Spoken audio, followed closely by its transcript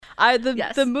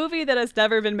The movie that has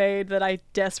never been made that I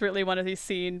desperately want to see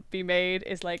seen be made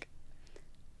is like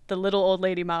the Little Old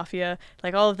Lady Mafia.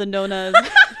 Like all of the nonas,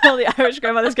 all the Irish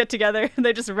grandmothers get together and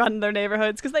they just run their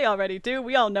neighborhoods because they already do.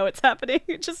 We all know it's happening.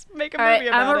 Just make a movie about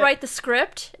it. I'm gonna write the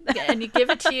script and you give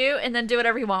it to you and then do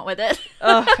whatever you want with it.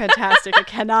 Oh, fantastic. I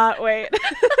cannot wait.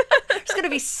 There's gonna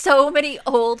be so many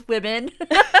old women.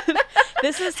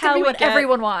 This is how what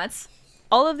everyone wants.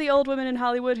 All of the old women in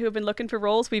Hollywood who have been looking for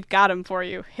roles, we've got them for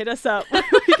you. Hit us up.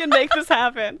 We can make this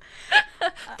happen.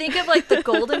 Think of like the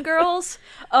Golden Girls,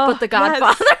 but the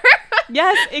Godfather.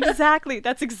 Yes, exactly.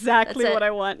 That's exactly what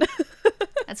I want.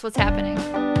 That's what's happening.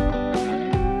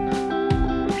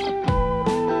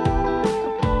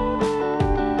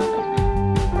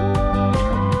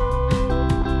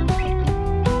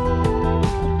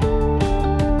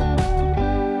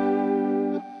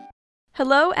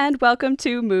 Hello and welcome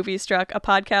to Movie Struck, a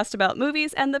podcast about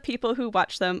movies and the people who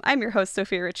watch them. I'm your host,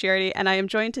 Sophia Ricciardi, and I am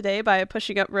joined today by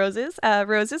Pushing Up Roses.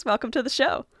 Roses, welcome to the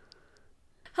show.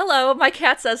 Hello, my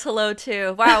cat says hello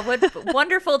too. Wow, what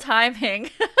wonderful timing.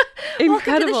 Incredible.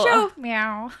 Welcome to the show.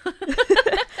 Meow.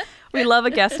 We love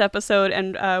a guest episode,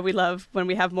 and we love when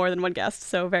we have more than one guest,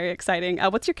 so very exciting.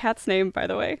 What's your cat's name, by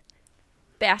the way?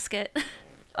 Basket.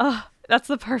 Oh, that's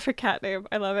the perfect cat name.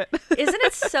 I love it. Isn't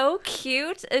it so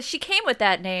cute? She came with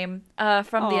that name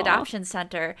from the adoption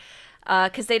center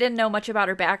because they didn't know much about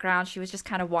her background. She was just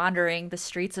kind of wandering the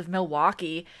streets of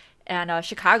Milwaukee, and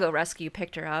Chicago Rescue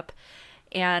picked her up.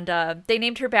 And they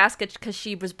named her Basket because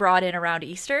she was brought in around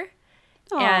Easter.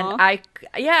 Aww.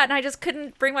 And I just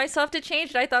couldn't bring myself to change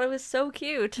it. I thought it was so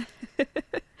cute.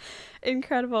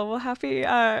 Incredible. Well, happy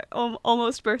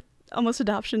almost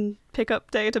adoption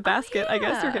pickup day to Basket. Yeah. I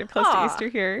guess we're getting close to Easter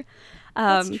here.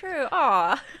 That's true.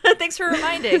 Aw. Thanks for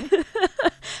reminding.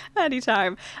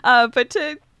 Anytime. But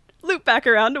to loop back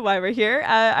around to why we're here,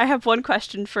 I have one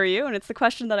question for you, and it's the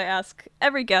question that I ask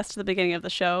every guest at the beginning of the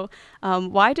show.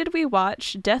 Why did we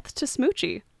watch Death to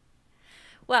Smoochy?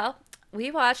 Well,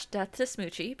 we watched Death to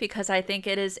Smoochy because I think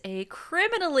it is a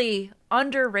criminally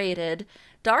underrated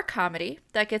dark comedy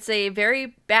that gets a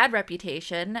very bad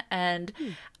reputation, and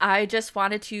I just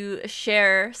wanted to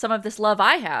share some of this love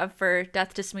I have for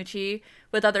Death to Smoochy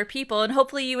with other people, and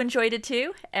hopefully you enjoyed it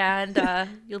too, and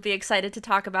you'll be excited to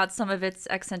talk about some of its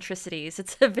eccentricities.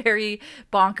 It's a very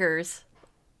bonkers,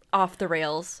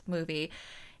 off-the-rails movie.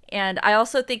 And I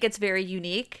also think it's very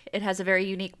unique. It has a very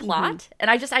unique plot.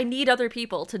 And I need other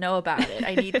people to know about it.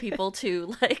 I need people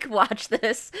to like watch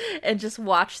this and just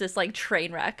watch this like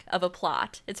train wreck of a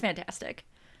plot. It's fantastic.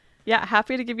 Yeah,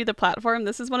 happy to give you the platform.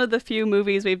 This is one of the few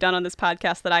movies we've done on this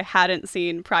podcast that I hadn't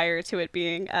seen prior to it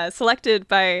being selected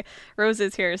by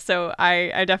Roses here. So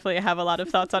I definitely have a lot of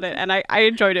thoughts on it. And I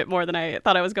enjoyed it more than I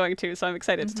thought I was going to. So I'm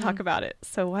excited to talk about it.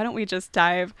 So why don't we just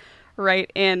dive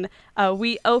right in.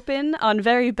 We open on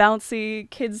very bouncy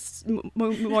kids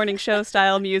morning show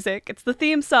style music. It's the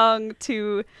theme song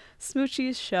to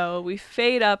Smoochy's show. We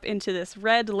fade up into this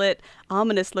red lit,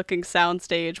 ominous looking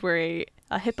soundstage where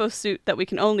a hippo suit that we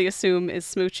can only assume is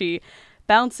Smoochy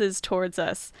bounces towards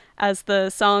us. As the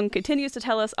song continues to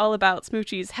tell us all about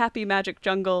Smoochy's happy magic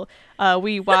jungle,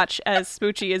 we watch as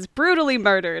Smoochy is brutally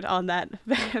murdered on that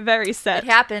very set. It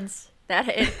happens.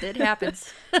 It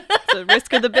happens. It's a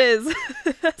risk of the biz,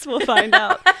 as we'll find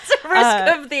out. It's a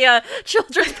risk of the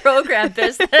children's program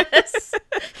business.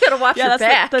 You gotta watch your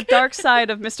back. That's the dark side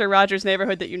of Mr. Rogers'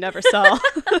 Neighborhood that you never saw.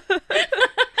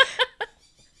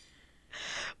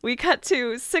 We cut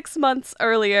to 6 months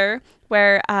earlier,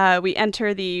 where we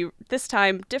enter this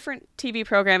time, different TV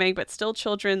programming, but still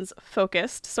children's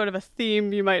focused, sort of a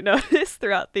theme you might notice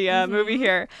throughout the movie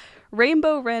here.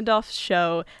 Rainbow Randolph's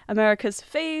show, America's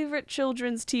favorite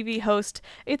children's TV host.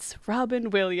 It's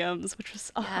Robin Williams, which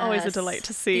was always a delight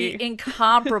to see. The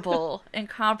incomparable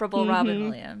Robin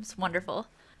Williams. Wonderful.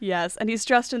 Yes, and he's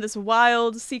dressed in this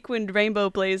wild, sequined rainbow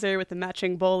blazer with a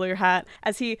matching bowler hat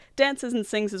as he dances and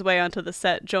sings his way onto the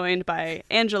set, joined by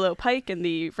Angelo Pike and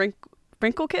the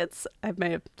Wrinkle Kids? I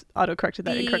may have auto-corrected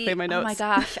that incorrectly in my notes. Oh my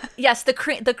gosh. Yes, the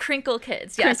Crinkle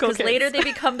Kids. Yes, because later they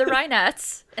become the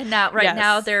Rhinettes. And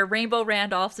now they're Rainbow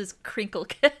Randolph's Crinkle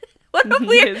Kid. What a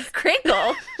weird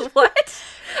Crinkle. What?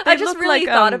 I just really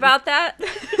thought about that.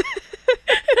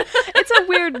 It's a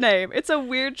weird name. It's a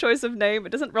weird choice of name.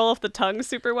 It doesn't roll off the tongue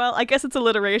super well. I guess it's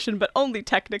alliteration, but only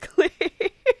technically.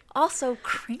 Also,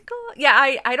 Crinkle? Yeah,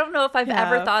 I don't know if I've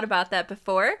ever thought about that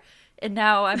before. And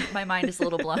now my mind is a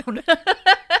little blown.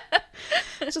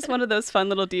 It's just one of those fun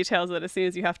little details that as soon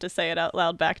as you have to say it out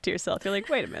loud back to yourself, you're like,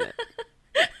 wait a minute.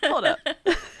 Hold up.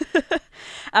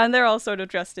 And they're all sort of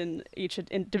dressed in each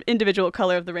individual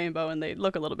color of the rainbow, and they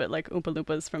look a little bit like Oompa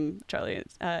Loompas from Charlie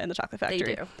and the Chocolate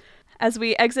Factory. They do. As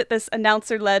we exit this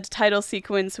announcer-led title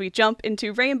sequence, we jump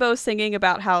into Rainbow singing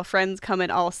about how friends come in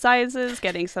all sizes,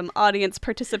 getting some audience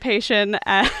participation,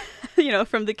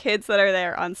 from the kids that are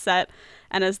there on set.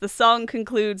 And as the song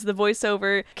concludes, the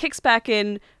voiceover kicks back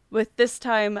in with this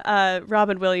time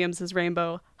Robin Williams as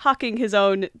Rainbow hawking his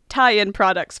own tie-in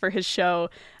products for his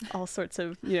show, all sorts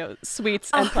of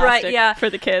sweets and plastic for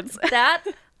the kids. That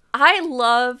I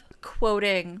love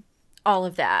quoting all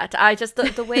of that. I just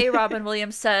the way Robin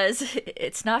Williams says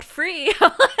it's not free.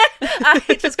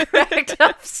 I just cracked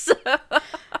up so hard.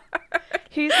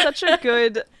 He's such a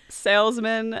good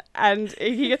salesman, and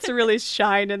he gets to really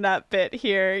shine in that bit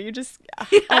here.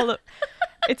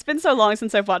 It's been so long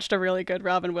since I've watched a really good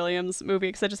Robin Williams movie,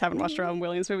 because I just haven't watched a Robin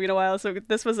Williams movie in a while. So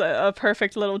this was a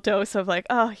perfect little dose of like,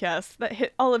 oh yes,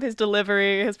 all of his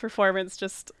delivery, his performance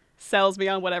just sells me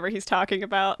on whatever he's talking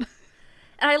about.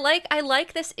 And I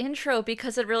like this intro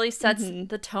because it really sets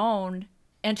the tone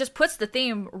and just puts the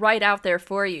theme right out there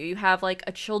for you. You have like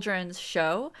a children's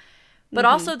show, but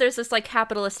also there's this like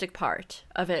capitalistic part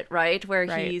of it, right? Where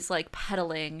he's like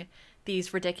peddling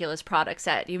these ridiculous products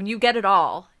at you, and you get it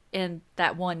all in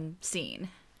that one scene.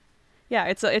 Yeah,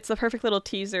 it's a perfect little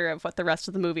teaser of what the rest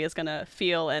of the movie is gonna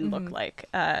feel and look like,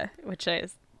 which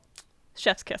is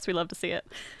chef's kiss. We love to see it.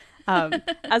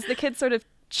 As the kids sort of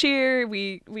cheer,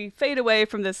 we fade away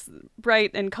from this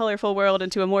bright and colorful world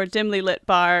into a more dimly lit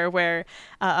bar where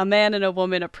a man and a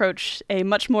woman approach a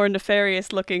much more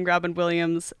nefarious looking Robin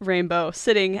Williams Rainbow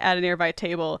sitting at a nearby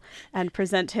table and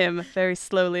present him very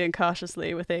slowly and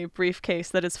cautiously with a briefcase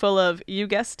that is full of, you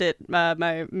guessed it,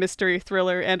 my mystery,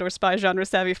 thriller, and or spy genre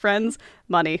savvy friends,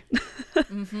 money.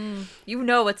 You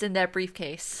know what's in that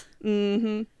briefcase.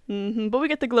 But we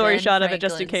get the glory shot of it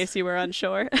just in case you were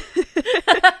unsure.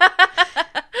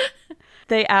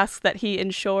 They ask that he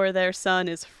ensure their son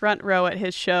is front row at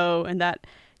his show, and that,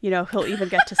 he'll even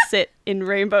get to sit in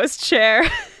Rainbow's chair.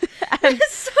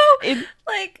 That's so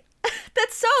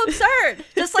absurd.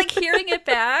 Just like hearing it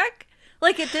back,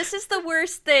 like this is the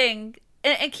worst thing.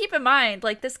 And keep in mind,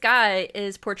 like this guy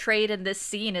is portrayed in this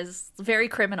scene as very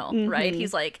criminal, right?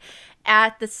 He's like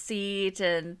at the seat,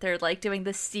 and they're like doing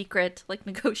this secret like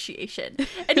negotiation,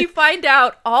 and you find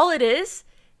out all it is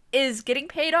getting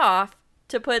paid off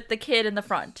to put the kid in the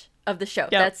front of the show.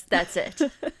 Yep. That's it.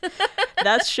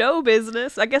 That's show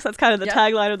business. I guess that's kind of the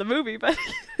tagline of the movie, but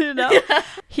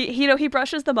he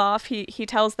brushes them off. He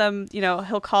tells them,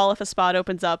 he'll call if a spot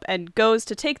opens up, and goes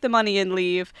to take the money and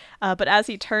leave. But as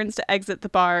he turns to exit the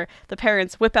bar, the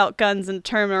parents whip out guns and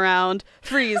turn around.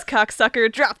 Freeze,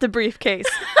 cocksucker, drop the briefcase.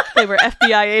 They were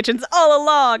FBI agents all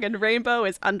along, and Rainbow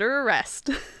is under arrest.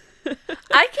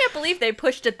 I can't believe they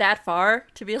pushed it that far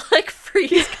to be like,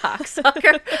 freeze,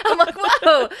 cocksucker. I'm like,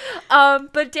 whoa.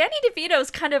 But Danny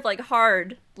DeVito's kind of like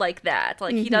hard like that.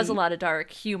 Like he does a lot of dark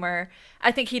humor.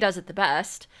 I think he does it the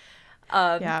best.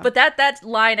 But that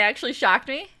line actually shocked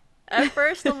me at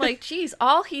first. I'm like, geez,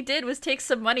 all he did was take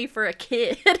some money for a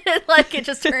kid. And like it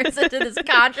just turns into this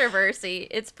controversy.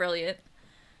 It's brilliant.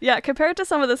 Yeah, compared to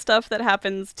some of the stuff that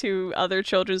happens to other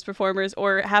children's performers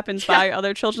or happens by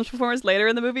other children's performers later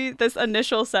in the movie, this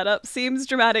initial setup seems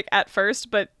dramatic at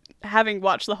first, but having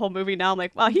watched the whole movie now, I'm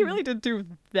like, wow, he really didn't do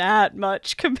that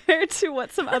much compared to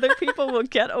what some other people will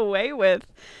get away with.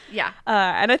 Yeah.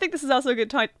 And I think this is also a good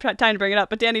time to bring it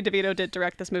up, but Danny DeVito did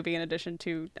direct this movie in addition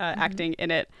to acting in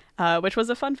it, which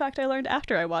was a fun fact I learned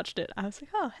after I watched it. I was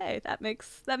like, oh, hey, that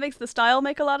makes the style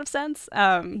make a lot of sense.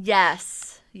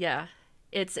 Yes. Yeah.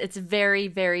 It's very,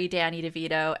 very Danny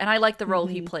DeVito, and I like the role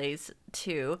he plays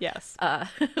too. Yes,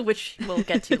 which we'll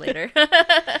get to later.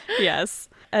 Yes,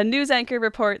 a news anchor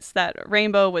reports that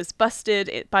Rainbow was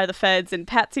busted by the feds in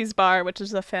Patsy's Bar, which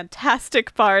is a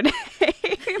fantastic bar name.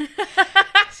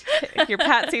 If you're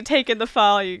Patsy taking the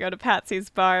fall, you go to Patsy's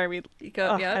Bar.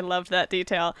 I love that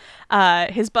detail.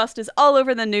 His bust is all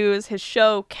over the news. His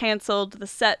show canceled, the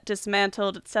set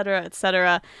dismantled, etc.,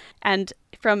 etc. And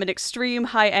from an extreme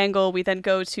high angle, we then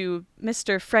go to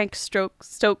Mr. Frank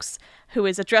Stokes, who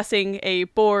is addressing the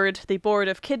board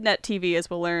of Kidnet TV, as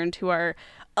we'll learn, who are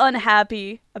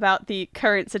unhappy about the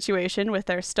current situation with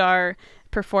their star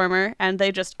performer, and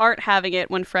they just aren't having it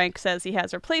when Frank says he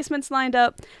has replacements lined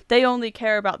up. They only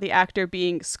care about the actor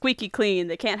being squeaky clean.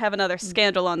 They can't have another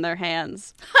scandal on their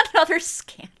hands. Another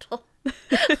scandal?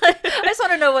 I just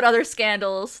want to know what other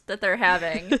scandals that they're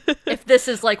having, if this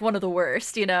is like one of the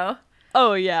worst,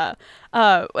 Oh, yeah.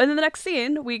 And in the next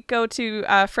scene, we go to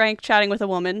Frank chatting with a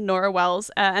woman, Nora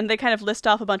Wells, and they kind of list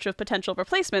off a bunch of potential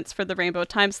replacements for the Rainbow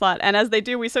time slot. And as they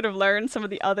do, we sort of learn some of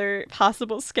the other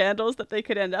possible scandals that they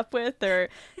could end up with. Their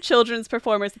children's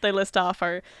performers that they list off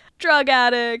are drug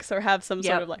addicts or have some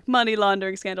sort of like money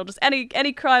laundering scandal, just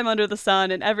any crime under the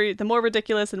sun. And the more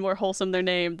ridiculous and more wholesome their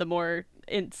name, the more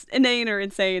inane or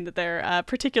insane that their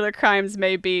particular crimes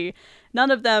may be.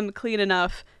 None of them clean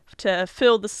enough to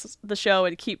fill the show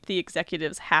and keep the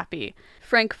executives happy.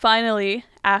 Frank finally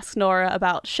asks Nora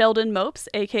about Sheldon Mopes,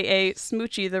 aka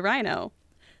Smoochie the Rhino.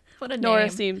 What a Nora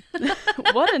name.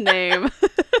 What a name.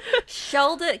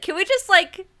 Sheldon. Can we just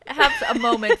like have a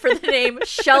moment for the name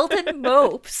Sheldon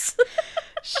Mopes?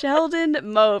 Sheldon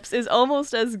Mopes is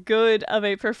almost as good of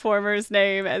a performer's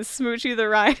name as Smoochie the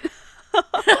Rhino.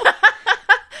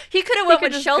 He could have went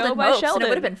with Sheldon Mopes and it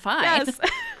would have been fine. Yes.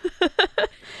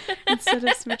 Instead of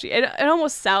Smoochie. It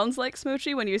almost sounds like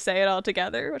Smoochie when you say it all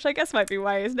together, which I guess might be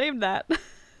why he's named that.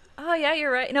 Oh, yeah,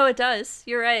 you're right. No, it does.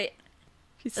 You're right.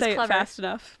 If you say it fast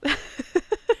enough.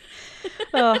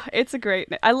 Oh, it's a great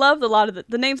name. I love a lot of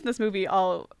the names in this movie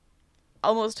all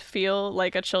almost feel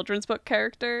like a children's book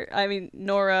character. I mean,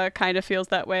 Nora kind of feels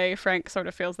that way. Frank sort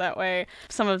of feels that way.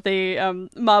 Some of the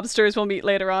mobsters we'll meet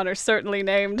later on are certainly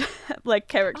named like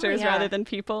characters rather than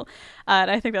people. And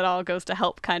I think that all goes to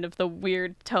help kind of the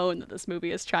weird tone that this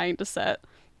movie is trying to set.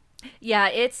 Yeah,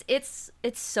 it's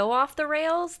so off the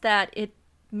rails that it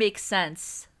makes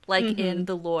sense, like in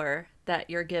the lore that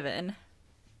you're given.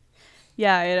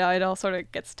 Yeah, it all sort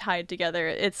of gets tied together.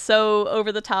 It's so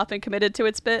over the top and committed to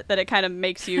its bit that it kind of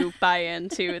makes you buy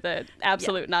into the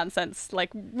absolute nonsense, like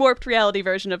warped reality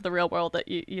version of the real world that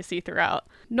you see throughout.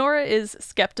 Nora is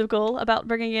skeptical about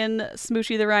bringing in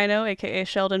Smoochie the Rhino, aka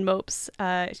Sheldon Mopes.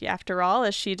 After all,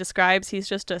 as she describes, he's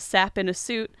just a sap in a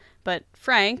suit. But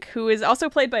Frank, who is also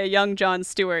played by a young Jon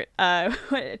Stewart,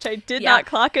 which I did not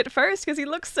clock at first because he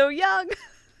looks so young.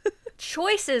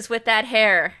 Choices with that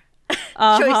hair.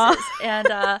 Choices. And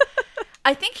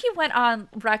I think he went on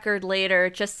record later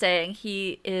just saying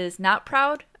he is not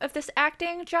proud of this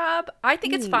acting job. I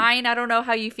think it's fine. I don't know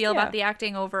how you feel about the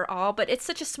acting overall, but it's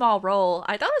such a small role.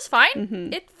 I thought it was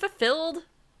fine. It fulfilled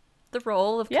the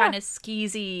role of kind of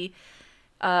skeezy.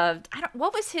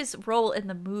 What was his role in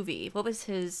the movie? What was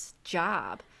his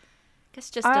job? I guess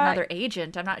just another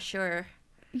agent. I'm not sure.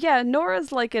 Yeah,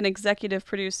 Nora's like an executive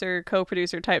producer,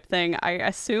 co-producer type thing. I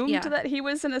assumed that he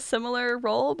was in a similar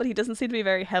role, but he doesn't seem to be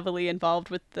very heavily involved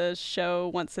with the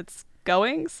show once it's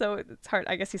going. So it's hard.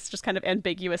 I guess he's just kind of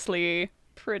ambiguously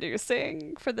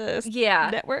producing for the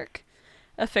network,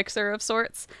 a fixer of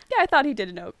sorts. Yeah, I thought he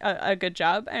did a good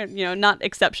job. And, not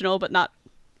exceptional, but not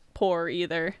poor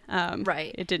either.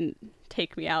 Right. It didn't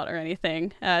take me out or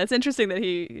anything. It's interesting that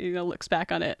he looks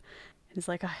back on it and is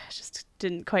like, I just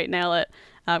didn't quite nail it,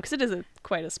 because it is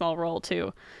quite a small role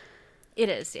too. It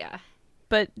is, yeah.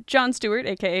 But Jon Stewart,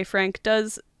 aka Frank,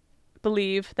 does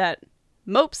believe that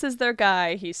Mopes is their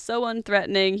guy. He's so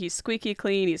unthreatening, he's squeaky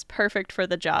clean, he's perfect for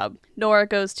the job. Nora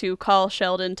goes to call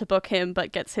Sheldon to book him,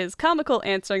 but gets his comical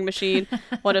answering machine,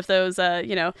 one of those,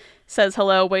 says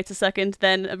hello, waits a second,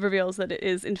 then reveals that it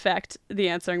is, in fact, the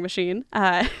answering machine,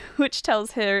 which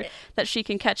tells her that she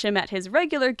can catch him at his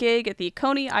regular gig at the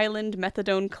Coney Island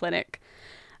Methadone Clinic.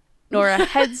 Nora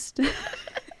heads...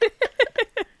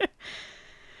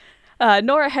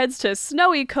 Nora heads to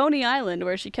snowy Coney Island,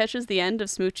 where she catches the end of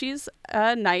Smoochie's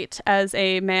night as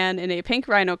a man in a pink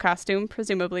rhino costume,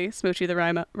 presumably Smoochie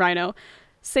the Rhino,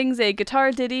 sings a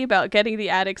guitar ditty about getting the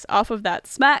addicts off of that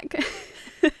smack.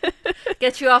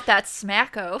 Get you off that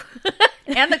smacko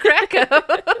and the cracko.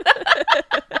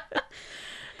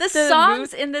 The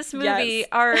songs in this movie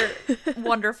are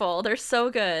wonderful. They're so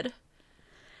good.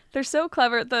 They're so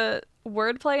clever. The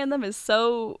wordplay in them is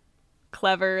so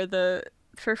clever. The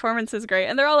performance is great,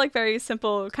 and they're all like very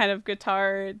simple kind of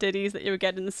guitar ditties that you would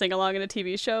get in the sing-along in a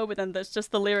TV show, but then there's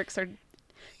just the lyrics are,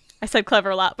 I said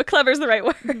clever a lot, but clever is the right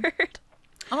word.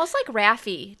 Almost like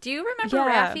Raffi. Do you remember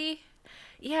Raffi?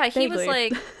 Yeah, he was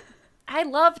like, I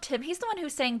loved him. He's the one who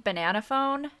sang Banana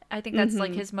Phone. I think that's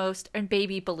like his most, and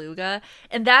Baby Beluga.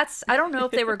 And that's, I don't know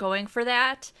if they were going for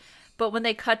that, but when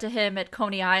they cut to him at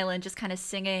Coney Island just kind of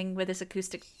singing with his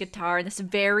acoustic guitar in this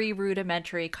very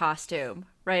rudimentary costume,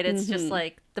 right? It's just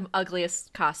like the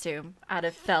ugliest costume out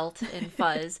of felt and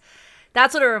fuzz.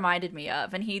 That's what it reminded me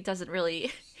of. And he doesn't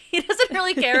really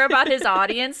care about his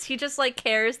audience. He just like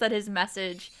cares that his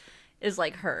message is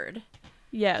like heard.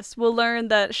 Yes, we'll learn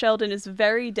that Sheldon is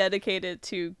very dedicated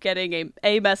to getting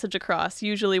a message across,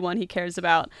 usually one he cares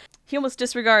about. He almost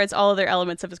disregards all other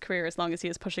elements of his career as long as he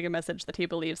is pushing a message that he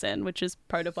believes in, which is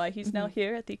part of why he's now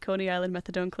here at the Coney Island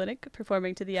Methadone Clinic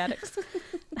performing to the addicts.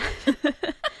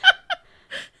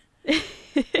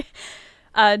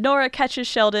 Nora catches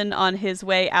Sheldon on his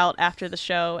way out after the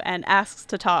show and asks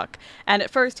to talk. And at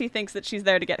first he thinks that she's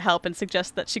there to get help and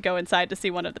suggests that she go inside to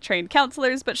see one of the trained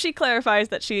counselors, but she clarifies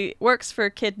that she works for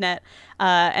KidNet,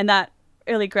 and that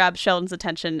really grabs Sheldon's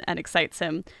attention and excites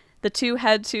him. The two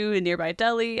head to a nearby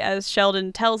deli as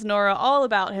Sheldon tells Nora all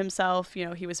about himself. You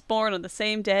know, he was born on the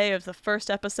same day of the first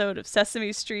episode of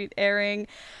Sesame Street airing.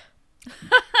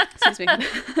 Excuse me.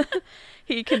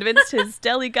 He convinced his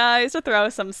deli guys to throw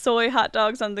some soy hot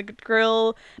dogs on the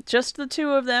grill. Just the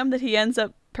two of them that he ends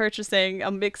up purchasing,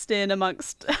 mixed in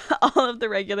amongst all of the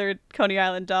regular Coney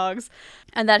Island dogs.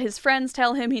 And that his friends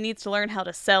tell him he needs to learn how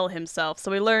to sell himself.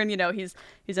 So we learn, you know, he's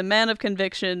a man of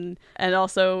conviction and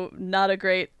also not a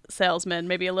great salesman,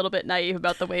 maybe a little bit naive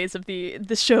about the ways of the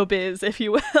showbiz, if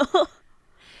you will.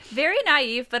 Very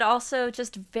naive, but also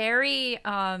just very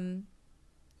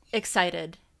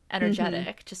excited,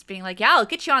 energetic, just being like, yeah, I'll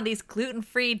get you on these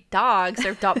gluten-free dogs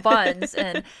or buns.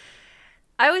 And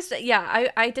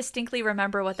I distinctly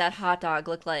remember what that hot dog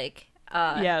looked like.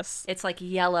 Yes. It's like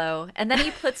yellow. And then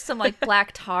he puts some like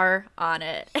black tar on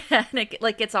it and it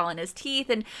like gets all in his teeth.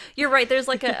 And you're right, there's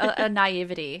like a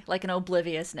naivety, like an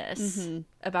obliviousness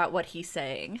about what he's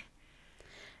saying.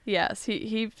 Yes,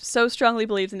 he so strongly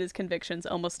believes in his convictions,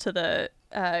 almost to the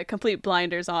complete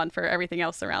blinders on for everything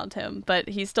else around him. But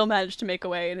he still managed to make a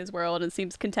way in his world and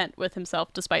seems content with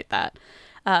himself despite that.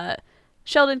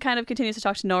 Sheldon kind of continues to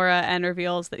talk to Nora and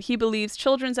reveals that he believes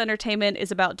children's entertainment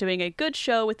is about doing a good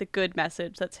show with a good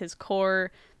message. That's his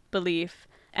core belief.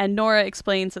 And Nora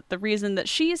explains that the reason that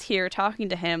she's here talking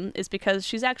to him is because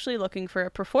she's actually looking for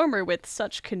a performer with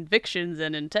such convictions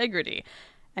and integrity.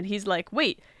 And he's like,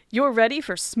 wait, you're ready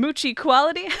for smoochy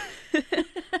quality?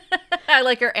 I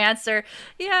like her answer.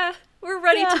 Yeah, we're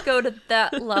ready to go to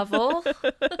that level.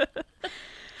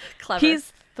 Clever.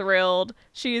 He's thrilled.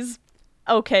 She's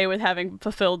okay with having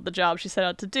fulfilled the job she set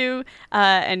out to do.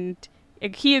 And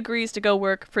he agrees to go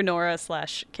work for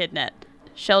Nora/KidNet.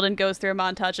 Sheldon goes through a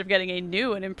montage of getting a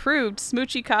new and improved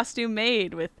smoochy costume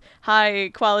made with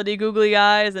high-quality googly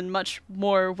eyes and much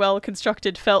more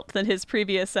well-constructed felt than his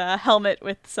previous helmet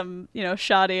with some,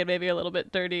 shoddy and maybe a little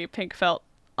bit dirty pink felt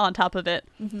on top of it.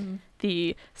 Mm-hmm.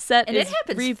 The set and is it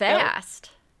happens rebuilt.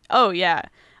 Fast. Oh, yeah.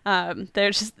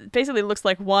 There just basically looks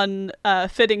like one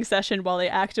fitting session while they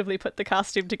actively put the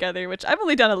costume together, which I've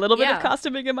only done a little bit of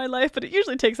costuming in my life, but it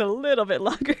usually takes a little bit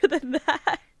longer than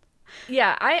that.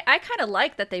 Yeah, I kind of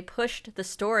like that they pushed the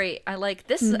story. I like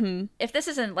this. Mm-hmm. If this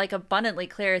isn't like abundantly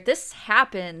clear, this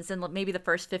happens in maybe the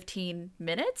first 15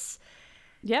 minutes.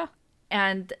 Yeah.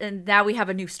 And now we have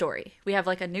a new story. We have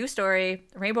like a new story.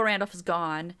 Rainbow Randolph is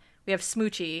gone. We have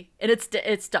Smoochy, and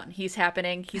it's done. He's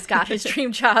happening. He's got his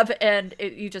dream job, and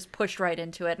you just pushed right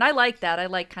into it. And I like that. I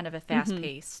like kind of a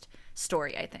fast-paced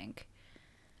story, I think.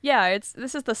 Yeah,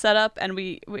 this is the setup, and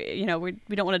we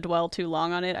don't want to dwell too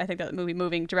long on it. I think that movie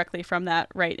moving directly from that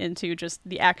right into just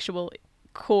the actual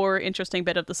core interesting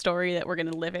bit of the story that we're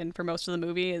going to live in for most of the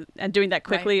movie, and doing that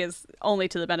quickly is only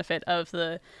to the benefit of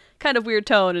the kind of weird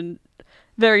tone and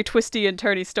very twisty and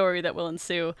turny story that will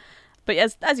ensue. But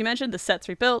as you mentioned, the set's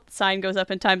rebuilt, sign goes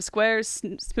up in Times Square,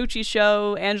 Smoochy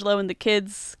show, Angelo and the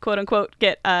kids, quote-unquote,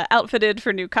 get outfitted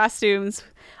for new costumes,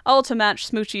 all to match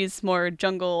Smoochy's more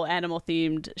jungle,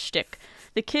 animal-themed shtick.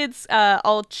 The kids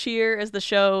all cheer as the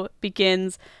show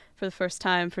begins for the first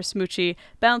time for Smoochy.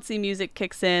 Bouncy music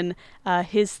kicks in,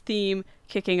 his theme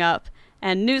kicking up,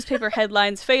 and newspaper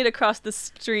headlines fade across the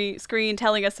screen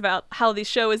telling us about how the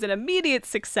show is an immediate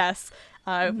success.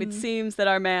 It seems that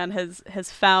our man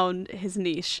has found his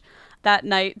niche. That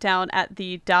night down at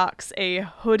the docks, a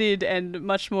hooded and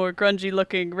much more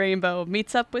grungy-looking Rainbow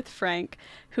meets up with Frank,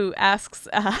 who asks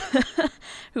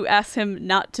him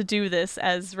not to do this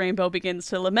as Rainbow begins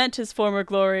to lament his former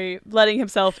glory, letting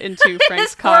himself into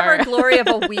Frank's car. His former glory of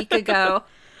a week ago.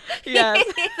 Yes.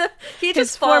 He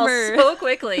just falls so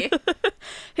quickly.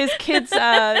 His kids'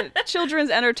 children's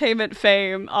entertainment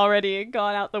fame already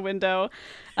gone out the window.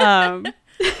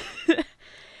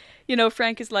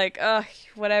 Frank is like,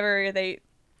 whatever. They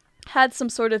had some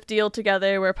sort of deal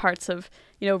together where parts of,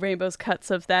 Rainbow's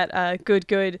cuts of that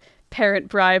good parent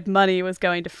bribe money was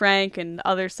going to Frank and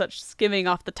other such skimming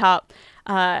off the top.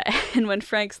 And when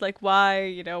Frank's like,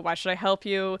 why should I help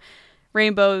you?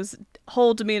 Rainbow's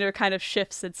whole demeanor kind of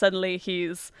shifts, and suddenly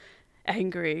he's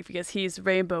angry because he's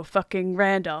Rainbow fucking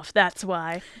Randolph. That's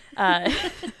why.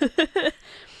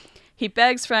 He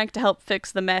begs Frank to help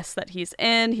fix the mess that he's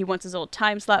in. He wants his old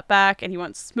time slot back, and he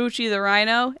wants Smoochie the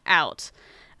Rhino out.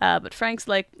 But Frank's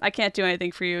like, I can't do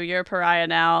anything for you. You're a pariah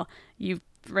now.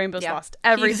 Rainbow's lost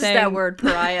everything. He uses that word,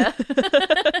 pariah.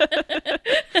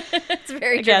 It's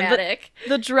very dramatic.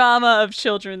 The drama of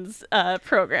children's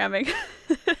programming.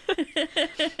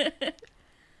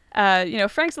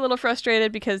 Frank's a little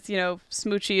frustrated because,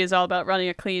 Smoochie is all about running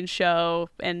a clean show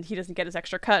and he doesn't get his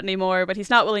extra cut anymore, but he's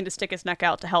not willing to stick his neck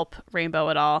out to help Rainbow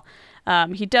at all.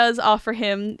 He does offer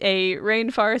him a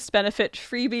Rainforest benefit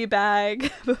freebie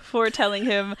bag before telling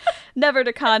him never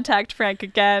to contact Frank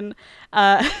again.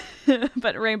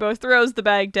 But Rainbow throws the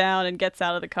bag down and gets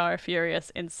out of the car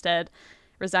furious instead,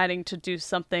 resigning to do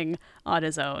something on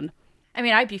his own. I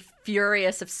mean, I'd be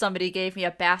furious if somebody gave me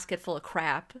a basket full of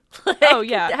crap. Oh,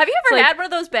 yeah. Have you ever had one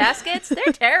of those baskets?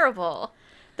 They're terrible.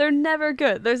 They're never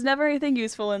good. There's never anything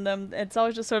useful in them. It's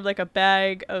always just sort of like a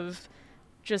bag of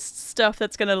just stuff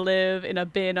that's going to live in a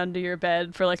bin under your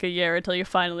bed for like a year until you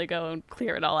finally go and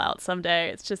clear it all out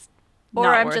someday. It's just or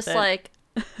not I'm worth just it. Like,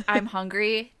 I'm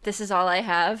hungry. This is all I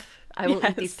have. I will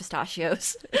eat these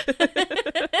pistachios.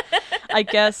 I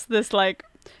guess this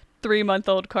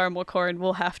 3-month-old caramel corn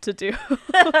will have to do.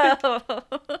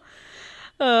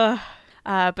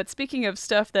 But speaking of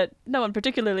stuff that no one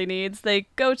particularly needs, they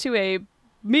go to a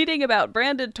meeting about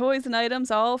branded toys and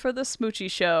items, all for the Smoochie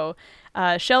show.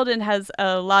 Sheldon has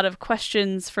a lot of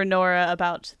questions for Nora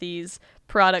about these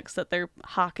products that they're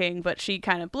hawking, but she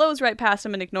kind of blows right past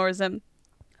him and ignores him,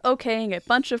 okaying a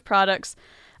bunch of products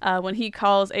when he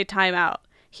calls a timeout.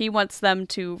 He wants them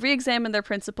to re-examine their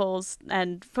principles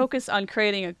and focus on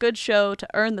creating a good show to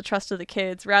earn the trust of the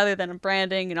kids rather than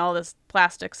branding and all this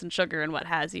plastics and sugar and what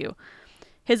have you.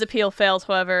 His appeal fails,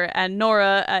 however, and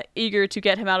Nora, eager to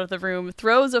get him out of the room,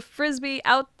 throws a frisbee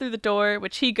out through the door,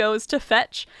 which he goes to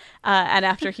fetch. And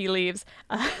after he leaves,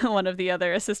 one of the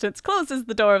other assistants closes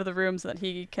the door of the room so that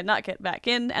he cannot get back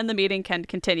in and the meeting can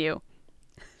continue.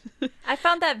 I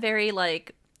found that very,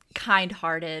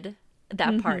 kind-hearted,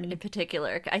 that part in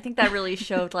particular. I think that really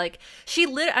showed,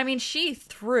 she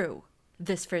threw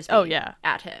this frisbee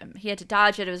at him. He had to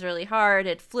dodge it. It was really hard.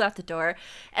 It flew out the door.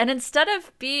 And instead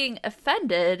of being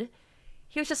offended,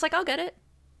 he was just like, I'll get it.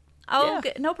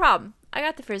 No problem. I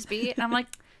got the frisbee. And I'm like,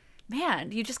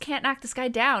 man, you just can't knock this guy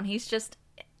down. He's just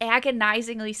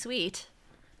agonizingly sweet.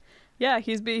 Yeah,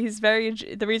 he's very,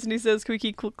 the reason he says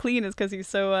squeaky clean is because he's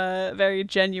so very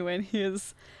genuine. He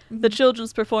is the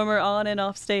children's performer on and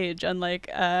off stage, unlike,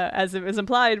 as it was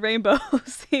implied, Rainbow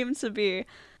seemed to be.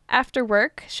 After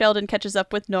work, Sheldon catches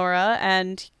up with Nora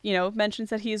and, mentions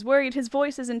that he's worried his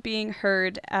voice isn't being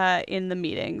heard in the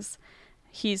meetings.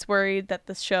 He's worried that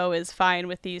the show is fine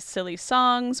with these silly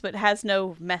songs, but has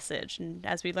no message. And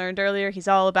as we learned earlier, he's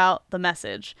all about the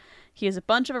message. He has a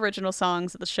bunch of original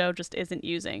songs that the show just isn't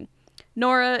using.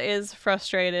 Nora is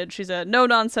frustrated. She's a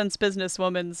no-nonsense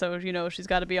businesswoman, so, she's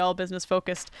got to be all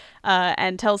business-focused,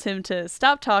 and tells him to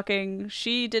stop talking.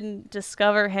 She didn't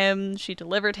discover him. She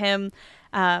delivered him.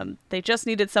 They just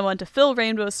needed someone to fill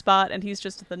Rainbow's spot, and he's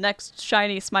just the next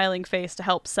shiny, smiling face to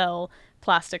help sell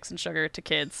plastics and sugar to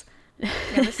kids.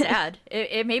 It was sad.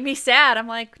 It made me sad. I'm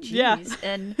like, geez. Yeah.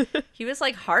 And he was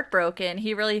heartbroken.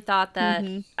 He really thought that,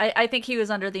 I think he was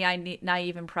under the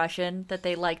naive impression that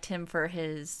they liked him for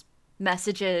his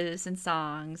messages and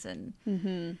songs and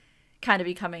kind of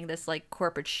becoming this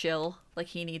corporate shill.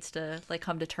 He needs to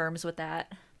come to terms with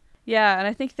that. Yeah, and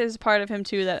I think there's a part of him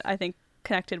too that I think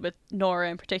connected with Nora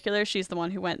in particular. She's the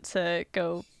one who went to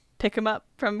go pick him up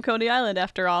from Coney Island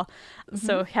after all.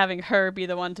 So having her be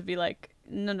the one to be like,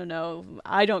 no,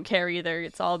 I don't care either.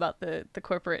 It's all about the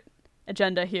corporate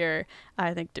agenda here.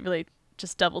 I think it really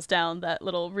just doubles down that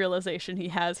little realization he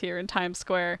has here in Times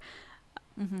Square.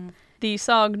 The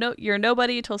song You're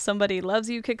Nobody Till Somebody Loves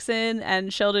You kicks in,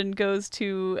 and Sheldon goes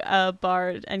to a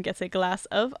bar and gets a glass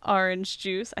of orange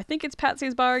juice. I think it's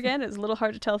Patsy's bar again. It's a little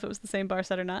hard to tell if it was the same bar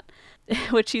set or not.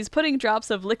 Which he's putting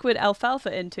drops of liquid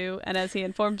alfalfa into, and as he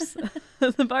informs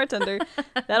the bartender,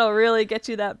 that'll really get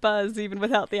you that buzz even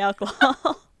without the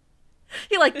alcohol.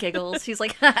 He giggles. He's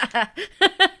like,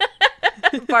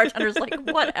 bartender's like,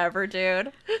 whatever,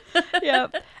 dude.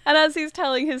 Yep. And as he's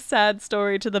telling his sad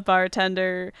story to the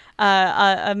bartender,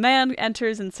 a man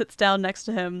enters and sits down next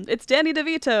to him. It's Danny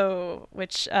DeVito,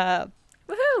 which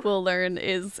we'll learn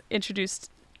who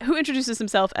introduces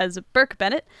himself as Burke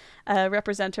Bennett, a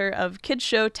representative of Kids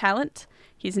Show Talent.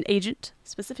 He's an agent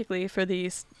specifically for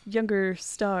these younger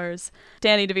stars.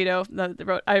 Danny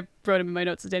DeVito, I wrote him in my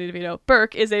notes as Danny DeVito.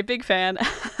 Burke is a big fan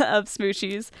of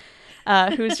Smoochies.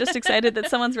 who's just excited that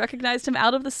someone's recognized him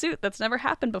out of the suit. That's never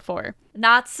happened before.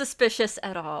 Not suspicious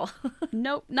at all.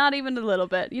 Nope, not even a little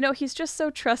bit. He's just so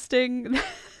trusting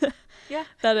Yeah.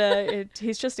 that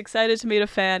he's just excited to meet a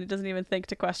fan. He doesn't even think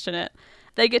to question it.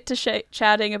 They get to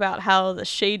chatting about how the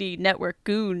shady network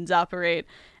goons operate.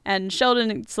 And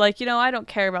Sheldon's like, I don't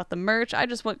care about the merch. I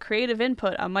just want creative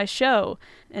input on my show.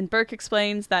 And Burke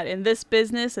explains that in this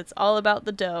business, it's all about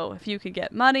the dough. If you could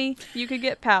get money, you could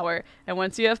get power. And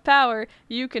once you have power,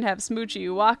 you can have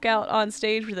Smoochie walk out on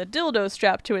stage with a dildo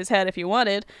strapped to his head if you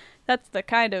wanted. That's the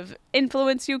kind of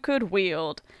influence you could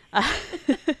wield. And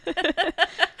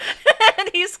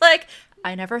he's like,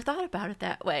 I never thought about it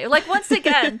that way. Like, once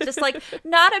again, just like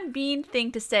not a mean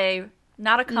thing to say,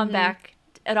 not a comeback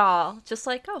at all. Just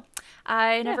like, oh,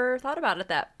 I never thought about it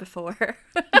that before.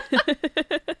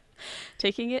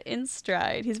 Taking it in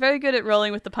stride. He's very good at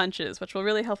rolling with the punches, which will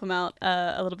really help him out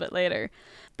a little bit later.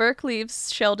 Burke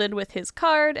leaves Sheldon with his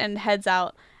card and heads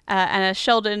out. And as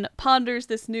Sheldon ponders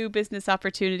this new business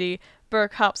opportunity,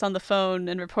 Burke hops on the phone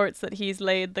and reports that he's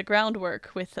laid the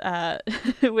groundwork with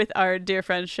with our dear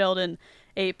friend Sheldon,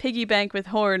 a piggy bank with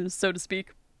horns, so to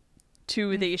speak,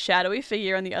 to the shadowy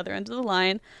figure on the other end of the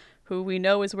line, who we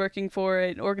know is working for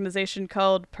an organization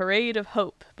called Parade of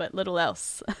Hope, but little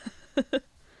else.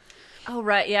 Oh,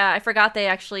 right. Yeah, I forgot they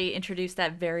actually introduced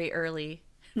that very early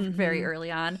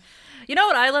on. You know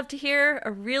what I love to hear?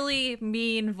 A really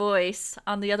mean voice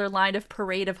on the other line of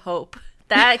Parade of Hope.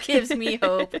 That gives me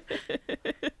hope.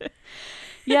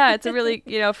 Yeah, it's a really,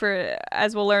 for,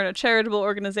 as we'll learn, a charitable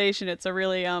organization. It's a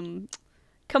really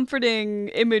comforting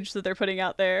image that they're putting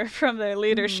out there from their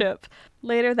leadership.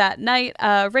 Later that night,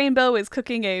 Rainbow is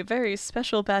cooking a very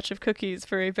special batch of cookies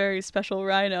for a very special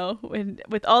rhino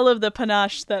with all of the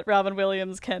panache that Robin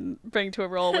Williams can bring to a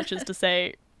role, which is to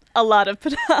say, a lot of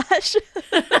panache.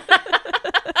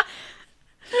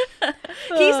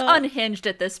 He's unhinged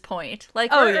at this point.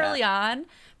 Like, early on,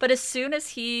 but as soon as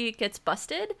he gets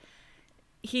busted,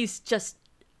 he's just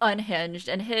unhinged,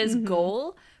 and his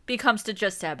goal becomes to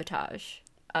just sabotage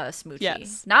Smoochie.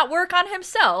 Yes. Not work on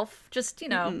himself, just,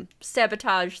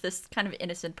 sabotage this kind of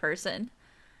innocent person.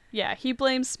 Yeah, he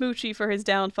blames Smoochie for his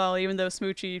downfall, even though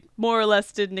Smoochie more or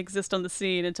less didn't exist on the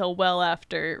scene until well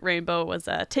after Rainbow was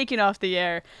taken off the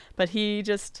air. But he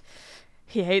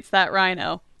hates that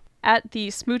rhino. At the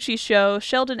Smoochie show,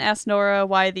 Sheldon asks Nora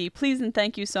why the Please and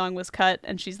Thank You song was cut,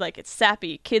 and she's like, it's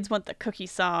sappy. Kids want the cookie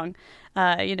song.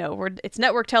 It's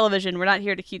network television. We're not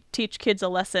here to teach kids a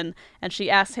lesson. And she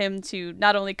asks him to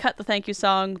not only cut the thank you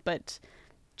song, but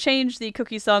change the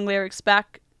cookie song lyrics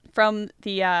back from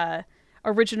the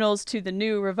originals to the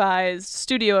new revised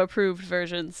studio-approved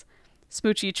versions.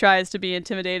 Smoochie tries to be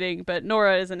intimidating, but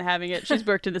Nora isn't having it. She's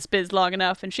worked in this biz long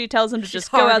enough, and she tells him to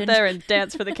just go out there and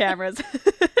dance for the cameras.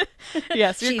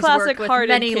 Yes, your classic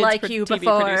hardened kids like TV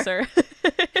before. producer.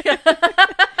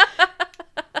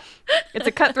 It's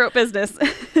a cutthroat business.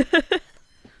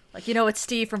 Like, you know what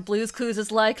Steve from Blue's Clues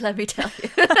is like? Let me tell you.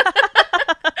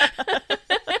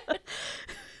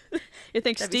 You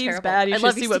think That'd be Steve's terrible. bad, you I should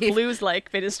love see you, what Steve. Blue's like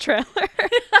in his trailer.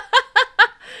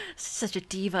 Such a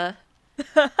diva.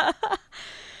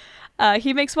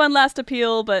 He makes one last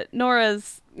appeal, but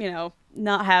Nora's,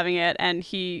 not having it, and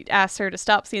he asks her to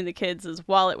stop seeing the kids as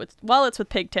wallets with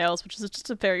pigtails, which is just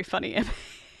a very funny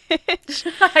image.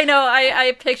 I know.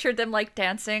 I pictured them like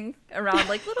dancing around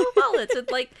like little wallets with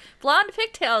like blonde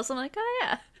pigtails. I'm like, oh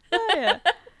yeah. Oh,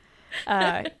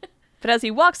 yeah. But as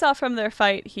he walks off from their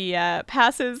fight, he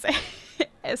passes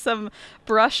some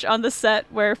brush on the set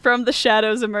where from the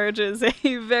shadows emerges a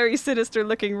very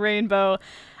sinister-looking rainbow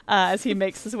as he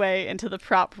makes his way into the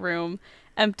prop room.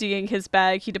 Emptying his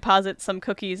bag, he deposits some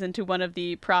cookies into one of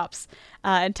the props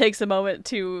and takes a moment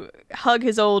to hug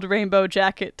his old rainbow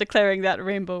jacket, declaring that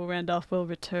Rainbow Randolph will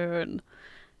return.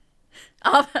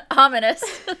 Ominous.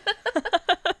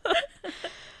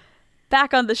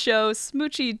 Back on the show,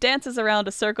 Smoochie dances around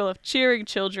a circle of cheering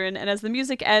children, and as the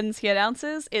music ends, he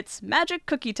announces, it's magic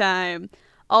cookie time.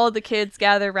 All of the kids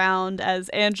gather round as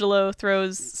Angelo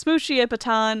throws Smoochie a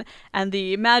baton, and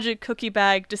the magic cookie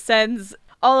bag descends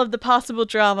all of the possible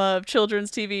drama of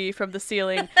children's TV from the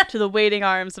ceiling to the waiting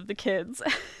arms of the kids.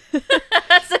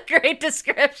 That's a great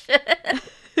description.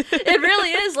 It really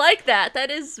is like that.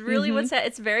 That is really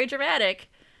it's very dramatic.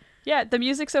 Yeah, the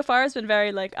music so far has been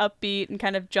very like upbeat and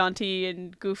kind of jaunty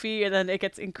and goofy, and then it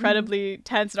gets incredibly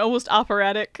tense and almost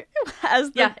operatic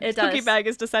as the cookie bag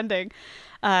is descending.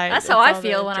 That's how I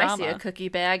feel when I see a cookie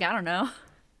bag. I don't know.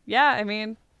 Yeah, I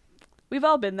mean, we've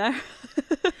all been there.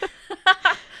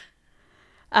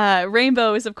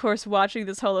 Rainbow is, of course, watching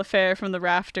this whole affair from the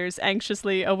rafters,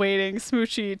 anxiously awaiting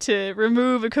Smoochie to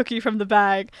remove a cookie from the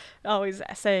bag, always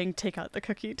saying, "Take out the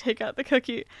cookie, take out the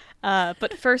cookie."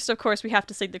 But first, of course, we have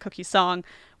to sing the cookie song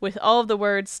with all of the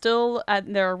words still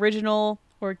at their original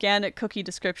organic cookie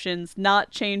descriptions,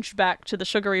 not changed back to the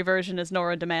sugary version as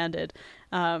Nora demanded.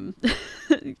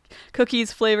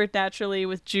 Cookies flavored naturally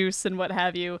with juice and what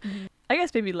have you. Mm-hmm. I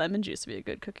guess maybe lemon juice would be a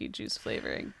good cookie juice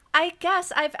flavoring. I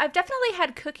guess I've definitely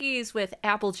had cookies with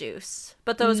apple juice,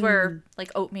 but those were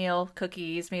like oatmeal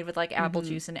cookies made with like apple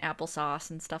juice and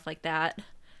applesauce and stuff like that.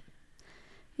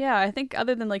 Yeah, I think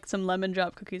other than like some lemon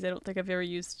drop cookies, I don't think I've ever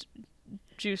used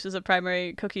juice as a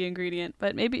primary cookie ingredient,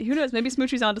 but maybe, who knows, maybe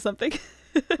Smoochie's onto something.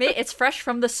 It's fresh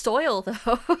from the soil,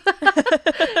 though,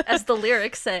 as the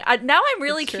lyrics say. Now I'm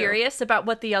really curious about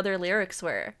what the other lyrics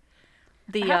were.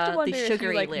 The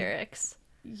sugary lyrics.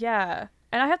 Yeah.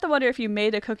 And I have to wonder if you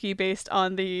made a cookie based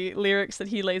on the lyrics that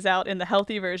he lays out in the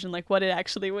healthy version, like what it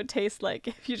actually would taste like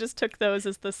if you just took those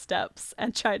as the steps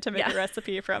and tried to make a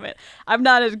recipe from it. I'm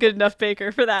not a good enough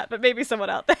baker for that, but maybe someone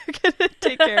out there can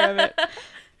take care of it.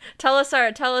 Tell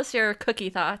us your cookie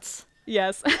thoughts.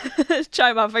 Yes.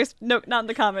 Chime off. No, not in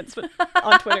the comments, but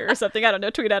on Twitter or something. I don't know.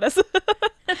 Tweet at us.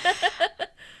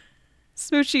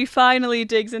 Smoochie finally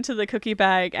digs into the cookie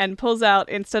bag and pulls out,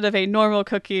 instead of a normal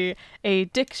cookie, a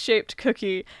dick-shaped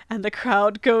cookie, and the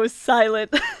crowd goes silent.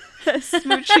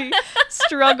 Smoochie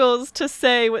struggles to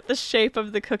say what the shape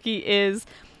of the cookie is,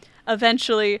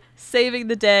 eventually saving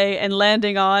the day and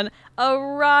landing on a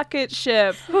rocket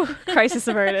ship. Whew, crisis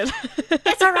averted.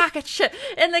 It's a rocket ship.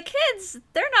 And the kids,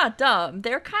 they're not dumb.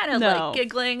 They're kind of like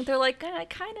giggling. They're like, I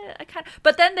kind of.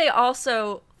 But then they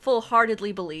also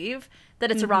full-heartedly believe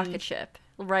that it's a rocket ship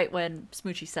right when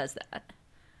Smoochie says that.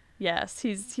 Yes,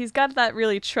 he's got that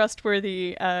really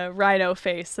trustworthy rhino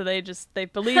face, so they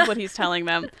believe what he's telling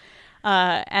them.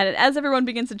 And as everyone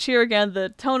begins to cheer again, the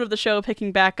tone of the show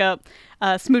picking back up,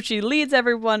 Smoochie leads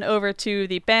everyone over to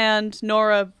the band.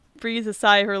 Nora breathes a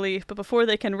sigh of relief, but before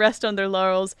they can rest on their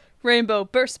laurels, Rainbow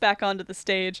bursts back onto the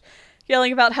stage,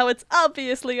 yelling about how it's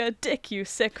obviously a dick, you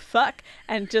sick fuck,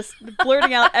 and just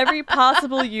blurting out every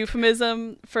possible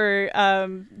euphemism for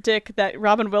dick that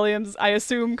Robin Williams, I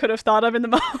assume, could have thought of in the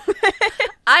moment.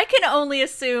 I can only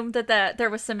assume that there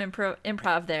was some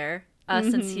improv there.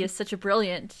 Since he is such a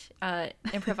brilliant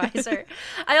improviser.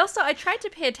 I tried to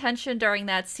pay attention during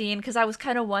that scene because I was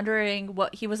kind of wondering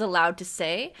what he was allowed to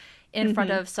say in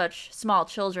front of such small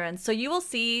children. So you will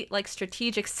see like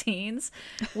strategic scenes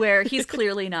where he's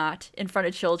clearly not in front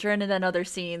of children, and then other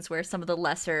scenes where some of the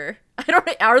lesser,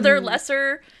 are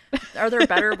there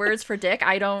better words for dick?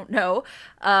 I don't know.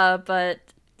 But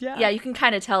yeah, you can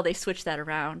kind of tell they switched that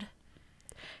around.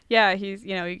 Yeah,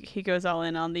 he goes all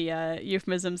in on the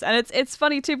euphemisms, and it's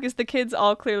funny too because the kids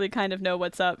all clearly kind of know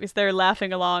what's up because they're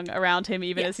laughing along around him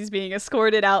even as he's being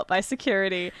escorted out by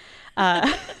security,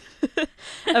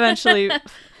 eventually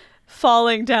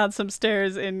falling down some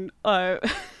stairs in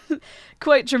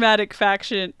quite dramatic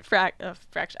fashion.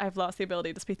 I've lost the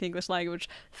ability to speak the English language.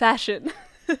 Fashion.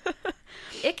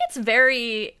 It gets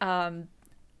very, I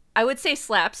would say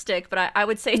slapstick, but I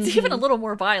would say it's even a little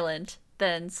more violent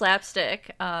than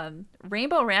slapstick.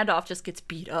 Rainbow Randolph just gets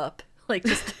beat up, like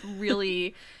just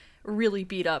really, really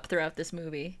beat up throughout this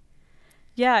movie.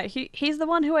 Yeah, he's the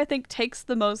one who I think takes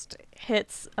the most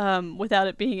hits without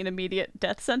it being an immediate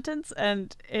death sentence,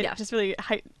 and it just really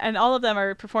and all of them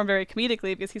are performed very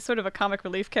comedically because he's sort of a comic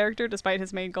relief character, despite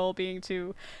his main goal being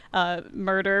to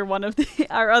murder one of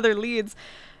our other leads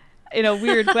in a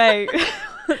weird way.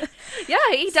 Yeah,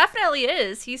 he definitely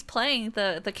is. He's playing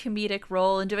the comedic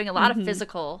role and doing a lot of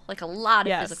physical, like a lot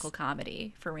of physical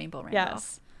comedy for Rainbow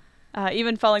Randolph. Yes.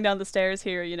 Even falling down the stairs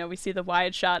here, we see the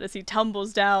wide shot as he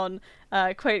tumbles down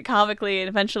quite comically and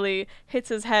eventually hits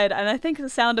his head. And I think the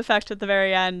sound effect at the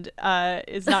very end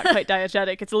is not quite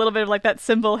diegetic. It's a little bit of like that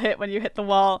cymbal hit when you hit the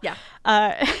wall. Yeah.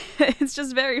 It's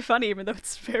just very funny, even though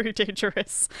it's very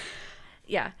dangerous.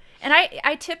 Yeah. And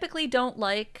I typically don't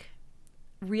like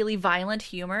really violent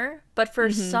humor, but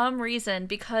for some reason,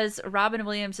 because Robin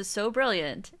Williams is so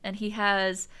brilliant and he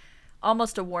has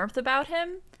almost a warmth about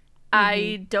him,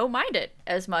 I don't mind it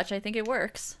as much. I think it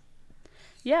works.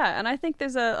 Yeah, and I think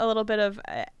there's a little bit of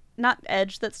not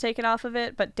edge that's taken off of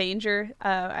it, but danger.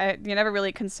 You're never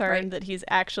really concerned that he's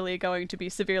actually going to be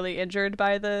severely injured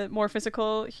by the more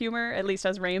physical humor, at least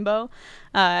as Rainbow.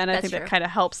 And I think that kind of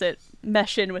helps it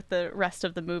mesh in with the rest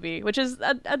of the movie, which is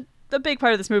a big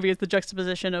part of this movie is the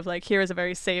juxtaposition of like, here is a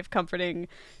very safe, comforting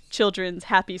children's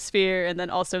happy sphere, and then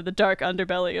also the dark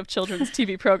underbelly of children's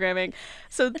TV programming.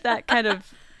 So that kind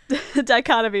of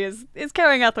dichotomy is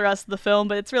carrying out the rest of the film,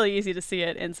 but it's really easy to see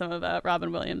it in some of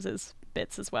Robin Williams's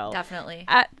bits as well. Definitely.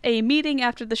 At a meeting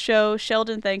after the show,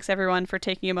 Sheldon thanks everyone for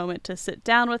taking a moment to sit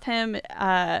down with him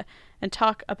and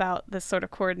talk about this sort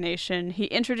of coordination. He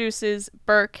introduces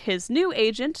Burke, his new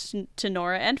agent, to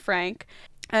Nora and Frank.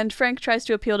 And Frank tries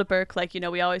to appeal to Burke, like,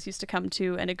 we always used to come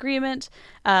to an agreement.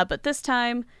 But this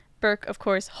time, Burke, of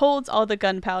course, holds all the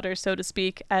gunpowder, so to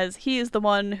speak, as he is the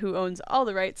one who owns all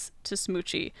the rights to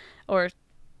Smoochie. Or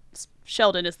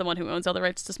Sheldon is the one who owns all the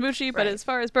rights to Smoochie, but as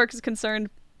far as Burke is concerned,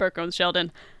 Burke owns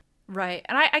Sheldon. Right.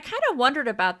 And I kind of wondered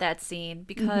about that scene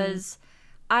because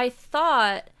I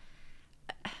thought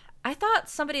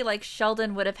somebody like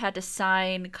Sheldon would have had to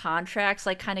sign contracts,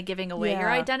 like kind of giving away your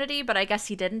identity, but I guess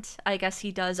he didn't. I guess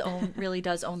he really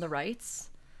does own the rights.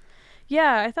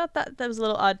 Yeah, I thought that was a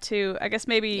little odd too. I guess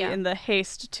maybe in the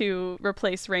haste to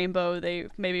replace Rainbow, they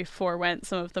maybe forewent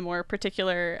some of the more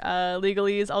particular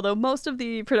legalese, although most of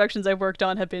the productions I've worked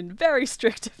on have been very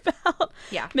strict about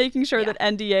making sure that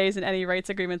NDAs and any rights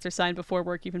agreements are signed before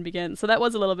work even begins. So that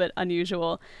was a little bit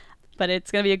unusual. But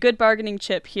it's going to be a good bargaining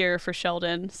chip here for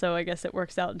Sheldon, so I guess it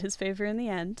works out in his favor in the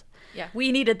end. Yeah,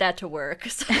 we needed that to work.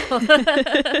 So.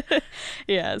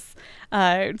 Yes.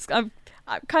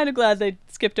 I'm kind of glad they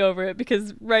skipped over it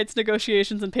because rights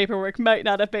negotiations and paperwork might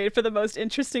not have made for the most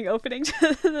interesting opening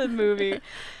to the movie.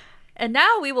 And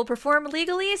now we will perform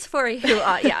legalese for you.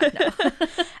 No.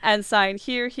 And sign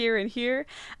here, here, and here.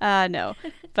 No.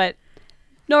 But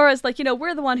Nora's like,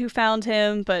 we're the one who found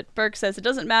him, but Burke says it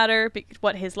doesn't matter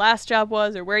what his last job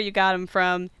was or where you got him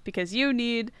from because you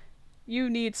need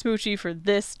Smoochie for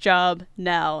this job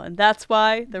now. And that's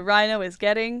why the Rhino is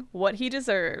getting what he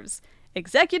deserves.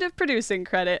 Executive producing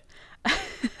credit.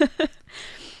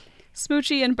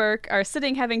 Smoochie and Burke are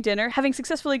sitting having dinner, having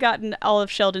successfully gotten all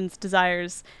of Sheldon's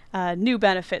desires, new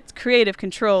benefits, creative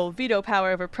control, veto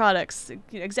power over products,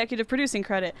 executive producing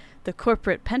credit, the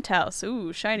corporate penthouse,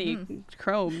 ooh, shiny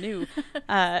chrome, new.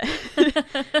 And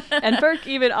Burke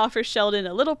even offers Sheldon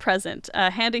a little present,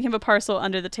 handing him a parcel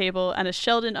under the table, and as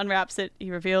Sheldon unwraps it, he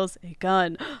reveals a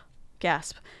gun.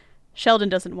 Gasp. Sheldon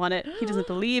doesn't want it. He doesn't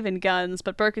believe in guns,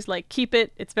 but Burke is like, keep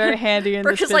it. It's very handy in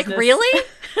Burke this is business. like, really?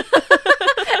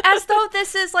 As though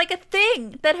this is like a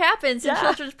thing that happens in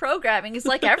children's programming. It's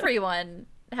like everyone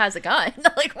has a gun.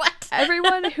 Like, what?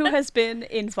 Everyone who has been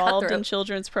involved in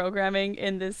children's programming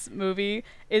in this movie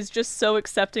is just so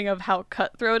accepting of how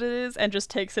cutthroat it is and just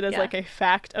takes it as like a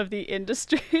fact of the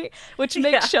industry, which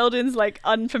makes Sheldon's like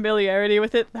unfamiliarity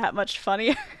with it that much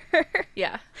funnier.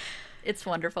 Yeah. It's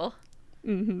wonderful.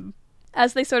 Mm-hmm.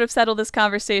 As they sort of settle this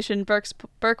conversation,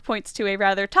 Burke points to a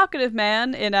rather talkative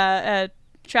man in a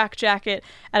track jacket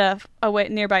at a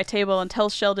nearby table and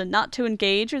tells Sheldon not to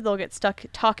engage or they'll get stuck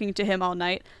talking to him all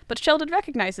night. But Sheldon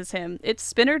recognizes him. It's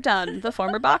Spinner Dunn, the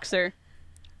former boxer.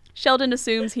 Sheldon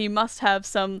assumes he must have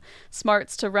some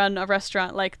smarts to run a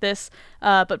restaurant like this,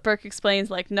 but Burke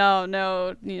explains, like,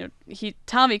 no,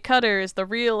 Tommy Cutter is the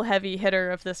real heavy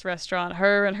hitter of this restaurant.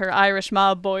 Her and her Irish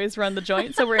mob boys run the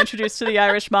joint, so we're introduced to the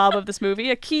Irish mob of this movie,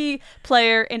 a key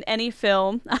player in any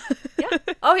film. Yeah.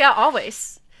 Oh, yeah,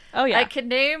 always. Oh, yeah. I can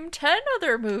name 10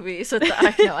 other movies with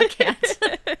the... No, I can't.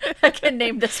 I can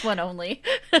name this one only.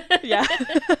 Yeah.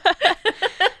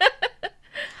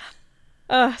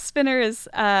 Spinner is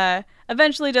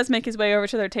eventually does make his way over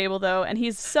to their table, though, and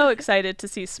he's so excited to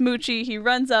see Smoochie. He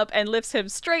runs up and lifts him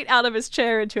straight out of his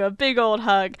chair into a big old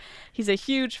hug. He's a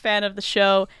huge fan of the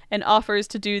show and offers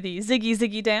to do the Ziggy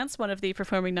Ziggy dance, one of the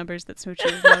performing numbers that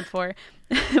Smoochie is known for,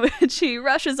 which he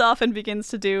rushes off and begins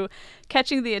to do,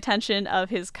 catching the attention of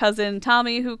his cousin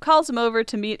Tommy, who calls him over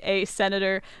to meet a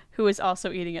senator who is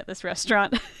also eating at this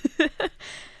restaurant.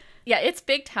 Yeah, it's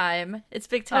big time. It's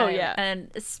big time. Oh, yeah. And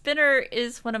Spinner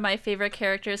is one of my favorite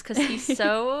characters because he's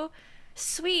so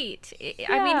sweet. Yeah.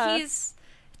 I mean, he's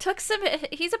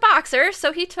a boxer,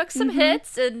 so he took some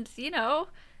hits and,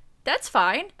 that's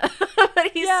fine.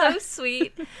 But he's so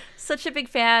sweet. Such a big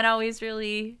fan, always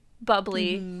really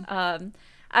bubbly.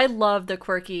 I love the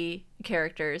quirky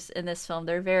characters in this film.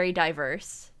 They're very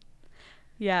diverse.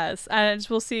 Yes, and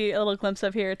we'll see a little glimpse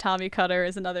of here. Tommy Cutter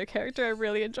is another character I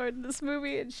really enjoyed in this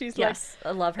movie, and she's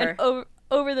I love her. An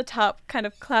over-the-top kind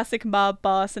of classic mob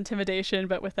boss intimidation,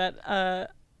 but with that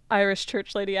Irish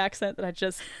church lady accent that I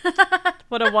just...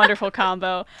 what a wonderful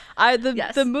combo.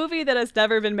 The movie that has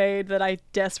never been made that I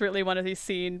desperately want to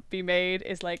see be made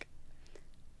is like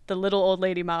the Little Old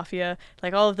Lady Mafia.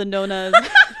 Like all of the nonas,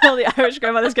 all the Irish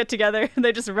grandmothers get together and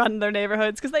they just run their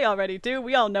neighborhoods because they already do.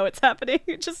 We all know it's happening.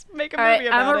 Just make a movie about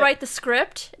it. I'm going to write the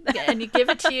script and you give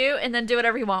it to you and then do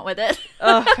whatever you want with it.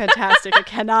 Oh, fantastic. I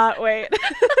cannot wait.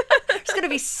 There's gonna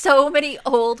be so many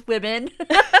old women.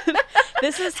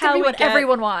 This is It's how gonna be we what get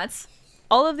everyone wants.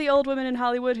 all of the old women in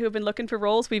Hollywood who have been looking for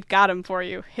roles. We've got them for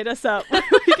you. Hit us up.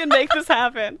 We can make this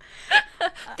happen.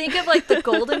 Think of like the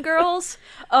Golden Girls,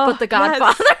 Oh, but the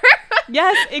Godfather.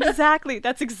 Yes, exactly.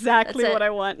 That's exactly That's it. what I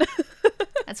want.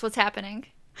 That's what's happening.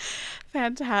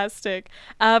 Fantastic.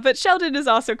 But Sheldon is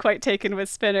also quite taken with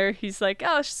Spinner. He's like,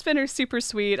 oh, Spinner's super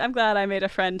sweet. I'm glad I made a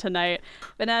friend tonight.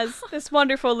 But as this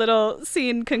wonderful little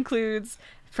scene concludes,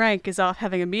 Frank is off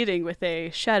having a meeting with a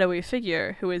shadowy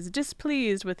figure who is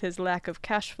displeased with his lack of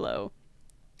cash flow.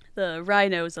 The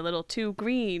rhino's a little too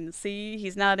green, see?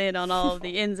 He's not in on all of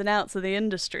the ins and outs of the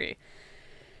industry.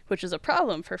 Which is a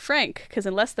problem for Frank, because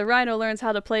unless the rhino learns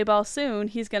how to play ball soon,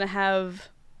 he's going to have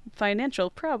financial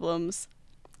problems.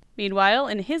 Meanwhile,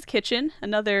 in his kitchen,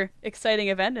 another exciting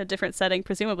event, a different setting,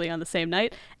 presumably on the same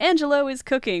night, Angelo is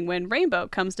cooking when Rainbow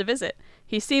comes to visit.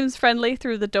 He seems friendly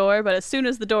through the door, but as soon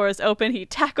as the door is open, he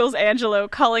tackles Angelo,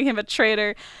 calling him a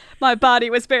traitor. My body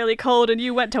was barely cold and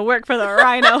you went to work for the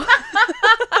rhino.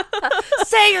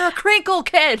 Say you're a crinkle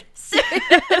kid.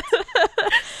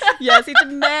 Yes, he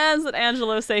demands that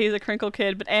Angelo say he's a crinkle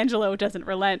kid, but Angelo doesn't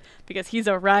relent because he's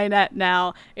a rhinette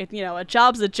now. A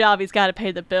job's a job, he's got to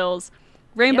pay the bills.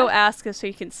 Rainbow asks if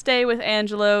he can stay with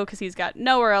Angelo because he's got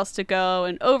nowhere else to go,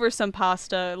 and over some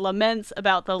pasta laments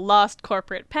about the lost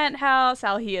corporate penthouse,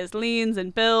 how he has liens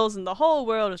and bills, and the whole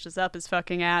world is just up his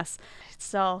fucking ass.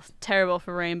 It's all terrible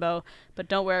for Rainbow, but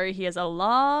don't worry, he has a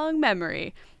long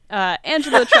memory.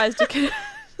 Angelo tries to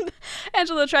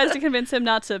Angelo tries to convince him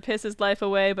not to piss his life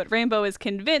away, but Rainbow is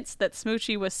convinced that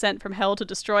Smoochie was sent from hell to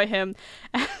destroy him,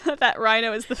 and that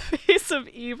rhino is the face of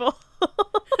evil.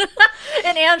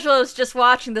 And Angelo's just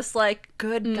watching this like,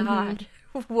 good God,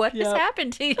 what has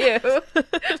happened to you?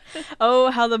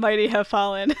 Oh, how the mighty have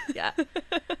fallen. Yeah.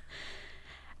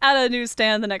 At a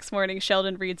newsstand the next morning,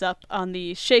 Sheldon reads up on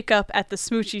the shakeup at the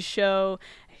Smoochie show.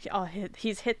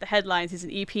 He's hit the headlines. He's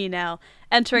an EP now.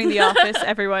 Entering the office,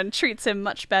 everyone treats him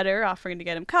much better, offering to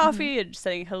get him coffee and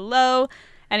saying hello.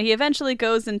 And he eventually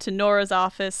goes into Nora's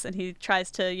office and he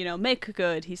tries to, make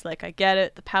good. He's like, I get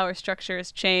it. The power structure has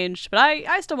changed, but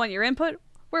I still want your input.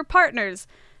 We're partners.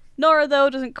 Nora, though,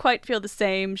 doesn't quite feel the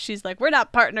same. She's like, we're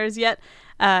not partners yet.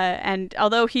 And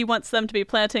although he wants them to be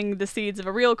planting the seeds of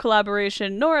a real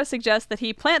collaboration, Nora suggests that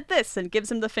he plant this and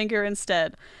gives him the finger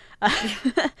instead.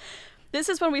 This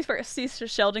is when we first see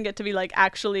Sheldon get to be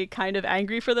actually kind of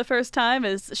angry for the first time,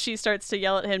 as she starts to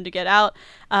yell at him to get out,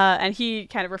 and he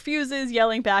kind of refuses,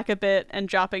 yelling back a bit and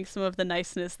dropping some of the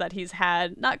niceness that he's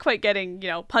had, not quite getting,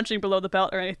 punching below the belt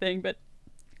or anything, but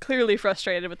clearly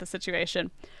frustrated with the situation.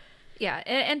 Yeah,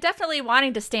 and definitely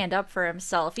wanting to stand up for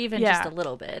himself, even just a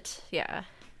little bit. Yeah.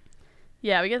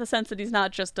 Yeah, we get the sense that he's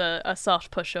not just a soft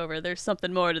pushover. There's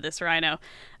something more to this rhino.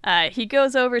 He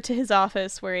goes over to his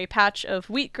office where a patch of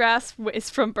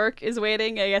wheatgrass from Burke is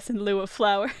waiting, I guess in lieu of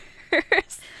flowers.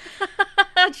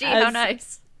 Gee, how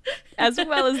nice. As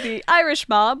well as the Irish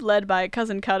mob, led by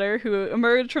Cousin Cutter, who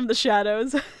emerged from the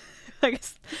shadows. I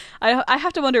guess I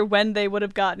have to wonder when they would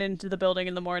have gotten into the building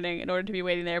in the morning in order to be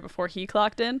waiting there before he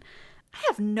clocked in. I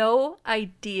have no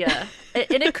idea.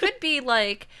 And it could be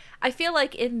I feel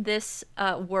like in this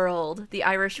world, the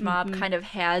Irish mob kind of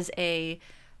has a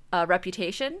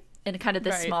reputation in kind of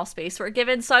this small space we're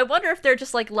given. So I wonder if they're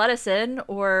just let us in,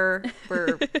 or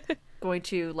we're going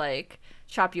to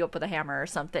chop you up with a hammer or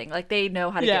something. They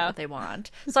know how to get what they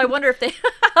want. So I wonder if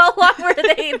how long were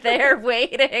they there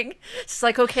waiting? It's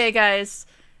okay, guys,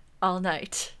 all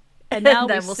night. And now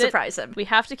then we'll surprise him. We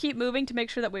have to keep moving to make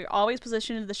sure that we're always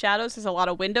positioned in the shadows. There's a lot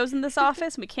of windows in this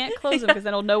office. We can't close them because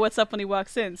then he'll know what's up when he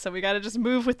walks in. So we got to just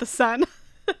move with the sun.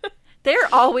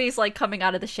 They're always coming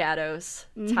out of the shadows.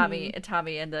 Tommy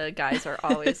and the guys are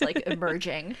always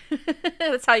emerging.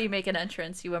 That's how you make an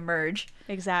entrance. You emerge.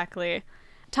 Exactly.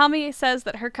 Tommy says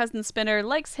that her cousin Spinner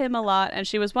likes him a lot, and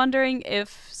she was wondering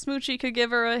if Smoochie could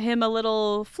give him a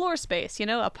little floor space,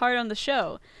 a part on the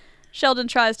show. Sheldon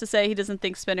tries to say he doesn't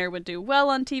think Spinner would do well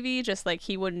on TV, just like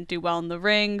he wouldn't do well in the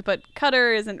ring, but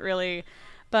Cutter isn't really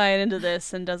buying into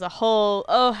this and does a whole,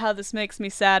 oh, how this makes me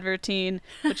sad routine,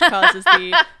 which causes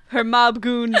her mob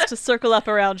goons to circle up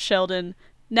around Sheldon,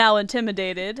 now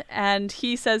intimidated, and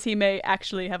he says he may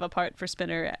actually have a part for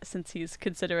Spinner since he's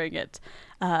considering it.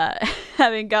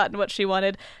 Having gotten what she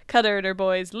wanted, Cutter and her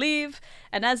boys leave,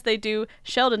 and as they do,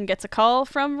 Sheldon gets a call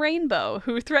from Rainbow,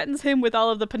 who threatens him with all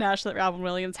of the panache that Robin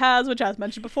Williams has, which, as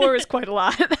mentioned before, is quite a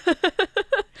lot.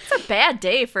 It's a bad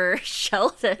day for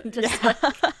Sheldon.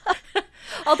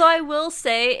 Although I will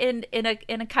say, in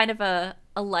a kind of a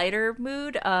lighter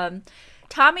mood,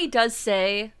 Tommy does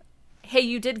say, hey,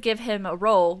 you did give him a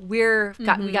role. We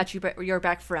got your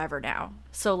back forever now.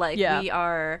 So like we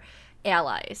are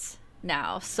allies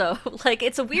now. So like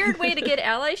it's a weird way to get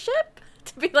allyship,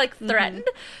 to be like threatened,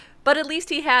 but at least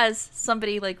he has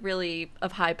somebody like really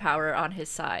of high power on his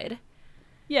side.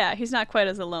 Yeah, he's not quite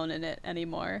as alone in it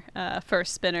anymore.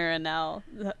 First Spinner, and now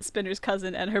Spinner's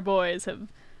cousin and her boys have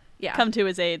come to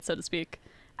his aid, so to speak.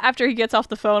 After he gets off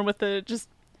the phone with the just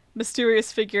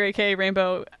mysterious figure, aka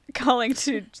Rainbow, calling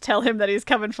to tell him that he's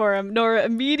coming for him, Nora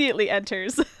immediately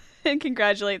enters and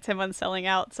congratulates him on selling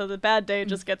out, so the bad day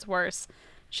just gets worse.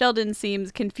 Sheldon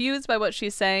seems confused by what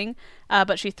she's saying,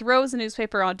 but she throws the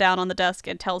newspaper down on the desk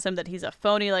and tells him that he's a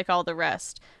phony like all the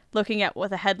rest. Looking at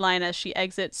with a headline as she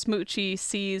exits, Smoochie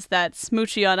sees that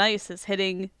Smoochie on Ice is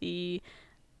hitting the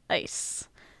ice.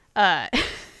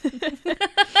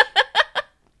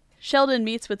 Sheldon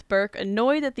meets with Burke,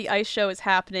 annoyed that the ice show is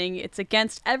happening. It's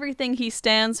against everything he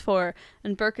stands for.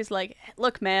 And Burke is like,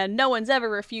 look, man, no one's ever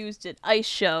refused an ice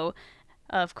show.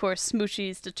 Of course,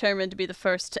 Smoochie's determined to be the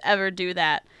first to ever do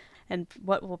that. And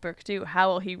what will Burke do? How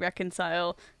will he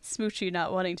reconcile Smoochie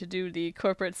not wanting to do the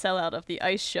corporate sellout of the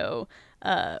ice show?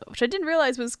 Which I didn't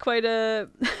realize was quite a...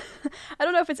 I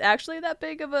don't know if it's actually that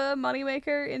big of a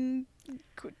moneymaker in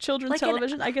children's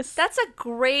television, I guess. That's a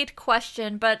great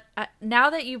question, but now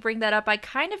that you bring that up, I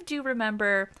kind of do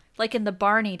remember, like in the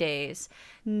Barney days,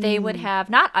 they would have,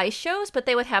 not ice shows, but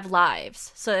they would have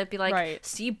lives. So it'd be like,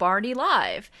 see Barney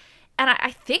live. And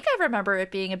I think I remember it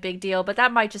being a big deal, but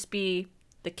that might just be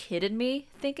the kid in me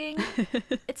thinking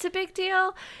it's a big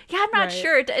deal. Yeah, I'm not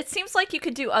sure. It seems like you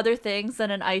could do other things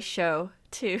than an ice show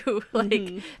to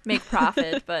like make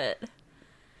profit, but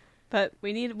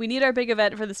we need our big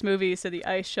event for this movie, so the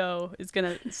ice show is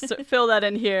gonna fill that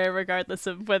in here, regardless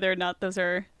of whether or not those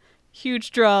are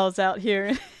huge draws out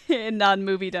here in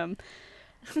non-moviedom.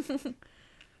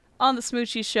 On the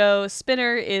Smoochie show,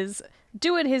 Spinner is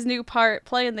doing his new part,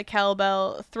 playing the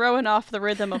cowbell, throwing off the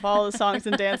rhythm of all the songs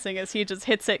and dancing as he just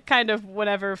hits it kind of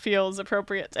whenever feels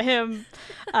appropriate to him,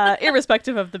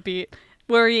 irrespective of the beat,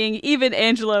 worrying even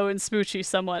Angelo and Smoochie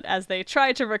somewhat as they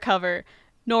try to recover,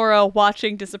 Nora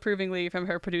watching disapprovingly from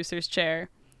her producer's chair.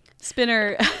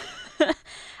 Spinner,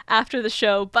 after the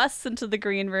show, busts into the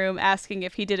green room asking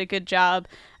if he did a good job,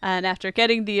 and after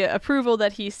getting the approval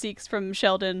that he seeks from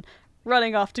Sheldon,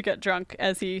 running off to get drunk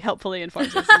as he helpfully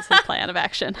informs us his plan of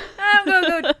action. I'm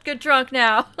gonna go get drunk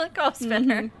now. Go,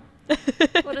 Spinner.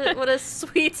 What a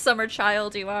sweet summer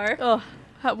child you are. Oh,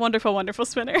 wonderful, wonderful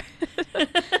Spinner.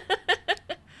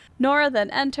 Nora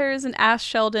then enters and asks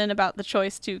Sheldon about the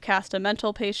choice to cast a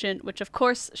mental patient, which of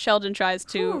course Sheldon tries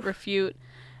to refute.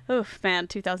 Oof, man,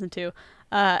 2002.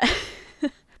 But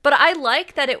I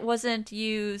like that it wasn't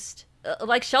used,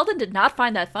 like Sheldon did not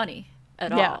find that funny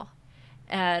at all.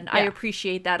 And I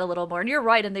appreciate that a little more. And you're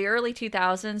right, in the early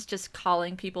 2000s, just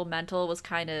calling people mental was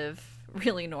kind of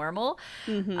really normal.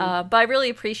 But I really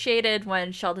appreciated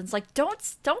when Sheldon's like, don't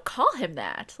call him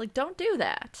that. Like, don't do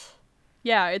that.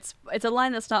 Yeah, it's a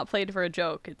line that's not played for a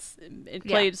joke. It's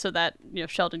played so that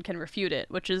Sheldon can refute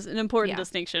it, which is an important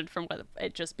distinction from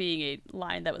it just being a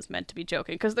line that was meant to be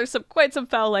joking. Because there's quite some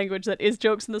foul language that is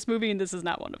jokes in this movie, and this is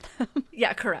not one of them.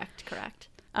 Yeah, correct.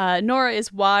 Nora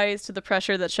is wise to the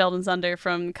pressure that Sheldon's under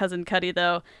from Cousin Cuddy,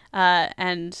 though,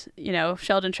 and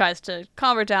Sheldon tries to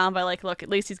calm her down by like, look, at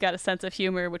least he's got a sense of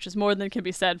humor, which is more than can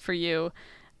be said for you.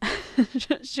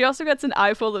 She also gets an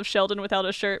eyeful of Sheldon without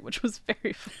a shirt, which was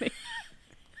very funny.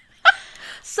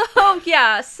 So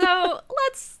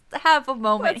let's have a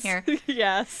moment here.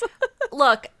 Yes.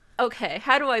 Look, okay,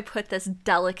 how do I put this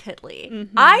delicately?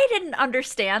 I didn't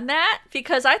understand that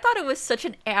because I thought it was such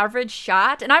an average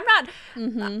shot. And I'm not,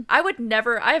 I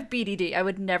have BDD. I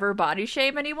would never body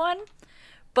shame anyone.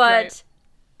 But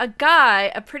a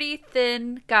pretty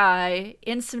thin guy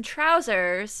in some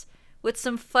trousers with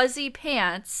some fuzzy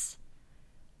pants,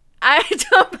 I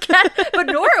don't get it. But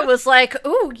Nora was like,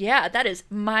 ooh, yeah, that is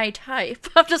my type.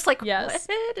 I'm just like, what?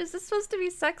 Is this supposed to be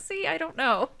sexy? I don't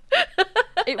know.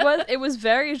 It was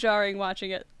very jarring watching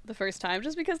it the first time,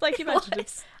 just because, like you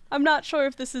mentioned, I'm not sure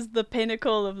if this is the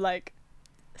pinnacle of, like,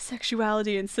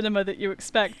 sexuality in cinema that you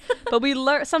expect. But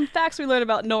some facts we learn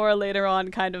about Nora later on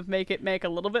kind of make a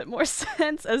little bit more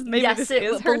sense, as maybe this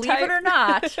is her type. Believe it or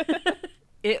not,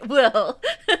 it will.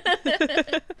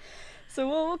 So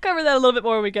we'll cover that a little bit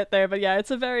more when we get there. But yeah,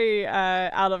 it's a very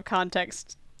out of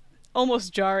context,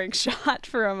 almost jarring shot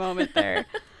for a moment there.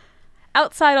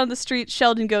 Outside on the street,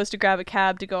 Sheldon goes to grab a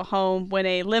cab to go home when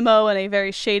a limo and a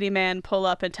very shady man pull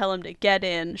up and tell him to get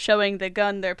in, showing the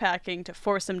gun they're packing to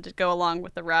force him to go along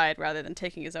with the ride rather than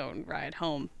taking his own ride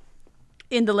home.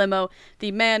 In the limo,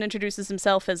 the man introduces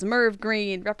himself as Merv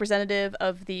Green, representative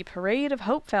of the Parade of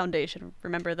Hope Foundation.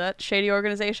 Remember that shady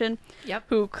organization? Yep.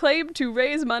 Who claimed to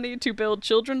raise money to build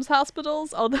children's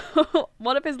hospitals, although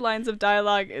one of his lines of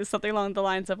dialogue is something along the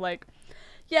lines of like,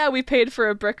 yeah, we paid for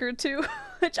a brick or two,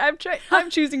 which I'm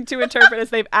choosing to interpret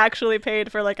as they've actually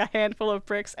paid for like a handful of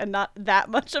bricks and not that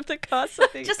much of the cost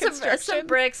of the just construction. some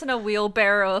bricks and a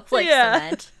wheelbarrow of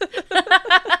cement.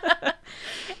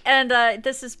 And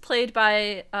this is played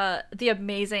by the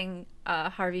amazing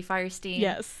Harvey Fierstein.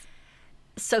 Yes.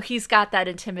 So he's got that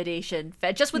intimidation,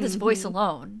 just with his voice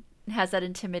alone, has that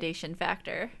intimidation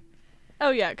factor. Oh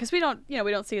yeah, because we don't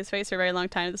see his face for a very long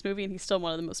time in this movie, and he's still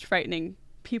one of the most frightening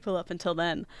people up until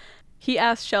then. He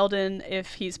asks Sheldon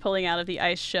if he's pulling out of the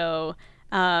ice show,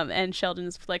 and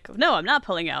Sheldon's like, no, I'm not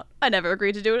pulling out. I never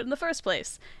agreed to do it in the first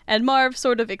place. And Marv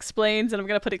sort of explains, and I'm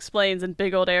going to put explains in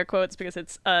big old air quotes because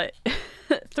it's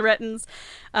threatens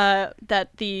that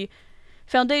the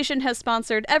Foundation has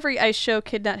sponsored every ice show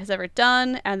Kidnet has ever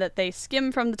done, and that they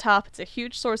skim from the top. It's a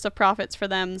huge source of profits for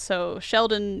them, so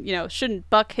Sheldon, shouldn't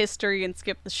buck history and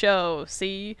skip the show.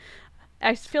 See?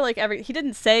 I feel like he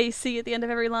didn't say "see" at the end of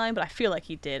every line, but I feel like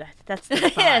he did. That's the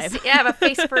vibe. Yes, yeah, I have a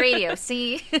face for radio.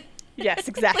 See? Yes,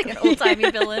 exactly. Like an old-timey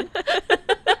villain.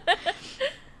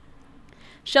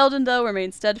 Sheldon, though,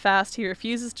 remains steadfast. He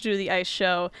refuses to do the ice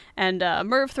show, and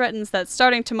Merv threatens that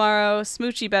starting tomorrow,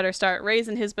 Smoochie better start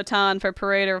raising his baton for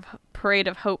Parade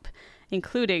of Hope,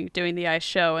 including doing the ice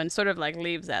show, and sort of like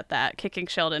leaves at that, kicking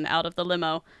Sheldon out of the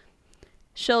limo.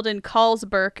 Sheldon calls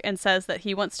Burke and says that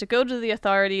he wants to go to the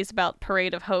authorities about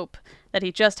Parade of Hope, that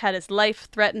he just had his life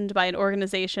threatened by an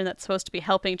organization that's supposed to be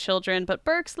helping children, but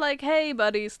Burke's like, hey,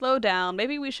 buddy, slow down.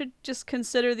 Maybe we should just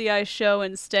consider the ice show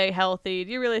and stay healthy.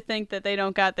 Do you really think that they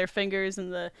don't got their fingers in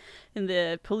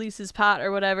the police's pot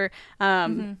or whatever?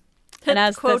 And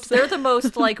as quote, they're the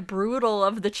most like brutal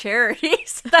of the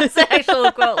charities. That's the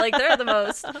actual quote. Like, they're the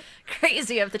most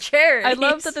crazy of the charities. I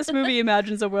love that this movie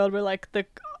imagines a world where like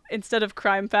instead of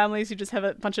crime families, you just have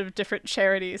a bunch of different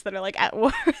charities that are like at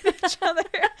war with each other.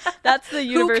 That's the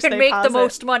universe. Who can make the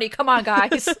most money? Come on,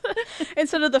 guys.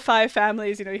 Instead of the 5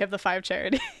 families, you have the 5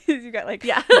 charities. You got like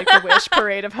the Wish,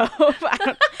 Parade of Hope.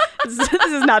 This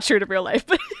is not true to real life,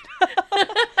 but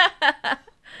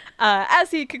as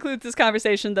he concludes this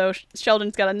conversation, though,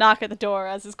 Sheldon's got a knock at the door,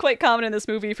 as is quite common in this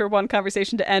movie for one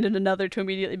conversation to end and another to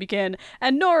immediately begin,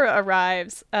 and Nora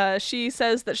arrives. She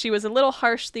says that she was a little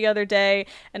harsh the other day,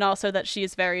 and also that she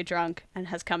is very drunk and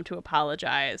has come to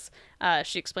apologize.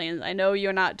 She explains, I know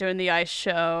you're not doing the ice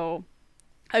show.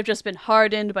 I've just been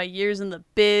hardened by years in the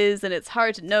biz, and it's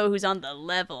hard to know who's on the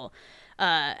level.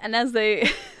 And as they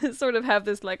sort of have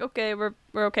this like, okay, we're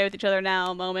okay with each other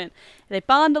now moment, they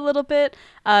bond a little bit,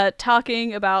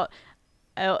 talking about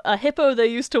a hippo they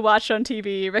used to watch on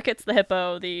TV, Ricketts the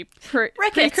hippo, the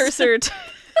precursor to...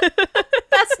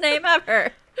 Best name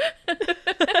ever.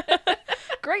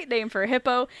 Great name for a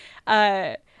hippo.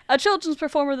 A children's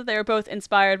performer that they are both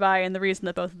inspired by, and the reason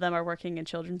that both of them are working in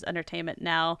children's entertainment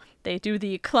now. They do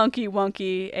the clunky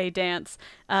wonky a dance,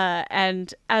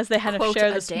 and as they kind of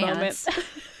share this moment,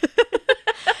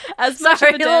 as much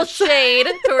of a little shade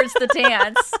towards the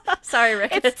dance. Sorry,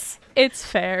 Ricketts. It's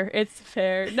fair. It's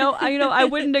fair. No, I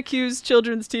wouldn't accuse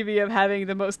children's TV of having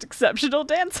the most exceptional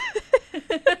dances.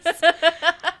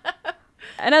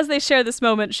 And as they share this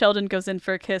moment, Sheldon goes in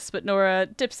for a kiss, but Nora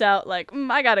dips out like,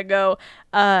 I gotta go,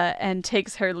 and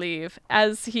takes her leave.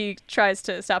 As he tries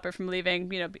to stop her from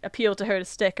leaving, appeal to her to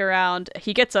stick around,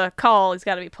 he gets a call. He's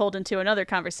got to be pulled into another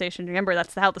conversation. Remember,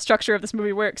 that's how the structure of this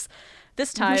movie works.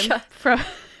 This time from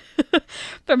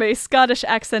a Scottish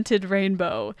accented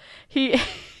Rainbow. He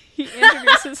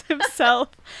introduces himself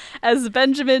as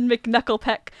Benjamin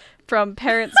McNucklepeck from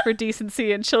Parents for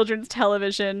Decency in Children's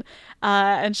Television,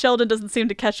 and Sheldon doesn't seem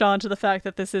to catch on to the fact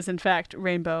that this is in fact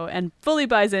Rainbow and fully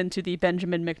buys into the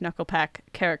Benjamin McNucklepack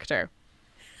character.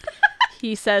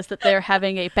 He says that they're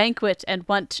having a banquet and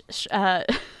want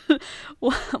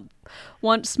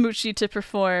Smoochie to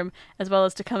perform, as well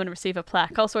as to come and receive a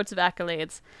plaque, all sorts of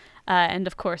accolades. And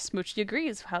of course, Smoochie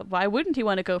agrees. Why wouldn't he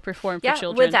want to go perform for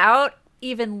children? Without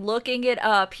even looking it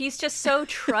up. He's just so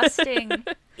trusting.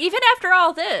 Even after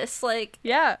all this,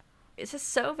 it's just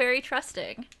so very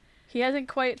trusting. He hasn't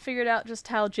quite figured out just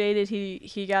how jaded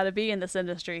he gotta be in this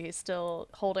industry. He's still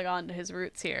holding on to his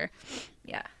roots here.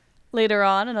 Yeah. Later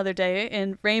on, another day,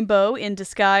 in Rainbow, in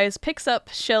disguise, picks up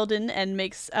Sheldon and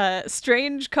makes a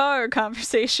strange car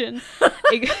conversation,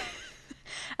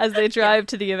 as they drive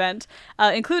to the event,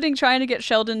 including trying to get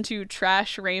Sheldon to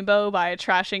trash Rainbow by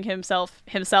trashing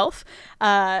himself.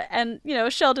 And,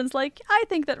 Sheldon's like, I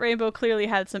think that Rainbow clearly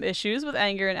had some issues with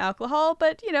anger and alcohol,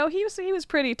 but, he was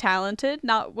pretty talented,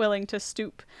 not willing to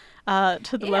stoop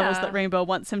to the levels that Rainbow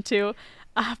wants him to.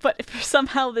 But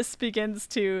somehow this begins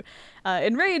to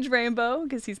enrage Rainbow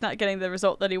because he's not getting the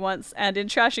result that he wants. And in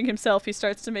trashing himself, he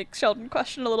starts to make Sheldon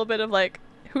question a little bit of like,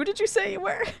 who did you say you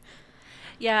were?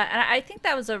 Yeah, and I think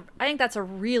that's a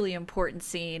really important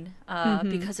scene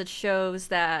because it shows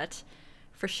that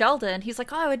for Sheldon, he's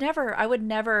like, oh, I would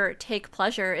never take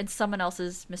pleasure in someone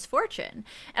else's misfortune.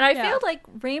 And I feel like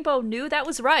Rainbow knew that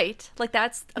was right. Like,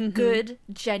 that's a good,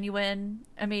 genuine,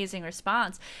 amazing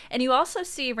response. And you also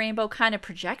see Rainbow kind of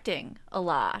projecting a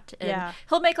lot. And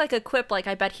he'll make like a quip like,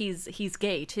 I bet he's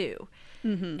gay too.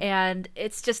 And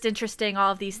it's just interesting,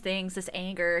 all of these things, this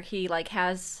anger he like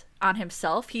has on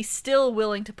himself. He's still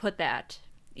willing to put that,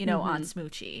 on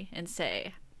Smoochie and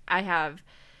say, I have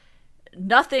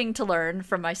nothing to learn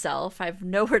from myself. I have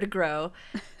nowhere to grow.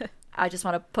 I just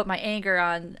want to put my anger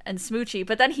on and Smoochie.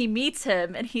 But then he meets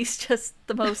him and he's just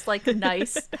the most like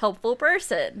nice, helpful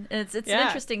person. And it's an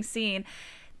interesting scene.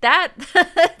 That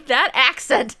that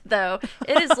accent though,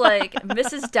 it is like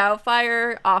Mrs.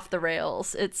 Doubtfire off the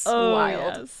rails. It's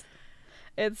wild. Yes.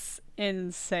 It's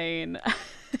insane.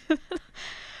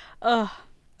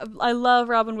 I love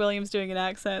Robin Williams doing an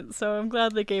accent, so I'm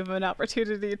glad they gave him an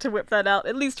opportunity to whip that out,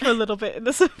 at least for a little bit in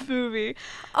this movie.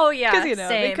 Oh, yeah, because,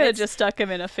 they could have just stuck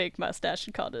him in a fake mustache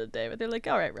and called it a day, but they're like,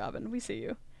 all right, Robin, we see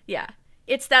you. Yeah.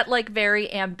 It's that, like,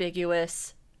 very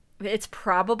ambiguous, it's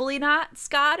probably not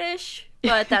Scottish,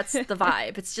 but that's the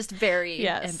vibe. It's just very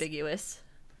ambiguous.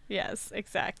 Yes,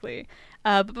 exactly.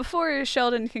 But before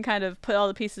Sheldon can kind of put all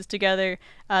the pieces together,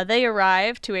 they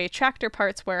arrive to a tractor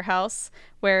parts warehouse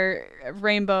where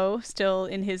Rainbow, still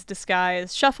in his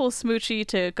disguise, shuffles Smoochie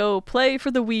to go play for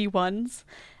the wee ones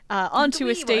onto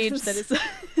a stage that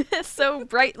is so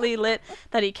brightly lit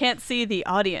that he can't see the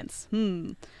audience.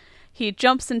 He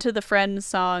jumps into the Friends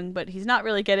song, but he's not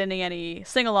really getting any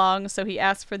sing-along, so he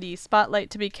asks for the spotlight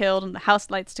to be killed and the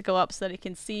house lights to go up so that he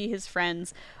can see his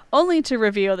friends, only to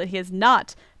reveal that he has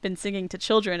not been singing to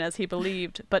children as he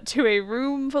believed, but to a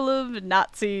room full of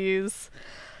Nazis.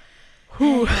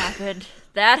 Who happened?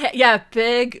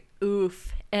 Big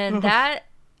oof. And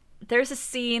there's a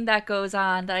scene that goes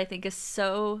on that I think is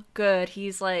so good.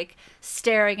 He's like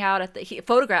staring out at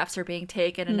photographs are being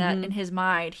taken, and that in his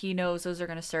mind he knows those are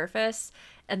going to surface,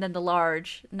 and then the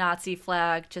large Nazi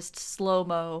flag just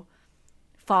slow-mo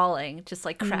falling, just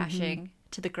like crashing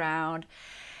to the ground.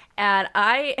 And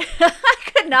I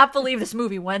could not believe this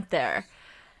movie went there.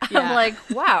 I'm like,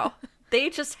 wow, they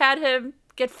just had him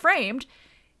get framed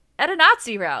at a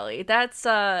Nazi rally.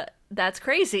 That's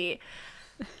crazy.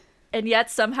 And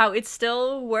yet somehow it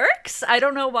still works. I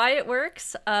don't know why it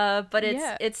works, but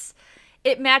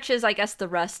it matches, I guess, the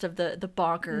rest of the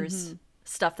bonkers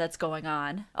stuff that's going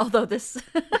on. Although this,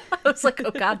 I was like,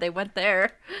 oh God, they went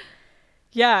there.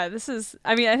 Yeah,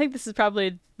 I think this is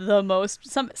probably the most,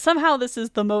 somehow this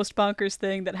is the most bonkers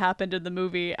thing that happened in the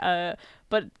movie.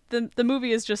 But the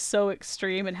movie is just so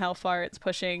extreme in how far it's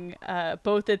pushing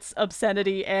both its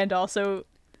obscenity and also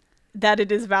that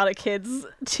it is about a kid's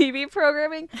TV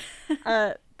programming,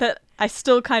 that I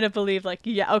still kind of believe, like,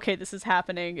 yeah, okay, this is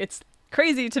happening. It's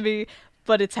crazy to me,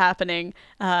 but it's happening.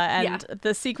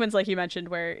 The sequence, like you mentioned,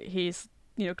 where he's,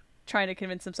 trying to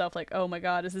convince himself, like, oh my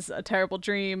God, is this a terrible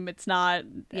dream? It's not.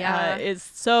 Is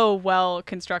so well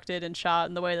constructed and shot,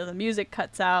 and the way that the music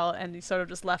cuts out, and he's sort of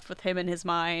just left with him in his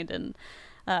mind, and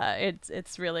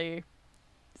it's really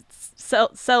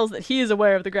sells that he is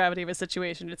aware of the gravity of his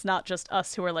situation. It's not just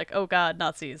us who are like, oh God,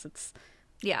 Nazis. It's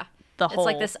the whole.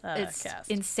 It's like this cast.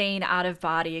 Insane out of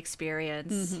body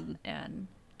experience, and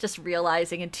just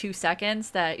realizing in 2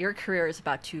 seconds that your career is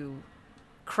about to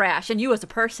crash, and you as a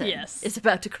person is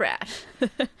about to crash.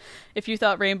 If you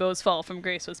thought Rainbow's fall from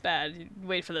grace was bad, you'd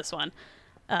wait for this one,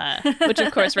 which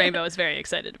of course Rainbow is very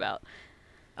excited about.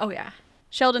 Oh yeah.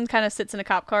 Sheldon kind of sits in a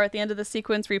cop car at the end of the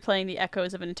sequence, replaying the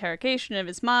echoes of an interrogation of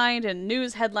his mind, and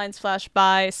news headlines flash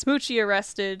by. Smoochie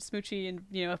arrested.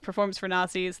 Smoochie, performs for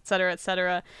Nazis, etc.,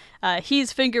 etc.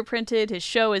 He's fingerprinted. His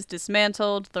show is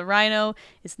dismantled. The Rhino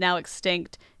is now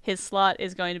extinct. His slot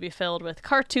is going to be filled with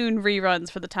cartoon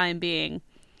reruns for the time being.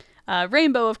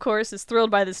 Rainbow, of course, is thrilled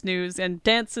by this news and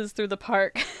dances through the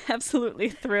park, absolutely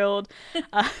thrilled.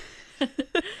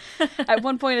 At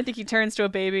one point, I think he turns to a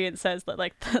baby and says that,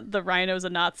 like, the rhino's a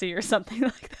Nazi or something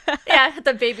like that. Yeah,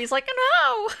 the baby's like,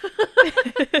 no!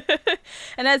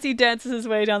 And as he dances his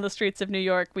way down the streets of New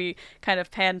York, we kind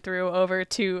of pan through over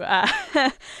to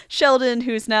Sheldon,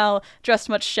 who's now dressed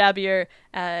much shabbier,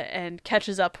 and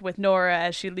catches up with Nora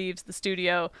as she leaves the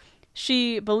studio.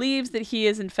 She believes that he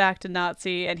is in fact a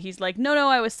Nazi, and he's like, no,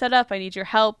 I was set up, I need your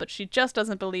help, but she just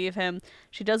doesn't believe him.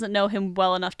 She doesn't know him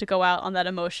well enough to go out on that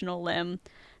emotional limb.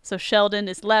 So Sheldon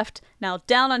is left, now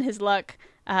down on his luck,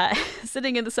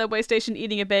 sitting in the subway station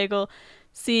eating a bagel,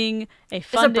 seeing a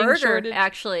funding shortage. It's a burger, shortage.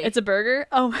 actually. It's a burger?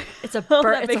 Oh, it's a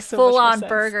it's a full-on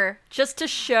burger. Just to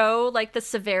show, like, the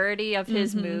severity of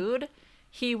his mood,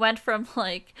 he went from,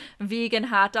 like, vegan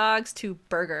hot dogs to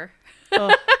burger.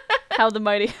 Oh, how the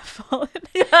mighty have fallen.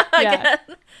 Yeah.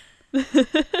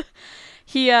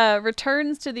 He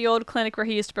returns to the old clinic where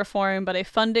he used to perform, but a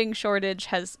funding shortage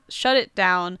has shut it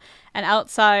down, and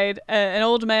outside, an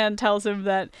old man tells him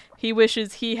that he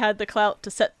wishes he had the clout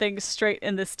to set things straight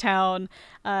in this town,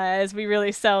 as we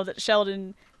really sell that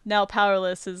Sheldon, now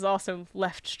powerless, is also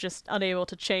left just unable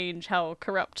to change how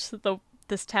corrupt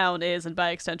this town is, and by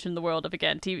extension the world of,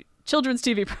 again, children's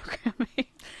TV programming.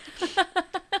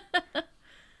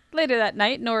 Later that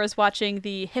night, Nora's watching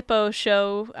the Hippo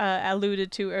show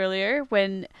alluded to earlier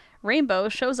when Rainbow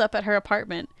shows up at her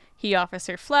apartment. He offers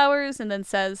her flowers and then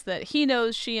says that he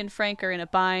knows she and Frank are in a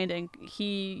bind, and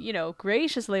he,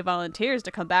 graciously volunteers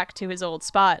to come back to his old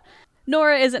spot.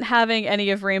 Nora isn't having any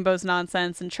of Rainbow's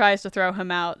nonsense and tries to throw him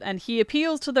out, and he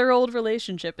appeals to their old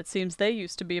relationship. It seems they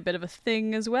used to be a bit of a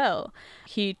thing as well.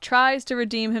 He tries to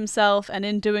redeem himself, and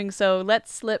in doing so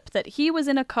lets slip that he was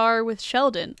in a car with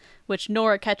Sheldon, which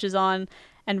Nora catches on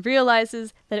and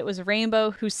realizes that it was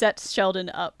Rainbow who set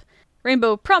Sheldon up.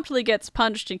 Rainbow promptly gets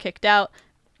punched and kicked out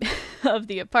of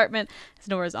the apartment as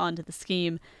Nora's onto the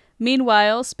scheme.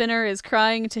 Meanwhile, Spinner is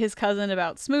crying to his cousin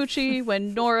about Smoochie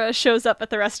when Nora shows up at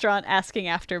the restaurant asking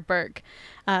after Burke.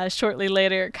 Shortly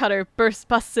later, Cutter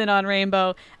busts in on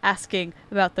Rainbow asking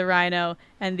about the rhino,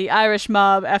 and the Irish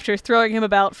mob, after throwing him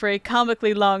about for a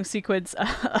comically long sequence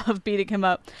of beating him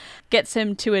up, gets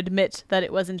him to admit that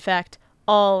it was in fact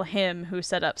all him who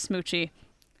set up Smoochie.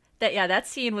 That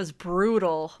scene was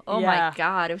brutal. Oh my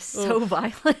god, it was so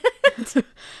violent.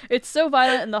 It's so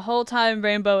violent, and the whole time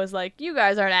Rainbow is like, you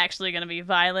guys aren't actually going to be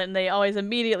violent, and they always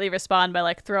immediately respond by,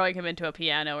 like, throwing him into a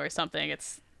piano or something.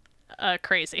 It's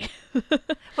crazy.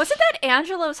 Wasn't that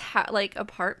Angelo's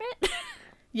apartment?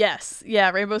 Yes. Yeah,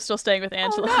 Rainbow's still staying with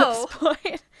Angelo at this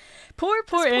point.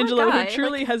 Poor Angelo, guy. who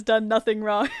truly has done nothing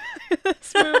wrong in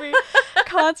this movie.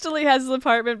 Constantly has his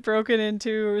apartment broken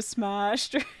into or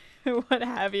smashed or what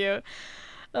have you.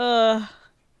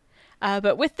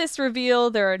 But with this reveal,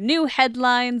 there are new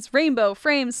headlines. Rainbow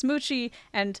frames Smoochie,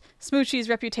 and Smoochie's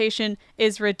reputation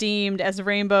is redeemed as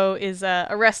Rainbow is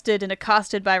arrested and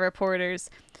accosted by reporters.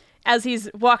 As he's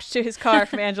walked to his car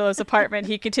from Angelo's apartment,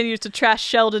 he continues to trash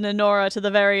Sheldon and Nora to the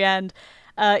very end,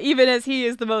 even as he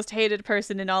is the most hated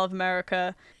person in all of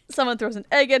America. Someone throws an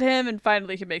egg at him, and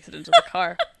finally he makes it into the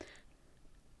car.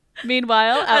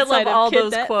 Meanwhile, outside I love all of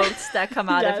those Kidnet, quotes that come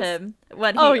out of him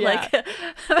when he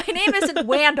my name isn't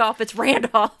Wandolph, it's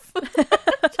Randolph.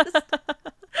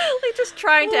 just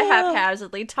trying to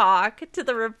haphazardly talk to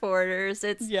the reporters.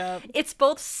 It's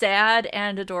both sad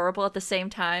and adorable at the same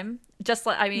time. Just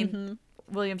like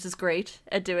Williams is great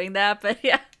at doing that, but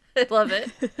yeah, I love it.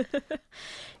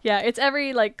 Yeah, it's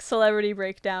every celebrity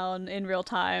breakdown in real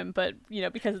time, but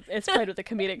because it's played with a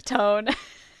comedic tone.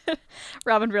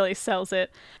 Robin really sells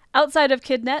it. Outside of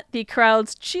Kidnet, the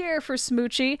crowds cheer for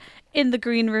Smoochie. In the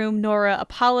green room, Nora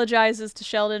apologizes to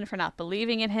Sheldon for not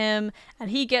believing in him, and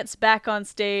he gets back on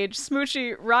stage,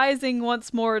 Smoochie rising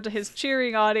once more to his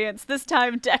cheering audience, this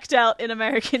time decked out in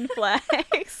American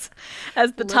flags,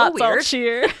 as the tots all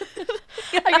cheer.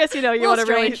 I guess, you want to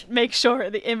really make sure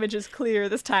the image is clear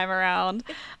this time around.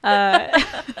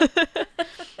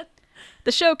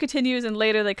 The show continues, and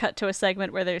later they cut to a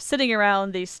segment where they're sitting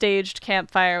around the staged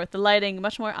campfire with the lighting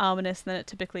much more ominous than it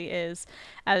typically is,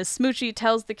 as Smoochie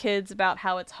tells the kids about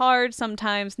how it's hard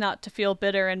sometimes not to feel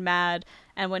bitter and mad,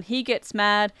 and when he gets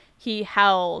mad, he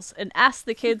howls, and asks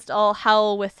the kids to all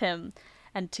howl with him,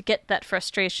 and to get that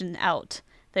frustration out.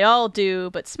 They all do,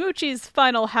 but Smoochie's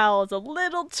final howl is a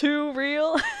little too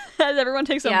real, as everyone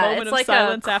takes a moment of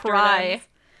silence after it ends.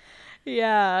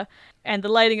 Yeah. And the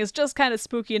lighting is just kind of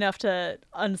spooky enough to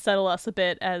unsettle us a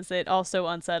bit, as it also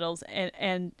unsettles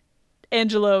and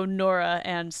Angelo, Nora,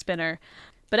 and Spinner.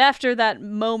 But after that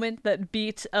moment, that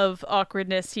beat of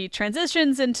awkwardness, he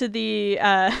transitions into the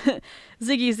Ziggy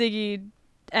Ziggy,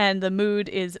 and the mood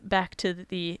is back to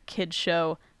the kid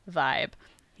show vibe.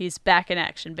 He's back in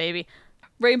action, baby.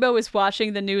 Rainbow is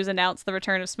watching the news announce the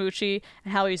return of Smoochie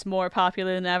and how he's more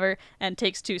popular than ever, and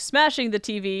takes to smashing the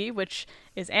TV, which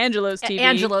is Angelo's TV.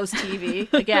 Angelo's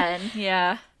TV, again,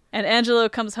 yeah. And Angelo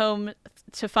comes home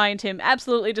to find him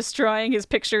absolutely destroying his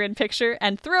picture-in-picture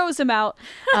and throws him out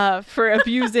for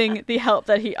abusing the help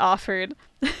that he offered.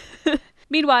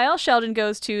 Meanwhile, Sheldon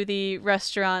goes to the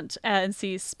restaurant and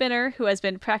sees Spinner, who has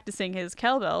been practicing his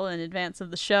cowbell in advance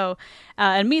of the show,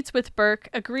 and meets with Burke,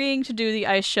 agreeing to do the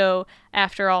ice show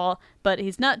after all, but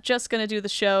he's not just going to do the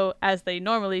show as they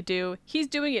normally do. He's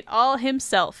doing it all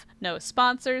himself. No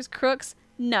sponsors, crooks,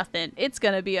 nothing. It's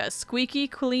going to be a squeaky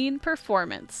clean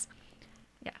performance.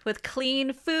 Yeah, with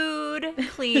clean food,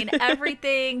 clean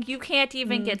everything. You can't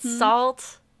even get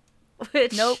salt,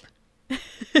 which... Nope.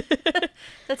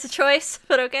 That's a choice,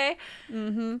 but okay.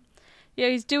 Yeah,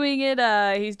 he's doing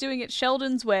it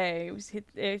Sheldon's way.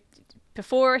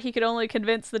 Before, he could only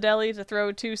convince the deli to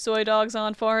throw 2 soy dogs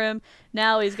on for him.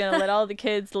 Now he's going to let all the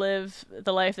kids live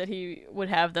the life that he would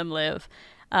have them live.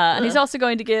 And he's also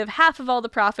going to give half of all the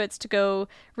profits to go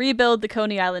rebuild the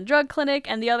Coney Island Drug Clinic,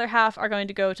 and the other half are going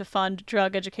to go to fund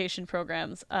drug education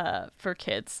programs for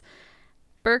kids.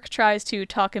 Burke tries to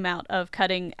talk him out of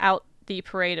cutting out the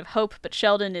Parade of Hope, but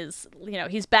Sheldon is,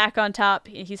 he's back on top,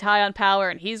 he's high on power,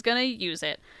 and he's gonna use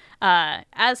it.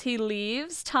 As he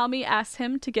leaves, Tommy asks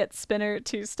him to get Spinner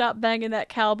to stop banging that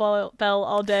cowbell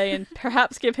all day and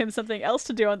perhaps give him something else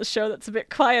to do on the show that's a bit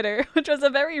quieter, which was a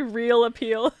very real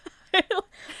appeal.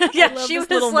 Yeah, she was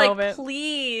like, moment.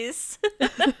 Please.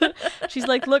 She's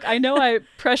like, look, I know I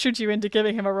pressured you into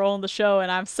giving him a role in the show, and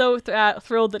I'm so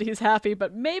thrilled that he's happy,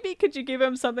 but maybe could you give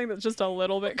him something that's just a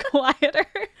little bit quieter?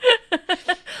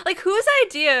 Like, whose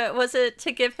idea was it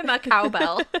to give him a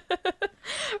cowbell?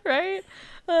 Right?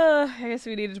 I guess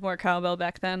we needed more cowbell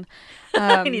back then.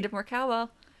 We needed more cowbell.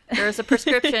 There was a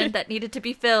prescription that needed to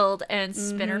be filled, and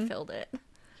Spinner filled it.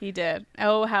 He did.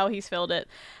 Oh, how he's filled it.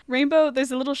 Rainbow,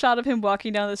 there's a little shot of him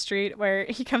walking down the street where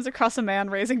he comes across a man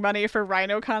raising money for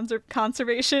rhino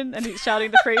conservation, and he's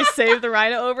shouting the phrase, save the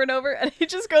rhino, over and over, and he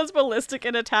just goes ballistic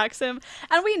and attacks him.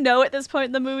 And we know at this point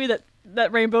in the movie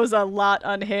that Rainbow's a lot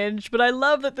unhinged, but I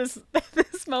love that this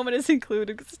moment is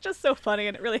included because it's just so funny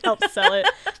and it really helps sell it,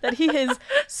 that he is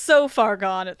so far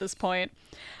gone at this point.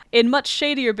 In much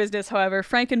shadier business, however,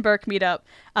 Frank and Burke meet up.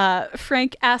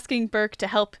 Frank asking Burke to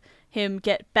help him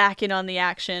get back in on the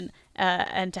action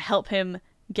and to help him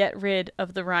get rid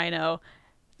of the rhino.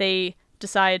 They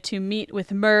decide to meet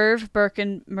with Merv, Burke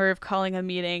and Merv calling a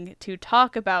meeting to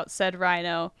talk about said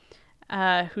rhino,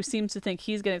 who seems to think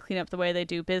he's going to clean up the way they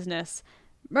do business.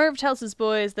 Merv tells his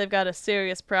boys they've got a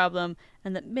serious problem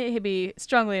and that maybe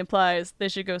strongly implies they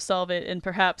should go solve it in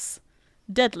perhaps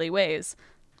deadly ways.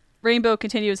 Rainbow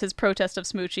continues his protest of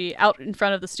Smoochie. Out in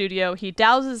front of the studio, he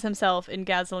douses himself in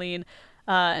gasoline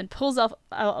and pulls out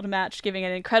a match, giving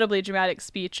an incredibly dramatic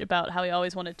speech about how he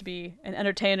always wanted to be an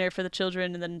entertainer for the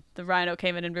children, and then the rhino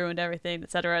came in and ruined everything,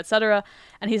 etc., etc.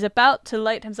 And he's about to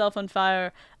light himself on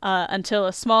fire until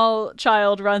a small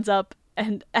child runs up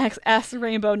and asks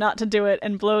Rainbow not to do it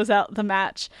and blows out the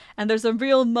match. And there's a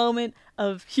real moment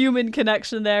of human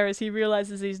connection there as he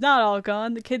realizes he's not all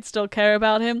gone. The kids still care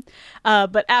about him.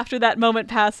 But after that moment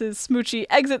passes, Smoochie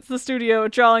exits the studio,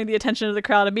 drawing the attention of the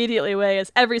crowd immediately away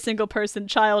as every single person,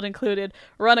 child included,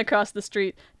 run across the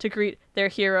street to greet their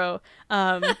hero.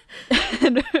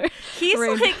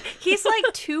 He's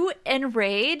like too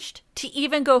enraged to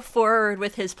even go forward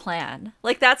with his plan.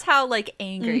 Like, that's how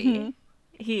angry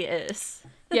he is.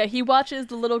 Yeah, he watches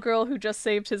the little girl who just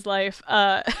saved his life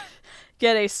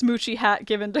get a Smoochie hat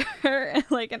given to her and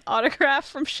an autograph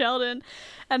from Sheldon,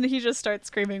 and he just starts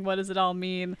screaming, what does it all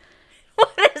mean?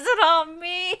 What does it all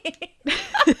mean?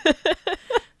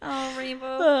 Oh,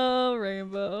 Rainbow. Oh,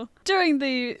 Rainbow. During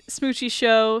the Smoochie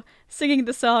show, singing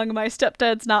the song, My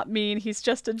Stepdad's Not Mean, He's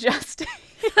Just Adjusting.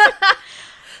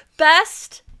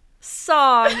 Best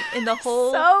song in the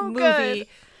whole so movie. Good.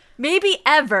 Maybe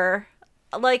ever.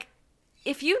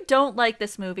 If you don't like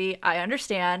this movie, I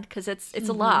understand, because it's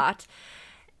a lot.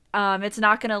 It's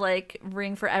not gonna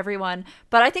ring for everyone,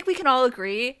 but I think we can all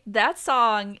agree that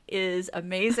song is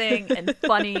amazing and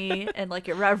funny and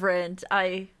irreverent.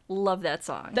 I love that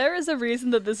song. There is a reason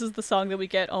that this is the song that we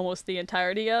get almost the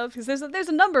entirety of, because there's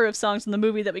a number of songs in the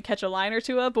movie that we catch a line or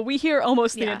two of, but we hear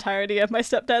almost the entirety of My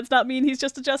Stepdad's Not Mean, He's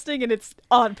Just Adjusting, and it's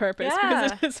on purpose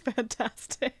because it is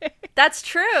fantastic. That's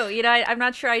true. I'm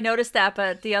not sure I noticed that,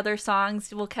 but the other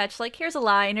songs will catch here's a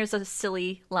line, here's a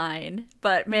silly line,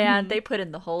 but man, they put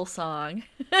in the whole song.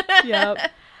 Yep.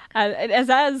 And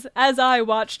as I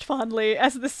watched fondly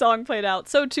as the song played out,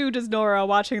 so too does Nora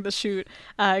watching the shoot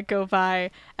go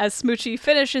by as Smoochie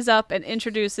finishes up and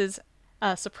introduces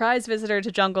a surprise visitor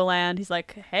to Jungle Land. He's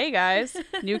like, "Hey guys,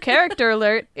 new character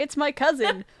alert! It's my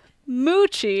cousin,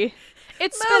 Moochie.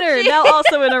 It's Spinner, Moochie. now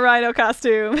also in a rhino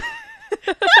costume."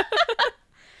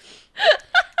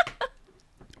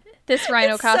 This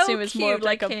rhino It's so costume is more of cute, I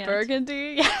like a can't.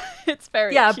 burgundy. Yeah, it's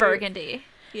very Yeah, cute. burgundy.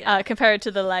 Yeah. Compared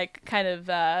to the like kind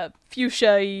of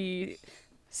fuchsia-y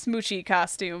Smoochie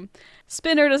costume.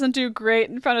 Spinner doesn't do great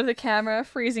in front of the camera,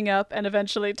 freezing up and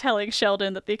eventually telling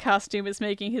Sheldon that the costume is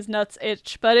making his nuts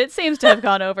itch, but it seems to have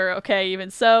gone over okay even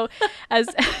so. As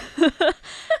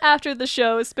after the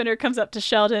show, Spinner comes up to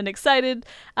Sheldon excited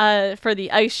for the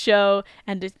ice show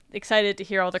and excited to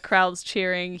hear all the crowds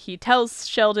cheering. He tells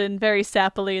Sheldon very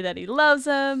sappily that he loves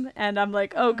him, and I'm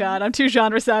like, oh god, I'm too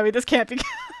genre savvy, this can't be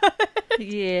good.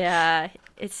 Yeah,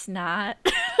 it's not.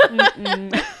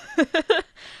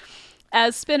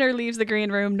 As Spinner leaves the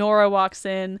green room, Nora walks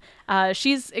in.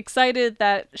 She's excited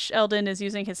that Sheldon is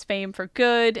using his fame for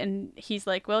good, and he's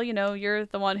like, well, you know, you're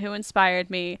the one who inspired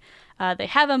me. They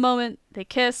have a moment, they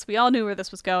kiss. We all knew where this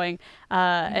was going.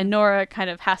 And Nora kind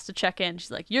of has to check in.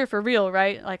 She's like, you're for real,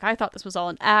 right? Like, I thought this was all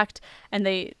an act. And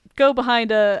they go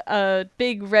behind a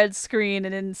big red screen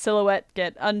and in silhouette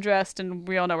get undressed, and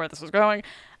we all know where this was going.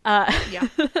 Yeah.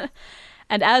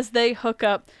 And as they hook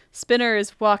up, Spinner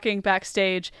is walking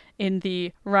backstage in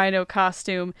the rhino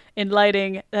costume in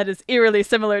lighting that is eerily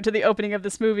similar to the opening of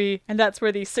this movie, and that's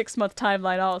where the 6-month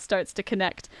timeline all starts to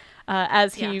connect.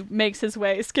 As he makes his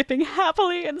way, skipping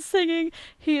happily and singing,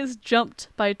 he is jumped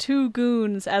by 2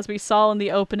 goons, as we saw in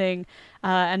the opening,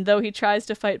 and though he tries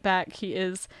to fight back, he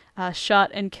is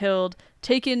shot and killed,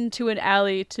 taken to an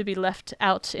alley to be left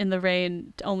out in the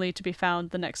rain, only to be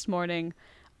found the next morning.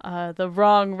 The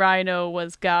wrong rhino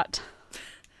was got.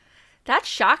 That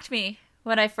shocked me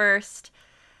when I first,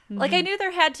 like, I knew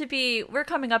there had to be, we're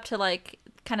coming up to, like,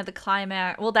 kind of the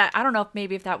climax. Well, that, I don't know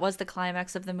if that was the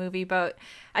climax of the movie, but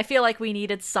I feel like we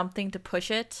needed something to push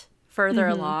it further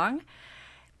along.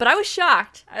 But I was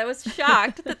shocked.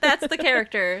 That that's the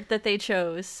character that they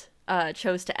chose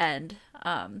to end.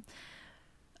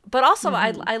 But also,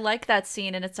 I like that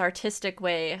scene in its artistic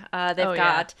way. They've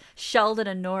got Sheldon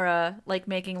and Nora like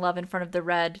making love in front of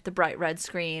the bright red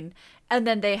screen, and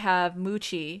then they have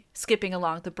Moochie skipping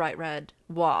along the bright red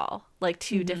wall, like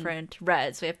 2 different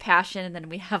reds. We have passion, and then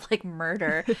we have like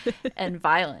murder and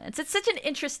violence. It's such an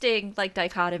interesting like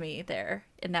dichotomy there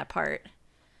in that part.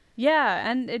 Yeah,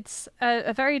 and it's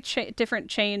a very different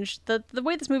change. The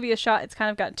way this movie is shot, it's kind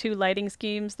of got 2 lighting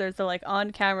schemes. There's the like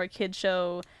on-camera kid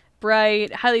show,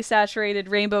 bright, highly saturated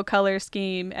rainbow color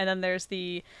scheme, and then there's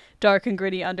the dark and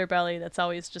gritty underbelly that's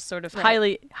always just sort of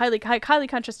highly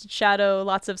contrasted shadow,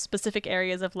 lots of specific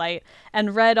areas of light,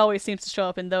 and red always seems to show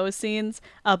up in those scenes,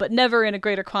 but never in a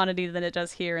greater quantity than it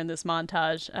does here in this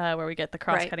montage, where we get the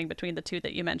cross-cutting between the 2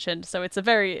 that you mentioned. So it's a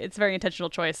very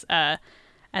intentional choice,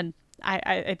 and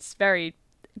it's very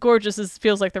gorgeous.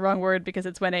 Feels like the wrong word because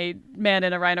it's when a man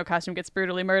in a rhino costume gets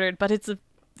brutally murdered, but it's a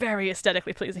very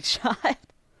aesthetically pleasing shot.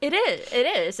 It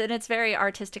is, and it's very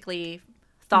artistically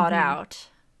thought out.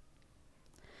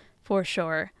 For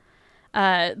sure.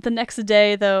 The next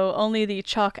day, though, only the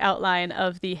chalk outline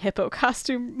of the hippo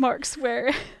costume marks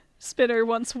where Spinner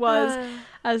once was,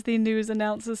 as the news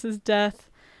announces his death.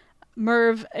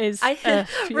 Merv is...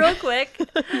 real quick,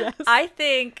 Yes. I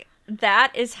think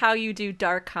that is how you do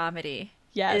dark comedy.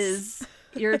 Yes. Is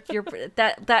you're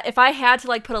that if I had to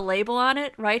like put a label on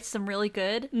it, write some really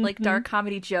good like dark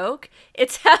comedy joke,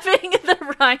 it's having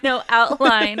the rhino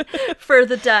outline for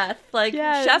the death. Like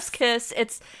Chef's Kiss,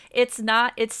 it's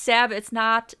not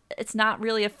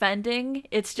really offending.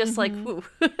 It's just like ooh.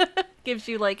 gives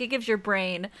your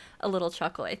brain a little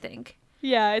chuckle, I think.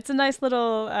 Yeah, it's a nice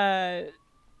little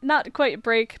not quite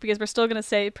break, because we're still going to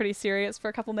stay pretty serious for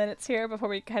a couple minutes here before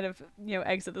we kind of,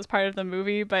 exit this part of the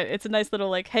movie. But it's a nice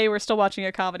little, like, hey, we're still watching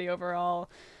a comedy overall.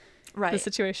 Right. The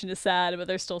situation is sad, but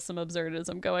there's still some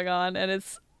absurdism going on. And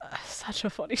it's such a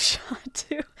funny shot,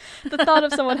 too. The thought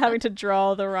of someone having to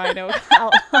draw the rhino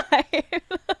outline.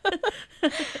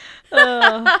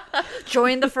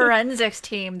 Join the forensics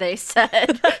team, they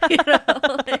said.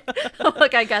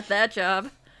 Like I got that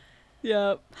job.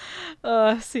 Yep.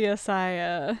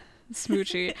 CSI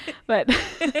Smoochie. But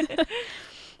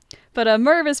But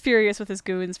Merv is furious with his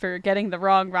goons for getting the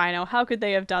wrong rhino. How could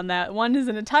they have done that? One is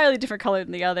an entirely different color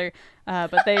than the other,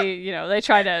 but they, they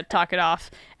try to talk it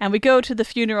off. And we go to the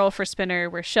funeral for Spinner,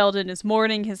 where Sheldon is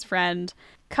mourning his friend.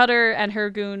 Cutter and her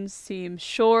goons seem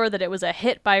sure that it was a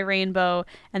hit by Rainbow,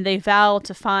 and they vow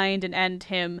to find and end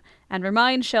him, and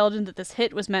remind Sheldon that this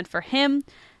hit was meant for him,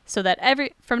 so that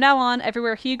from now on,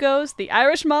 everywhere he goes, the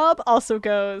Irish mob also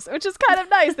goes, which is kind of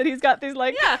nice that he's got these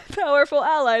powerful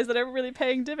allies that are really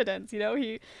paying dividends.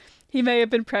 He may have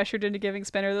been pressured into giving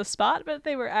Spinner the spot, but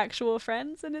they were actual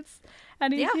friends, and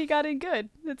he got in good.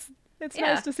 It's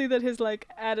nice to see that his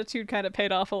attitude kind of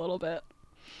paid off a little bit.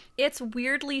 It's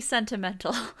weirdly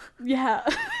sentimental. Yeah.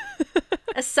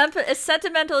 As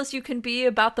sentimental as you can be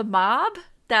about the mob,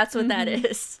 that's what that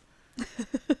is.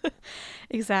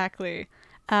 Exactly.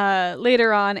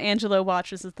 Later on, Angelo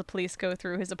watches as the police go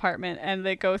through his apartment, and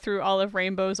they go through all of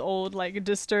Rainbow's old,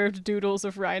 disturbed doodles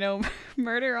of rhino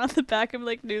murder on the back of,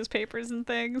 newspapers and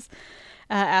things,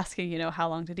 asking, how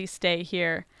long did he stay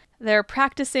here? They're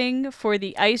practicing for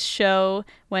the ice show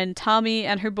when Tommy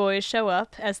and her boys show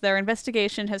up, as their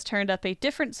investigation has turned up a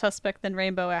different suspect than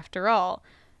Rainbow after all.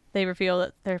 They reveal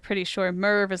that they're pretty sure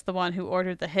Merv is the one who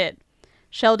ordered the hit.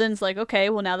 Sheldon's like, okay,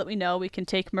 well, now that we know, we can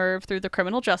take Merv through the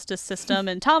criminal justice system,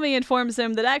 and Tommy informs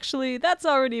him that actually that's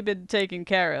already been taken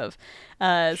care of,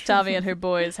 as Tommy and her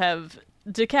boys have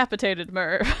decapitated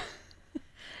Merv.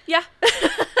 Yeah.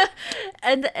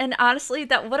 and honestly,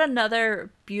 what another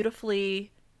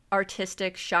beautifully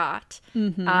artistic shot.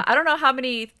 Mm-hmm. I don't know how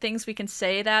many things we can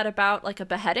say that about a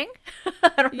beheading.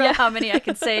 I don't know how many I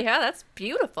can say, yeah, that's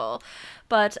beautiful.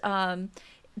 But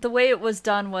the way it was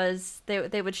done was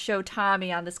they would show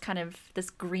Tommy on this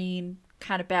green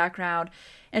kind of background,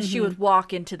 and she would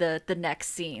walk into the next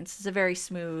scene. So it's a very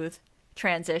smooth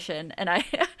transition. And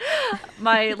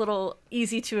my little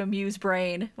easy to amuse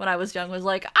brain when I was young was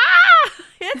like,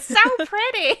 it's so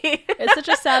pretty. It's such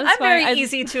a satisfying. I'm very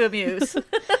easy to amuse.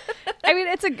 I mean,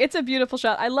 it's a beautiful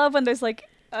shot. I love when there's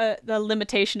the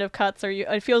limitation of cuts, or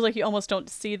it feels like you almost don't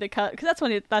see the cut, because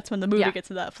that's when the movie gets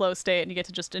to that flow state and you get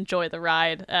to just enjoy the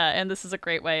ride. And this is a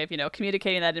great way of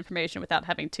communicating that information without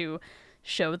having to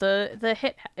show the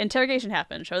hit interrogation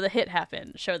happen, show the hit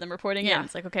happen, show them reporting in.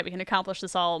 It's like, okay, we can accomplish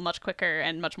this all much quicker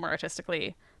and much more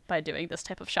artistically by doing this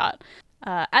type of shot.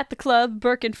 At the club,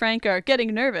 Burke and Frank are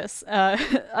getting nervous. As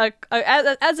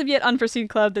of yet unforeseen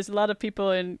club, there's a lot of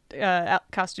people in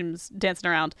costumes dancing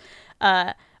around.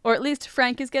 Or at least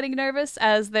Frank is getting nervous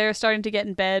as they're starting to get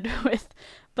in bed with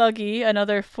Buggy,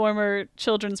 another former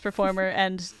children's performer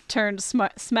and turned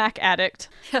smack addict.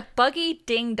 Buggy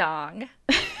Ding Dong.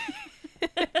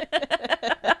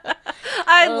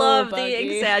 I love Buggy.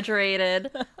 the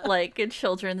exaggerated,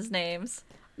 children's names.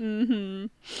 Mm-hmm.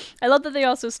 I love that they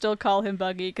also still call him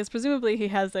Buggy, because presumably he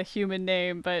has a human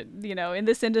name, but, in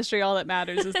this industry, all that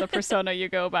matters is the persona you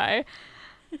go by.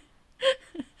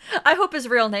 I hope his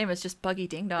real name is just Buggy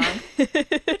Ding Dong.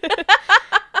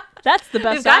 That's the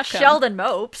best We've got outcome. Sheldon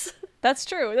Mopes. That's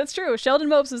true. Sheldon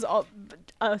Mopes is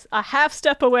a half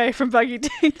step away from Buggy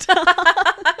Ding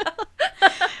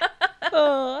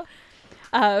Dong.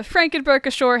 Frank and Burke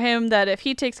assure him that if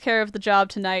he takes care of the job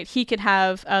tonight, he can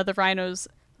have the rhino's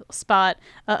spot.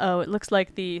 It looks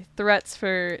like the threats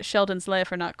for Sheldon's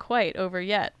life are not quite over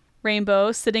yet.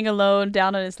 Rainbow, sitting alone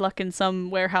down on his luck in some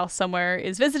warehouse somewhere,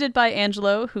 is visited by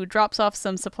Angelo, who drops off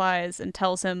some supplies and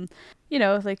tells him,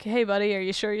 hey buddy, are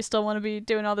you sure you still want to be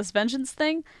doing all this vengeance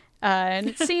thing? And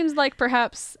it seems like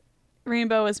perhaps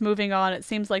Rainbow is moving on. It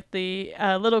seems like the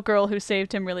little girl who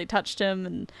saved him really touched him,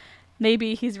 and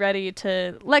maybe he's ready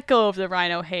to let go of the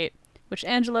rhino hate, which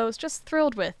Angelo is just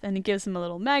thrilled with, and he gives him a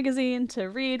little magazine to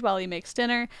read while he makes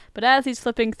dinner. But as he's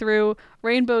flipping through,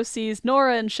 Rainbow sees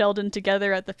Nora and Sheldon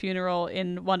together at the funeral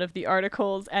in one of the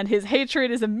articles, and his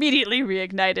hatred is immediately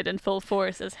reignited in full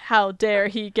force as how dare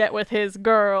he get with his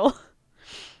girl.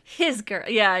 His girl,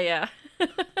 yeah.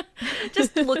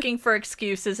 Just looking for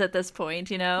excuses at this point,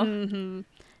 Mm-hmm.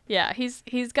 Yeah,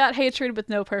 he's got hatred with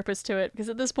no purpose to it, because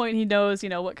at this point he knows,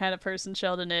 what kind of person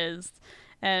Sheldon is.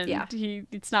 And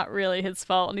it's not really his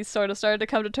fault, and he's sort of started to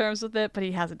come to terms with it, but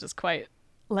he hasn't just quite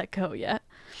let go yet.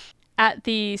 At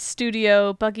the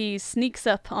studio, Buggy sneaks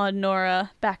up on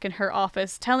Nora back in her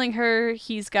office, telling her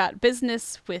he's got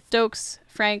business with Stokes,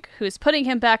 Frank, who's putting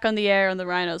him back on the air in the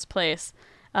rhino's place.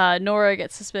 Nora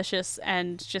gets suspicious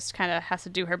and just kind of has to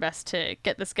do her best to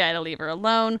get this guy to leave her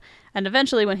alone. And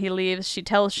eventually when he leaves, she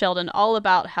tells Sheldon all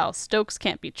about how Stokes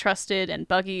can't be trusted and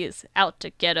Buggy is out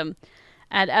to get him.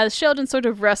 And as Sheldon sort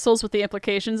of wrestles with the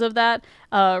implications of that,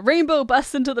 Rainbow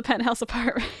busts into the penthouse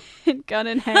apartment, gun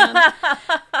in hand.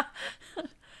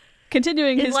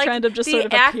 continuing his like trend of just sort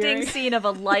of the acting appearing. scene of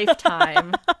a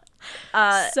lifetime.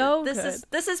 So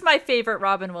this is my favorite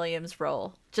Robin Williams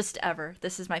role just ever.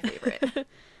 This is my favorite.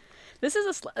 This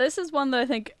is one that I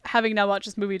think, having now watched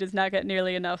this movie, does not get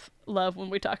nearly enough love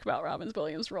when we talk about Robin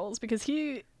Williams roles, because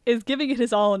he is giving it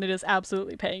his all and it is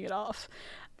absolutely paying it off.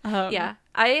 Yeah,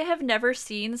 I have never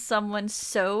seen someone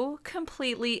so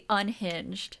completely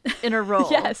unhinged in a role.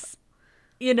 Yes.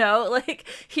 You know, like,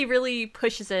 he really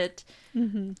pushes it.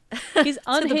 Mm-hmm. He's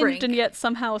unhinged and yet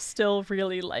somehow still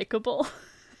really likable.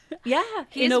 Yeah,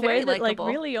 he in is a way very that likable.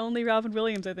 like really only Robin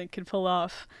Williams, I think, can pull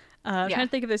off. I'm trying to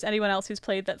think if there's anyone else who's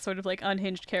played that sort of like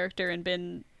unhinged character and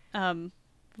been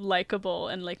likable,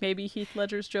 and like maybe Heath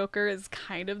Ledger's Joker is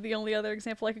kind of the only other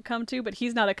example I could come to, but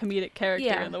he's not a comedic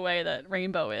character in the way that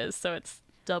Rainbow is, so it's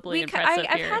doubly impressive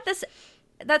I've here. had this.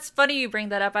 That's funny you bring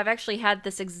that up. I've actually had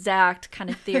this exact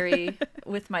kind of theory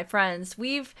with my friends.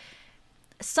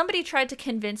 Somebody tried to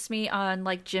convince me on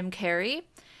like Jim Carrey,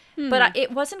 but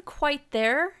it wasn't quite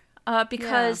there.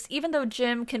 Because even though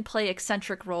Jim can play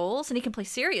eccentric roles and he can play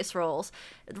serious roles,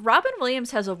 Robin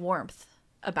Williams has a warmth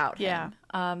about him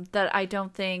that I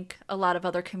don't think a lot of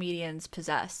other comedians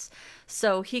possess.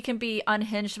 So he can be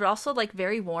unhinged, but also like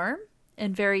very warm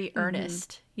and very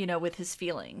earnest, you know, with his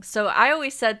feelings. So I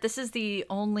always said this is the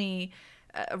only...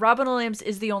 Robin Williams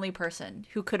is the only person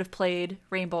who could have played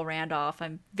Rainbow Randolph.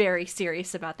 I'm very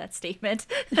serious about that statement.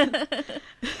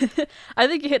 I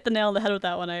think you hit the nail on the head with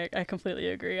that one. I completely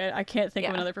agree. I can't think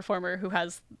of another performer who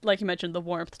has, like you mentioned, the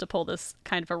warmth to pull this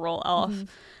kind of a role off.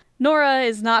 Nora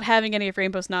is not having any of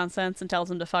Rainbow's nonsense and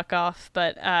tells him to fuck off,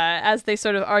 but as they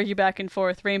sort of argue back and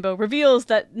forth, Rainbow reveals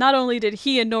that not only did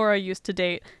he and Nora used to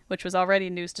date, which was already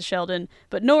news to Sheldon,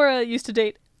 but Nora used to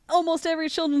date almost every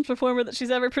children's performer that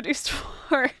she's ever produced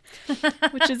for,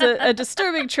 which is a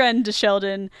disturbing trend to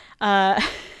Sheldon,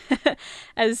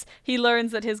 as he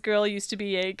learns that his girl used to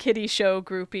be a kiddie show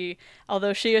groupie,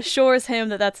 although she assures him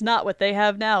that that's not what they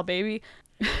have now, baby.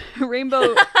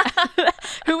 Rainbow,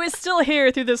 who is still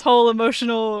here through this whole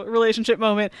emotional relationship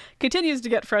moment, continues to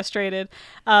get frustrated,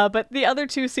 but the other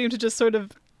two seem to just sort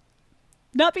of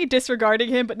not be disregarding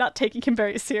him, but not taking him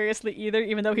very seriously either,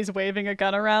 even though he's waving a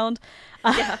gun around.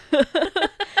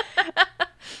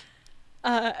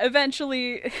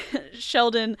 Eventually,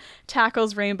 Sheldon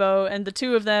tackles Rainbow, and the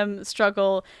two of them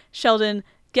struggle, Sheldon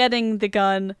getting the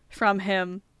gun from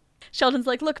him. Sheldon's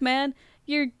like, look, man,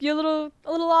 you're a little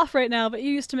off right now, but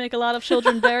you used to make a lot of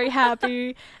children very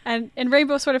happy. And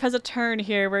Rainbow sort of has a turn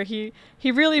here where he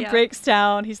really breaks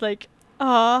down. He's like,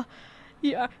 aw,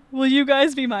 yeah, will you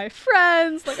guys be my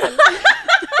friends? Like, will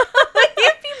you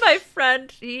be my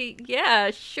friend? Yeah,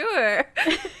 sure.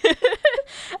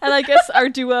 And I guess our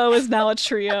duo is now a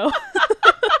trio.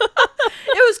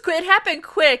 It happened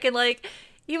quick, and like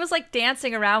he was like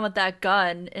dancing around with that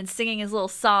gun and singing his little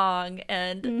song,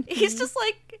 and he's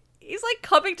like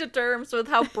coming to terms with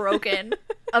how broken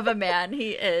of a man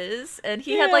he is, and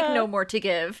he had like no more to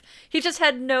give. He just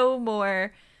had no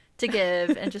more to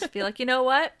give, and just be like, you know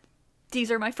what? These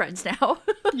are my friends now.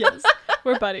 Yes,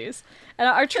 we're buddies. And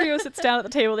our trio sits down at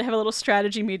the table. They have a little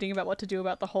strategy meeting about what to do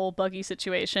about the whole Buggy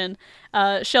situation.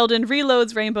 Sheldon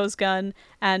reloads Rainbow's gun,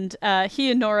 and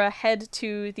he and Nora head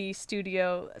to the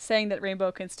studio, saying that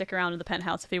Rainbow can stick around in the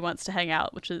penthouse if he wants to hang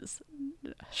out, which is,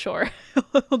 sure.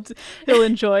 He'll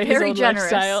enjoy his own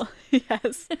lifestyle.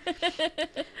 Yes.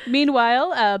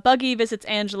 Meanwhile, Buggy visits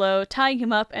Angelo, tying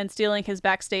him up and stealing his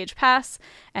backstage pass,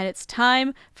 and it's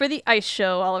time for the ice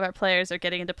show. All of our players are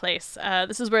getting into place.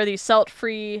 This is where the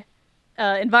salt-free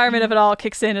environment of it all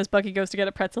kicks in as Buggy goes to get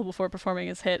a pretzel before performing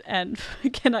his hit and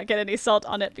cannot get any salt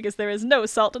on it because there is no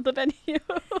salt at the venue.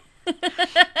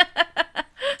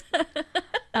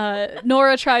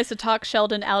 Nora tries to talk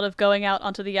Sheldon out of going out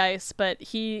onto the ice, but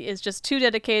he is just too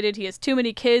dedicated. He has too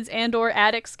many kids and or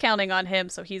addicts counting on him,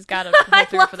 so he's got to pull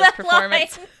through for this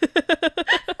performance.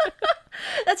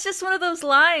 That's just one of those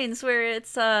lines where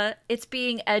it's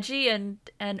being edgy and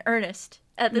earnest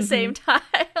at the same time.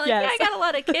 Like, yes. Yeah, I got a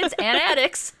lot of kids and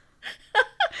addicts.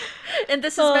 And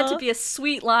this is meant to be a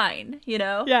sweet line, you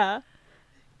know? Yeah.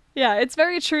 Yeah, it's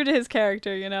very true to his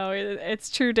character, you know. It's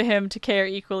true to him to care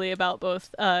equally about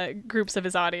both groups of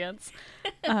his audience.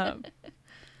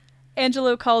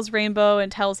 Angelo calls Rainbow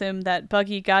and tells him that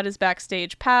Buggy got his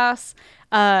backstage pass,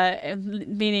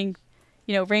 meaning,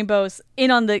 you know, Rainbow's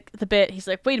in on the bit. He's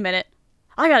like, wait a minute,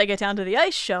 I gotta get down to the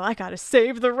ice show. I gotta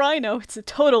save the rhino. It's a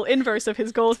total inverse of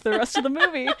his goals for the rest of the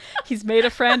movie. He's made a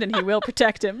friend and he will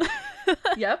protect him.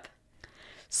 Yep.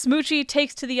 Smoochie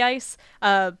takes to the ice.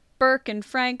 Burke and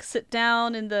Frank sit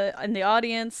down in the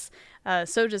audience.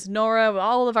 So does Nora.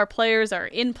 All of our players are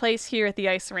in place here at the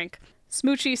ice rink.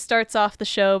 Smoochie starts off the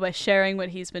show by sharing what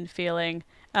he's been feeling.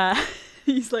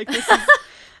 He's like,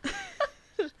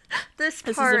 this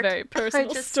is a very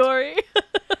personal story.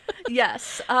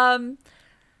 Yes. I'm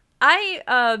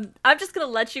just gonna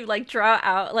let you like draw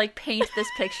out, like paint this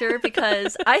picture,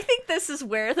 because I think this is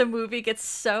where the movie gets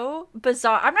so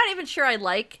bizarre. I'm not even sure I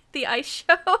like the ice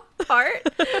show part,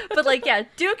 but like, yeah,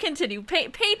 do continue.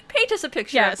 Paint us a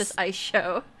picture of this ice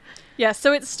show. Yeah,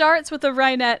 so it starts with the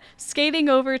Rhinette skating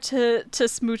over to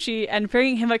Smoochie and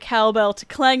bringing him a cowbell to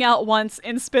clang out once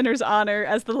in Spinner's honor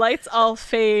as the lights all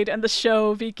fade and the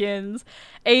show begins.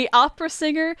 A opera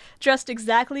singer, dressed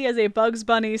exactly as a Bugs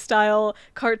Bunny-style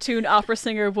cartoon opera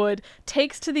singer would,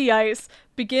 takes to the ice,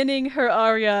 beginning her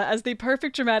aria as the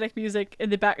perfect dramatic music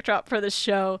in the backdrop for the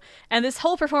show. And this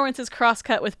whole performance is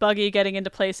cross-cut with Buggy getting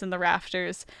into place in the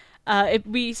rafters.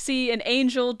 We see an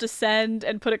angel descend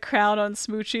and put a crown on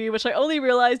Smoochie, which I only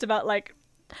realized about like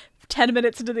 10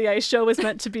 minutes into the ice show was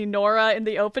meant to be Nora in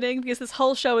the opening, because this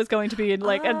whole show is going to be in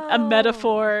like a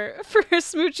metaphor for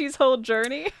Smoochie's whole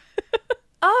journey.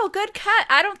 Oh, good catch.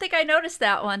 I don't think I noticed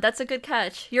that one. That's a good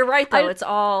catch. You're right, though. It's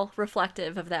all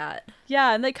reflective of that.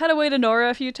 Yeah, and they cut away to Nora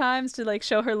a few times to like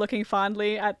show her looking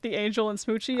fondly at the angel and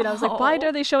Smoochie, and I was like, why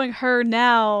are they showing her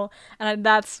now? And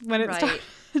that's when it started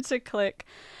to click.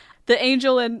 The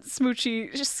angel and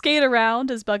Smoochie just skate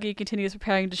around as Buggy continues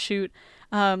preparing to shoot.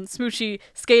 Smoochie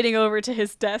skating over to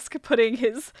his desk, putting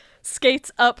his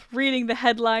skates up, reading the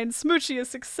headline, Smoochie a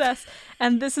success.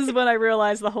 And this is when I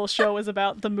realized the whole show was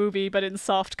about the movie, but in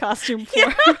soft costume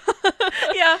form.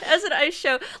 Yeah, as an ice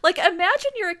show. Like,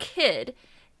 imagine you're a kid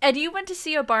and you went to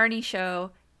see a Barney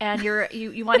show and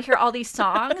you want to hear all these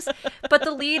songs, but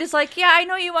the lead is like, yeah, I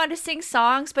know you want to sing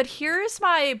songs, but here's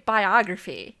my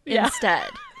biography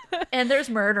instead. And there's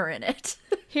murder in it.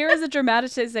 Here is a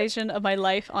dramatization of my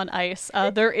life on ice.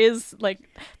 There's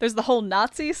the whole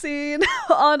Nazi scene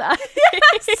on ice.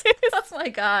 Yes! Oh my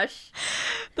gosh.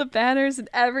 The banners and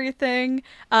everything.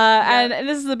 And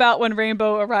this is about when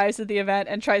Rainbow arrives at the event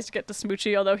and tries to get to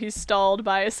Smoochie, although he's stalled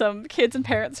by some kids and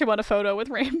parents who want a photo with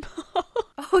Rainbow.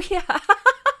 Oh, yeah.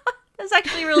 That's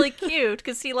actually really cute,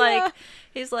 because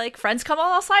he's like, friends come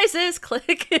all sizes,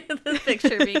 click, the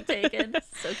picture being taken.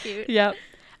 So cute. Yep.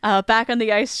 Back on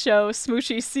the ice show,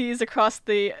 Smoochie sees across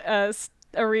the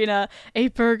arena a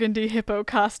burgundy hippo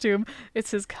costume.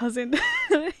 It's his cousin.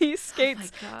 He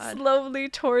skates slowly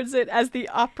towards it as the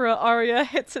opera aria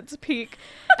hits its peak,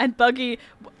 and Buggy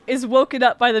is woken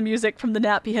up by the music from the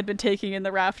nap he had been taking in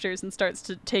the rafters and starts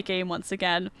to take aim once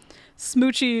again.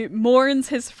 Smoochie mourns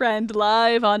his friend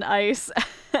live on ice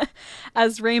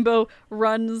as Rainbow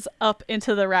runs up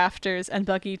into the rafters and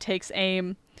Buggy takes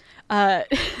aim.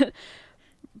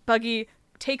 Buggy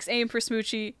takes aim for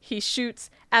Smoochie, he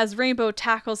shoots as Rainbow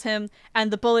tackles him, and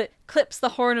the bullet clips the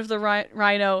horn of the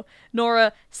rhino.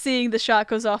 Nora, seeing the shot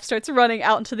goes off, starts running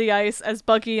out into the ice as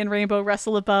Buggy and Rainbow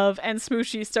wrestle above, and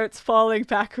Smoochie starts falling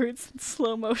backwards in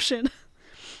slow motion.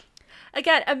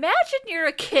 Again, imagine you're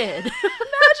a kid. Imagine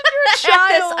you're a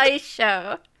child. At this ice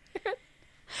show.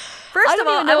 First of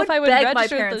all, I would beg my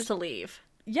parents to leave.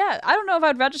 Yeah, I don't know if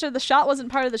I'd register the shot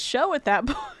wasn't part of the show at that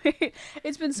point.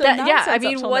 It's been so nonsense. Yeah, I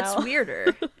mean, up till what's now.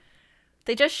 weirder?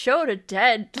 They just showed a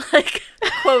dead, like,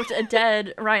 quote, a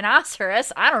dead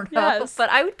rhinoceros. I don't know. Yes.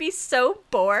 But I would be so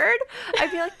bored.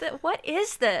 I'd be like, what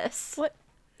is this? What?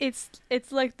 It's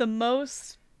like the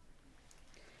most...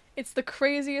 It's the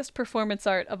craziest performance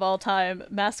art of all time,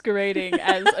 masquerading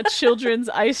as a children's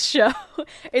ice show.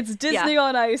 It's Disney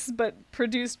on ice, but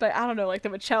produced by, I don't know, like the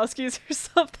Wachowskis or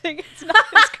something.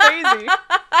 It's crazy.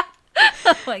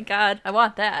 Oh my god, I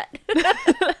want that.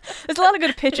 There's a lot of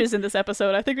good pitches in this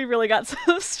episode. I think we really got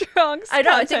some strong I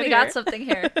know, I think we got something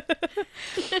here.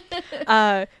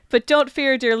 But don't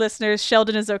fear, dear listeners,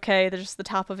 Sheldon is okay. Just the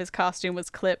top of his costume was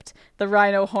clipped. The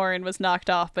rhino horn was knocked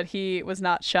off, but he was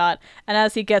not shot. And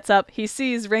as he gets up, he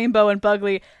sees Rainbow and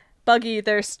Buggy,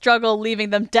 their struggle leaving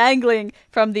them dangling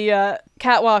from the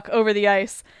catwalk over the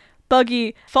ice.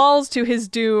 Buggy falls to his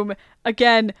doom,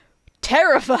 again,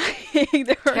 terrifying.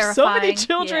 There are so many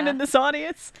children in this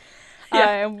audience.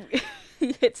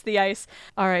 He hits the ice.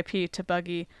 R.I.P. to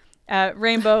Buggy.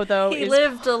 Rainbow, though, he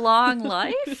lived a long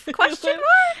life? Question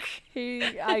mark?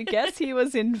 I guess he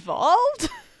was involved.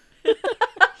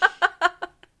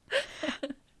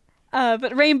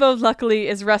 But Rainbow, luckily,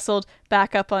 is wrestled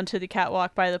back up onto the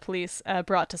catwalk by the police,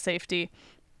 brought to safety.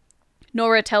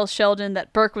 Nora tells Sheldon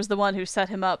that Burke was the one who set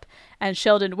him up, and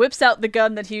Sheldon whips out the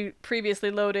gun that he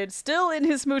previously loaded, still in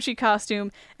his Smoochie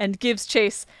costume, and gives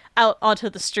chase out onto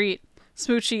the street.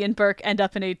 Smoochie and Burke end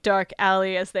up in a dark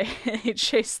alley as they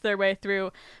chase their way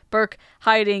through, Burke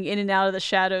hiding in and out of the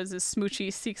shadows as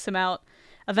Smoochie seeks him out.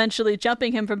 Eventually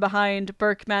jumping him from behind,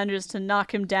 Burke manages to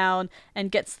knock him down and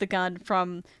gets the gun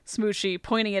from Smoochie,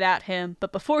 pointing it at him.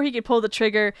 But before he can pull the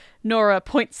trigger, Nora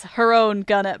points her own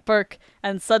gun at Burke,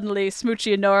 and suddenly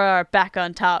Smoochie and Nora are back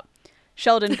on top.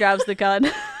 Sheldon grabs the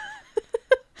gun.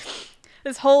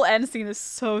 This whole end scene is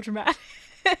so dramatic.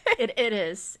 It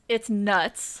is. It's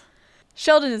nuts.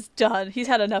 Sheldon is done. He's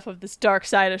had enough of this dark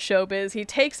side of showbiz. He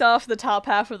takes off the top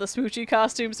half of the Smoochie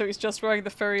costume, so he's just wearing the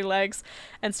furry legs,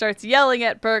 and starts yelling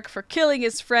at Burke for killing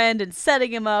his friend and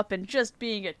setting him up and just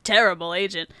being a terrible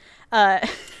agent.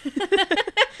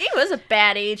 He was a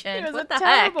bad agent. He was what a the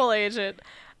terrible heck? agent.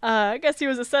 I guess he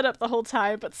was a setup the whole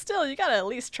time, but still, you gotta at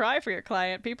least try for your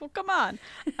client, people. Come on.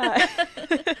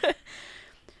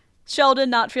 Sheldon,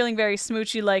 not feeling very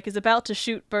Smoochie-like, is about to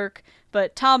shoot Burke,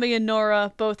 but Tommy and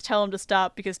Nora both tell him to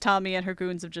stop because Tommy and her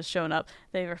goons have just shown up.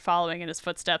 They were following in his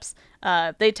footsteps.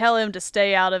 They tell him to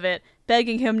stay out of it,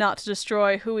 begging him not to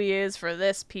destroy who he is for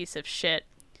this piece of shit.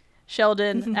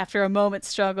 Sheldon, after a moment's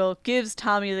struggle, gives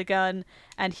Tommy the gun,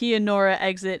 and he and Nora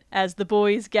exit as the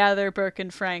boys gather Burke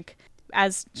and Frank.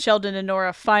 As Sheldon and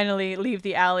Nora finally leave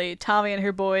the alley, Tommy and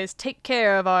her boys take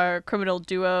care of our criminal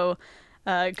duo.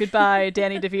 Goodbye,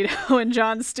 Danny DeVito and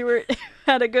Jon Stewart.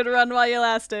 Had a good run while you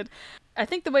lasted. I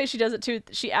think the way she does it too,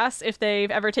 she asks if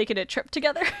they've ever taken a trip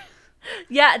together.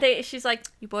 Yeah, she's like,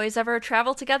 you boys ever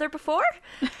traveled together before?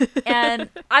 And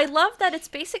I love that it's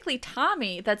basically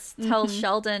Tommy that tells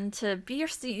Sheldon to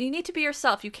you need to be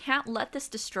yourself. You can't let this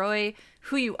destroy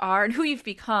who you are and who you've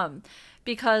become.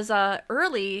 Because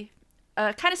early,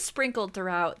 kind of sprinkled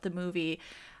throughout the movie,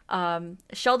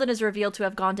 Sheldon is revealed to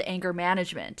have gone to anger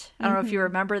management. I don't know if you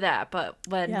remember that, but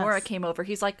when Nora came over,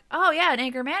 he's like, oh yeah, in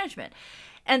anger management.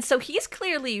 And so he's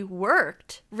clearly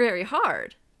worked very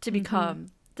hard to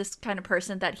become this kind of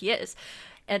person that he is.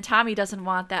 And Tommy doesn't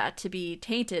want that to be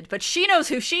tainted, but she knows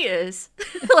who she is.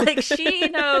 Like, she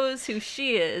knows who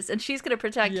she is, and she's going to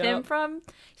protect him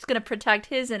she's going to protect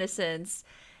his innocence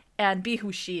and be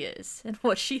who she is and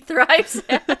what she thrives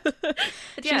at.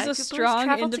 She's a strong,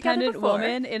 independent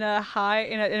woman in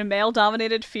a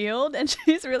male-dominated field, and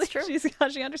she's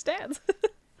she understands.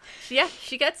 Yeah,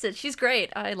 she gets it. She's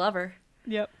great. I love her.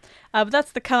 Yep. But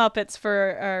that's the comeuppance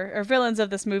for our villains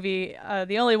of this movie.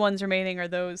 The only ones remaining are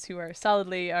those who are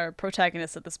solidly our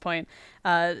protagonists at this point.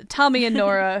 Tommy and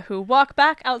Nora, who walk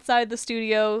back outside the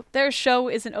studio. Their show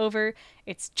isn't over.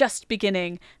 It's just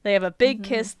beginning. They have a big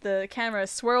kiss. The camera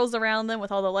swirls around them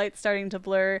with all the lights starting to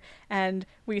blur. And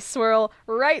we swirl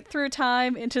right through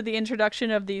time into the introduction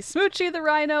of the Smoochie the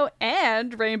Rhino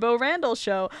and Rainbow Randall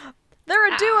show. They're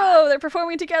a duo. They're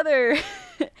performing together.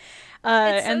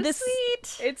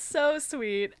 Sweet. It's so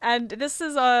sweet. And this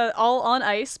is all on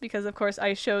ice because, of course,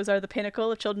 ice shows are the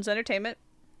pinnacle of children's entertainment.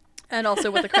 And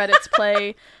also with the credits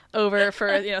play over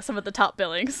for, some of the top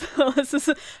billings. So this is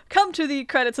come to the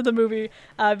credits of the movie.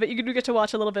 But you do get to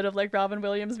watch a little bit of like Robin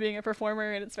Williams being a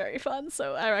performer, and it's very fun.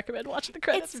 So I recommend watching the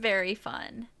credits. It's very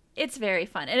fun. It's very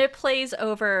fun. And it plays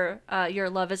over Your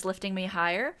Love Is Lifting Me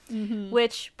Higher,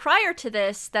 which prior to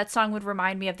this, that song would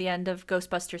remind me of the end of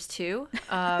Ghostbusters 2.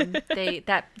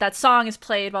 That song is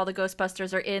played while the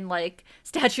Ghostbusters are in like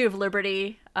Statue of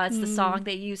Liberty. It's the song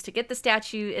they use to get the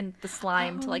statue and the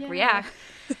slime to react.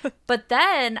 But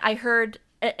then I heard,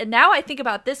 and now I think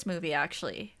about this movie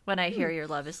actually, when I hear Your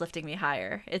Love Is Lifting Me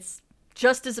Higher. It's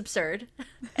just as absurd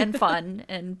and fun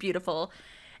and beautiful.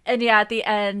 And yeah, at the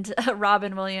end,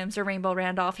 Robin Williams or Rainbow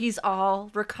Randolph, he's all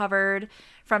recovered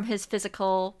from his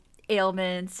physical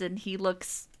ailments, and he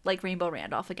looks like Rainbow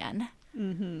Randolph again.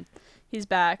 He's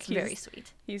back. He's very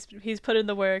sweet. He's put in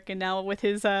the work, and now with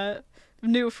his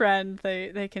new friend,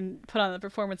 they can put on the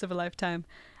performance of a lifetime.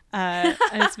 And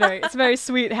it's a very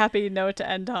sweet, happy note to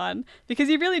end on, because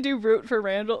you really do root for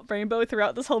Rainbow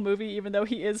throughout this whole movie, even though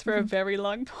he is for a very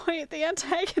long point the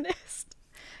antagonist.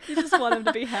 You just want him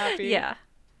to be happy. Yeah.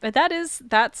 But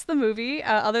that's the movie,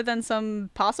 other than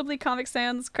some possibly Comic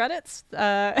Sans credits.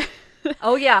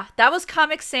 Oh, yeah. That was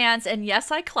Comic Sans, and yes,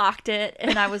 I clocked it,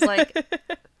 and I was like,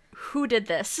 who did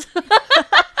this?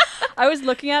 I was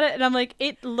looking at it, and I'm like,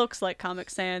 it looks like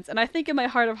Comic Sans. And I think in my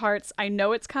heart of hearts, I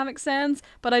know it's Comic Sans,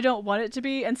 but I don't want it to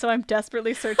be, and so I'm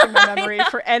desperately searching my memory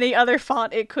for any other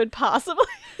font it could possibly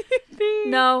be.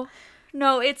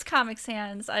 No, it's Comic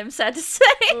Sans, I'm sad to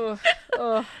say.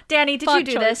 Danny, did you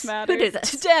do this? Matters. Who did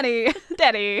this? Danny.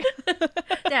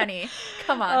 Danny,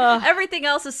 come on. Everything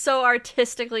else is so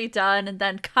artistically done, and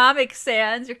then Comic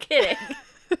Sans, you're kidding.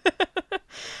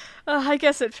 I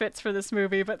guess it fits for this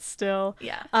movie, but still.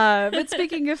 Yeah. But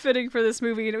speaking of fitting for this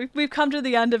movie, you know, we've come to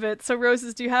the end of it. So,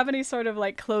 Roses, do you have any sort of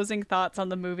like closing thoughts on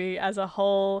the movie as a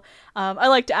whole? I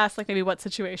like to ask, like, maybe what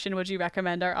situation would you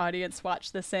recommend our audience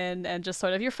watch this in, and just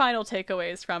sort of your final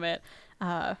takeaways from it.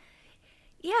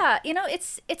 Yeah, you know,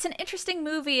 it's an interesting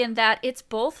movie in that it's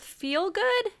both feel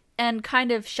good and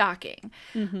kind of shocking.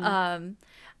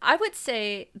 I would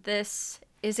say this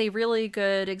is a really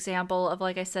good example of,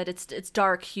 like I said, it's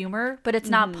dark humor, but it's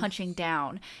not punching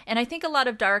down. And I think a lot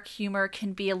of dark humor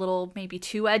can be a little maybe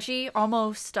too edgy,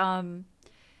 almost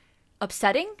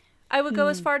upsetting. I would go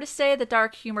as far to say that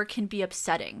dark humor can be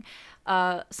upsetting.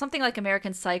 Something like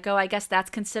American Psycho, I guess that's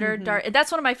considered dark.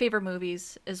 That's one of my favorite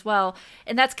movies as well,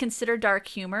 and that's considered dark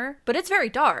humor, but it's very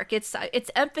dark. It's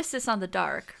emphasis on the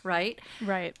dark, right?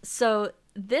 Right. So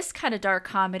this kind of dark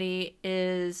comedy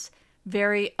is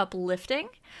very uplifting.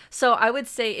 So I would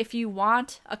say if you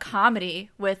want a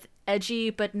comedy with edgy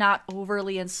but not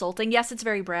overly insulting, yes, it's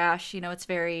very brash, you know, it's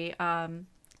very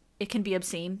it can be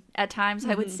obscene at times,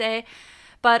 I would say.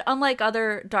 But unlike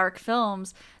other dark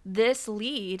films, this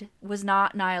lead was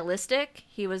not nihilistic.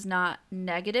 He was not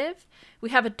negative. We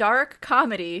have a dark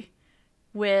comedy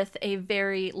with a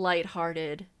very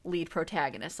lighthearted lead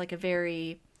protagonist, like a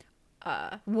very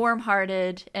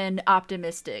warm-hearted and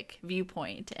optimistic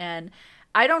viewpoint. And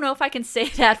I don't know if I can say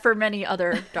that for many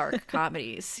other dark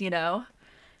comedies, you know?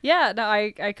 Yeah, no,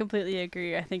 I completely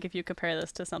agree. I think if you compare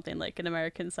this to something like an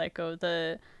American Psycho,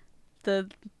 the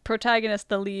protagonist,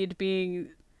 the lead, being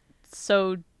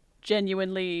so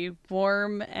genuinely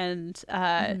warm and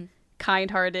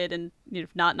kind-hearted and, you know,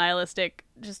 not nihilistic,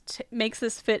 just makes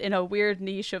this fit in a weird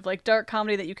niche of like dark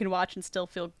comedy that you can watch and still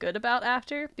feel good about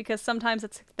after, because sometimes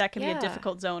that can be a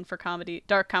difficult zone for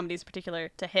dark comedies in particular,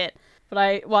 to hit. But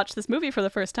I watched this movie for the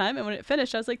first time, and when it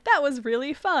finished, I was like, that was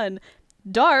really fun.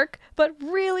 Dark, but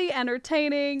really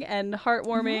entertaining and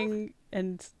heartwarming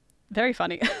and very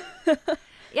funny.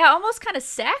 Yeah, almost kind of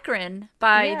saccharine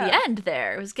by the end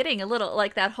there. It was getting a little,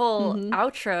 like that whole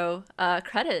outro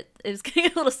credit, it was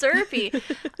getting a little syrupy.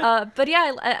 But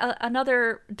yeah,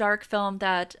 another dark film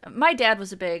that my dad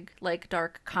was a big, like,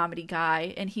 dark comedy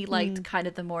guy, and he liked kind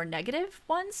of the more negative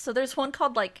ones. So there's one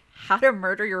called, like, How to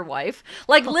Murder Your Wife.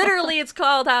 Like, literally, it's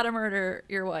called How to Murder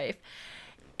Your Wife.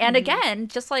 And again,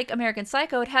 just like American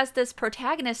Psycho, it has this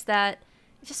protagonist that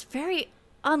is just very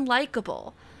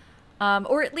unlikable.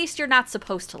 Or at least you're not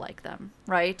supposed to like them,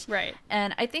 right? Right.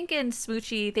 And I think in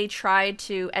Smoochie, they tried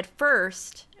to, at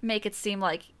first, make it seem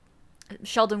like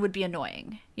Sheldon would be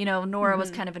annoying. You know, Nora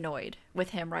was kind of annoyed with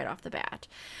him right off the bat.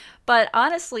 But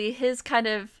honestly, his kind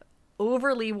of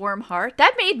overly warm heart,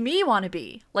 that made me want to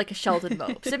be like a Sheldon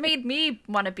Mopes. It made me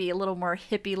want to be a little more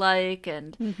hippie-like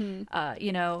and,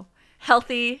 you know,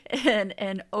 healthy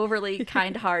and overly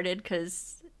kind-hearted,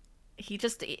 because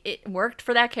it worked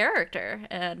for that character.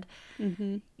 And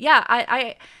yeah,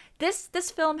 I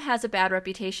this film has a bad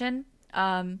reputation.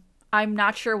 I'm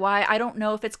not sure why. I don't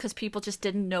know if it's because people just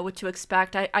didn't know what to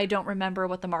expect. I don't remember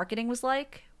what the marketing was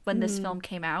like when this film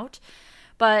came out,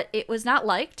 but it was not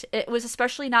liked. It was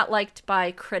especially not liked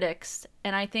by critics,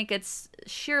 and I think it's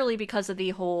sheerly because of the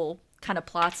whole kind of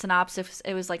plot synopsis.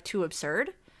 It was like too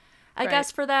absurd, I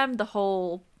guess, for them. The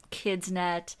whole kids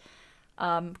net,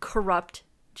 corrupt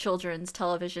children's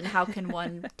television. How can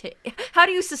one how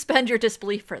do you suspend your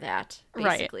disbelief for that,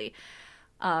 basically?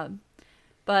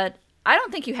 But I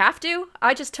don't think you have to.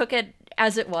 I just took it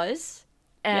as it was,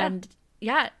 and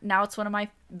now it's one of my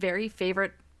very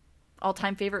favorite,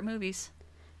 all-time favorite movies.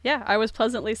 Yeah, I was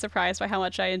pleasantly surprised by how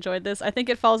much I enjoyed this. I think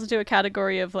it falls into a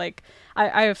category of, like,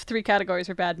 I have 3 categories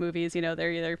for bad movies. You know,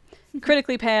 they're either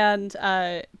critically panned,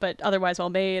 but otherwise well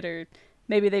made, or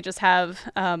maybe they just have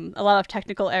a lot of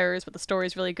technical errors, but the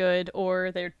story's really good,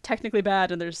 or they're technically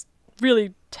bad and there's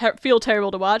really feel terrible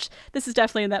to watch. This is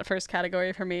definitely in that first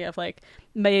category for me of, like,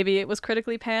 maybe it was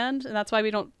critically panned, and that's why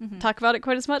we don't talk about it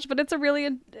quite as much, but it's a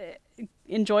really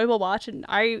enjoyable watch, and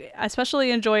I especially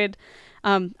enjoyed,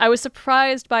 I was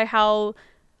surprised by how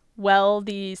well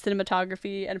the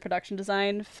cinematography and production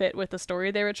design fit with the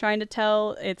story they were trying to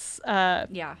tell. It's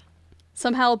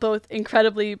somehow both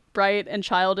incredibly bright and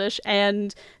childish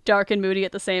and dark and moody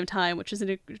at the same time, which is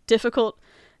difficult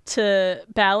to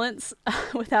balance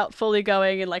without fully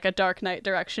going in, like, a Dark Knight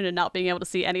direction and not being able to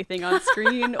see anything on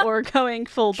screen, or going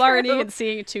full Barney and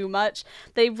seeing too much.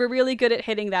 They were really good at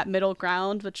hitting that middle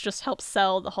ground, which just helps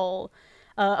sell the whole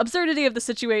absurdity of the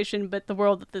situation, but the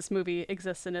world that this movie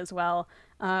exists in as well.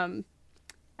 And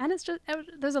it's just,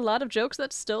 there's a lot of jokes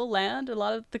that still land. A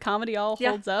lot of the comedy all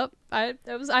holds up. I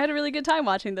had a really good time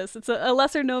watching this. It's a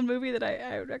lesser known movie that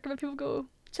I would recommend people go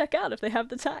check out if they have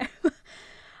the time.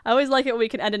 I always like it when we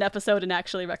can end an episode and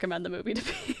actually recommend the movie to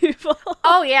people.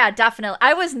 Oh yeah, definitely.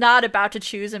 I was not about to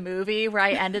choose a movie where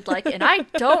I ended like, and I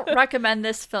don't recommend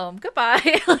this film.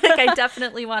 Goodbye. Like, I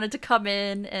definitely wanted to come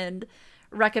in and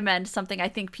recommend something I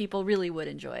think people really would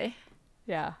enjoy.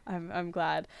 Yeah, I'm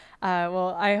glad.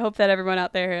 Well, I hope that everyone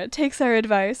out there takes our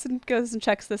advice and goes and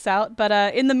checks this out. But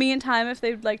in the meantime, if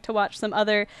they'd like to watch some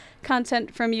other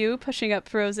content from you, Pushing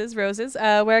Up Roses,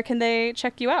 where can they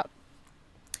check you out?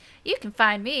 You can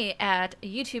find me at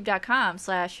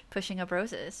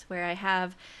youtube.com/pushinguproses, where I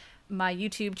have my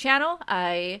YouTube channel.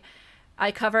 I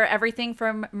cover everything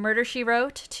from Murder, She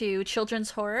Wrote to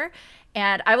children's horror.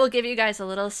 And I will give you guys a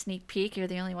little sneak peek. You're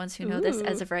the only ones who know this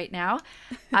as of right now.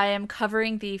 I am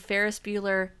covering the Ferris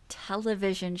Bueller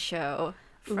television show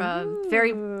from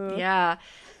commercial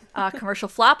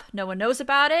flop. No one knows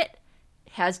about it.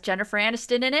 It has Jennifer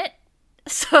Aniston in it.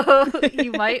 So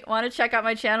you might want to check out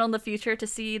my channel in the future to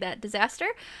see that disaster.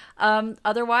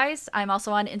 Otherwise, I'm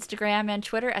also on Instagram and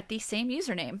Twitter at the same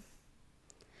username.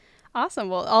 Awesome.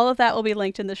 Well, all of that will be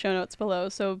linked in the show notes below,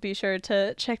 so be sure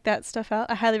to check that stuff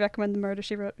out. I highly recommend the Murder,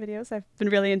 She Wrote videos. I've been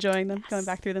really enjoying them, going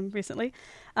back through them recently.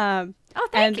 Thank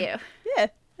you. Yeah,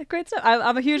 great stuff.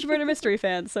 I'm a huge murder mystery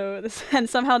fan, and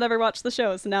somehow never watched the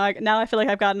show, so now I feel like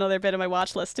I've got another bit of my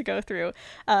watch list to go through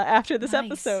after this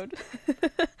episode.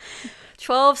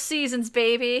 12 seasons,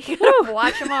 baby.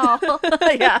 Watch them all.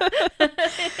 Yeah.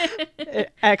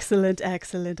 Excellent. I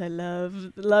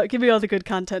love. Give me all the good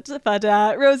content. But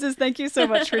Roses, thank you so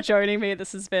much for joining me.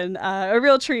 This has been a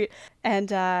real treat.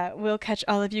 And we'll catch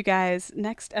all of you guys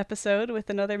next episode with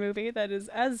another movie that is,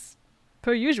 as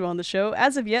per usual on the show,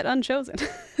 as of yet unchosen.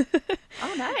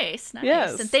 Oh, nice.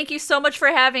 Yes. And thank you so much for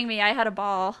having me. I had a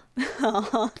ball.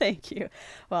 Oh, thank you.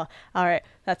 Well, all right.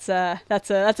 That's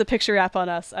a picture wrap on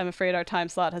us. I'm afraid our time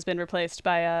slot has been replaced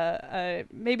by a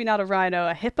maybe not a rhino,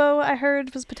 a hippo. I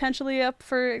heard was potentially up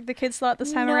for the kid slot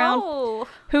this time around.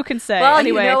 Who can say? Well,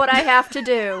 anyway, you know what I have to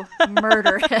do: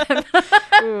 murder him.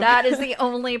 That is the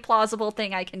only plausible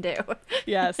thing I can do.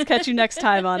 Yes. Catch you next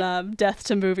time on Death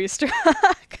to Movie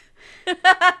Struck.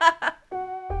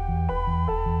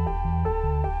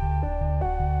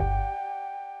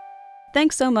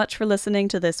 Thanks so much for listening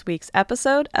to this week's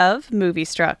episode of Movie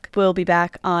Struck. We'll be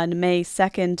back on May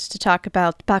 2nd to talk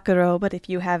about Bakuro, but if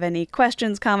you have any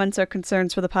questions, comments, or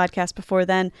concerns for the podcast before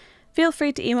then, feel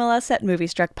free to email us at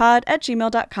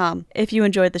moviestruckpod@gmail.com. If you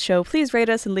enjoyed the show, please rate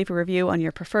us and leave a review on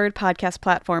your preferred podcast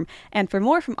platform. And for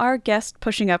more from our guest,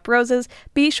 Pushing Up Roses,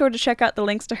 be sure to check out the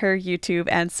links to her YouTube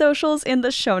and socials in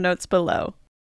the show notes below.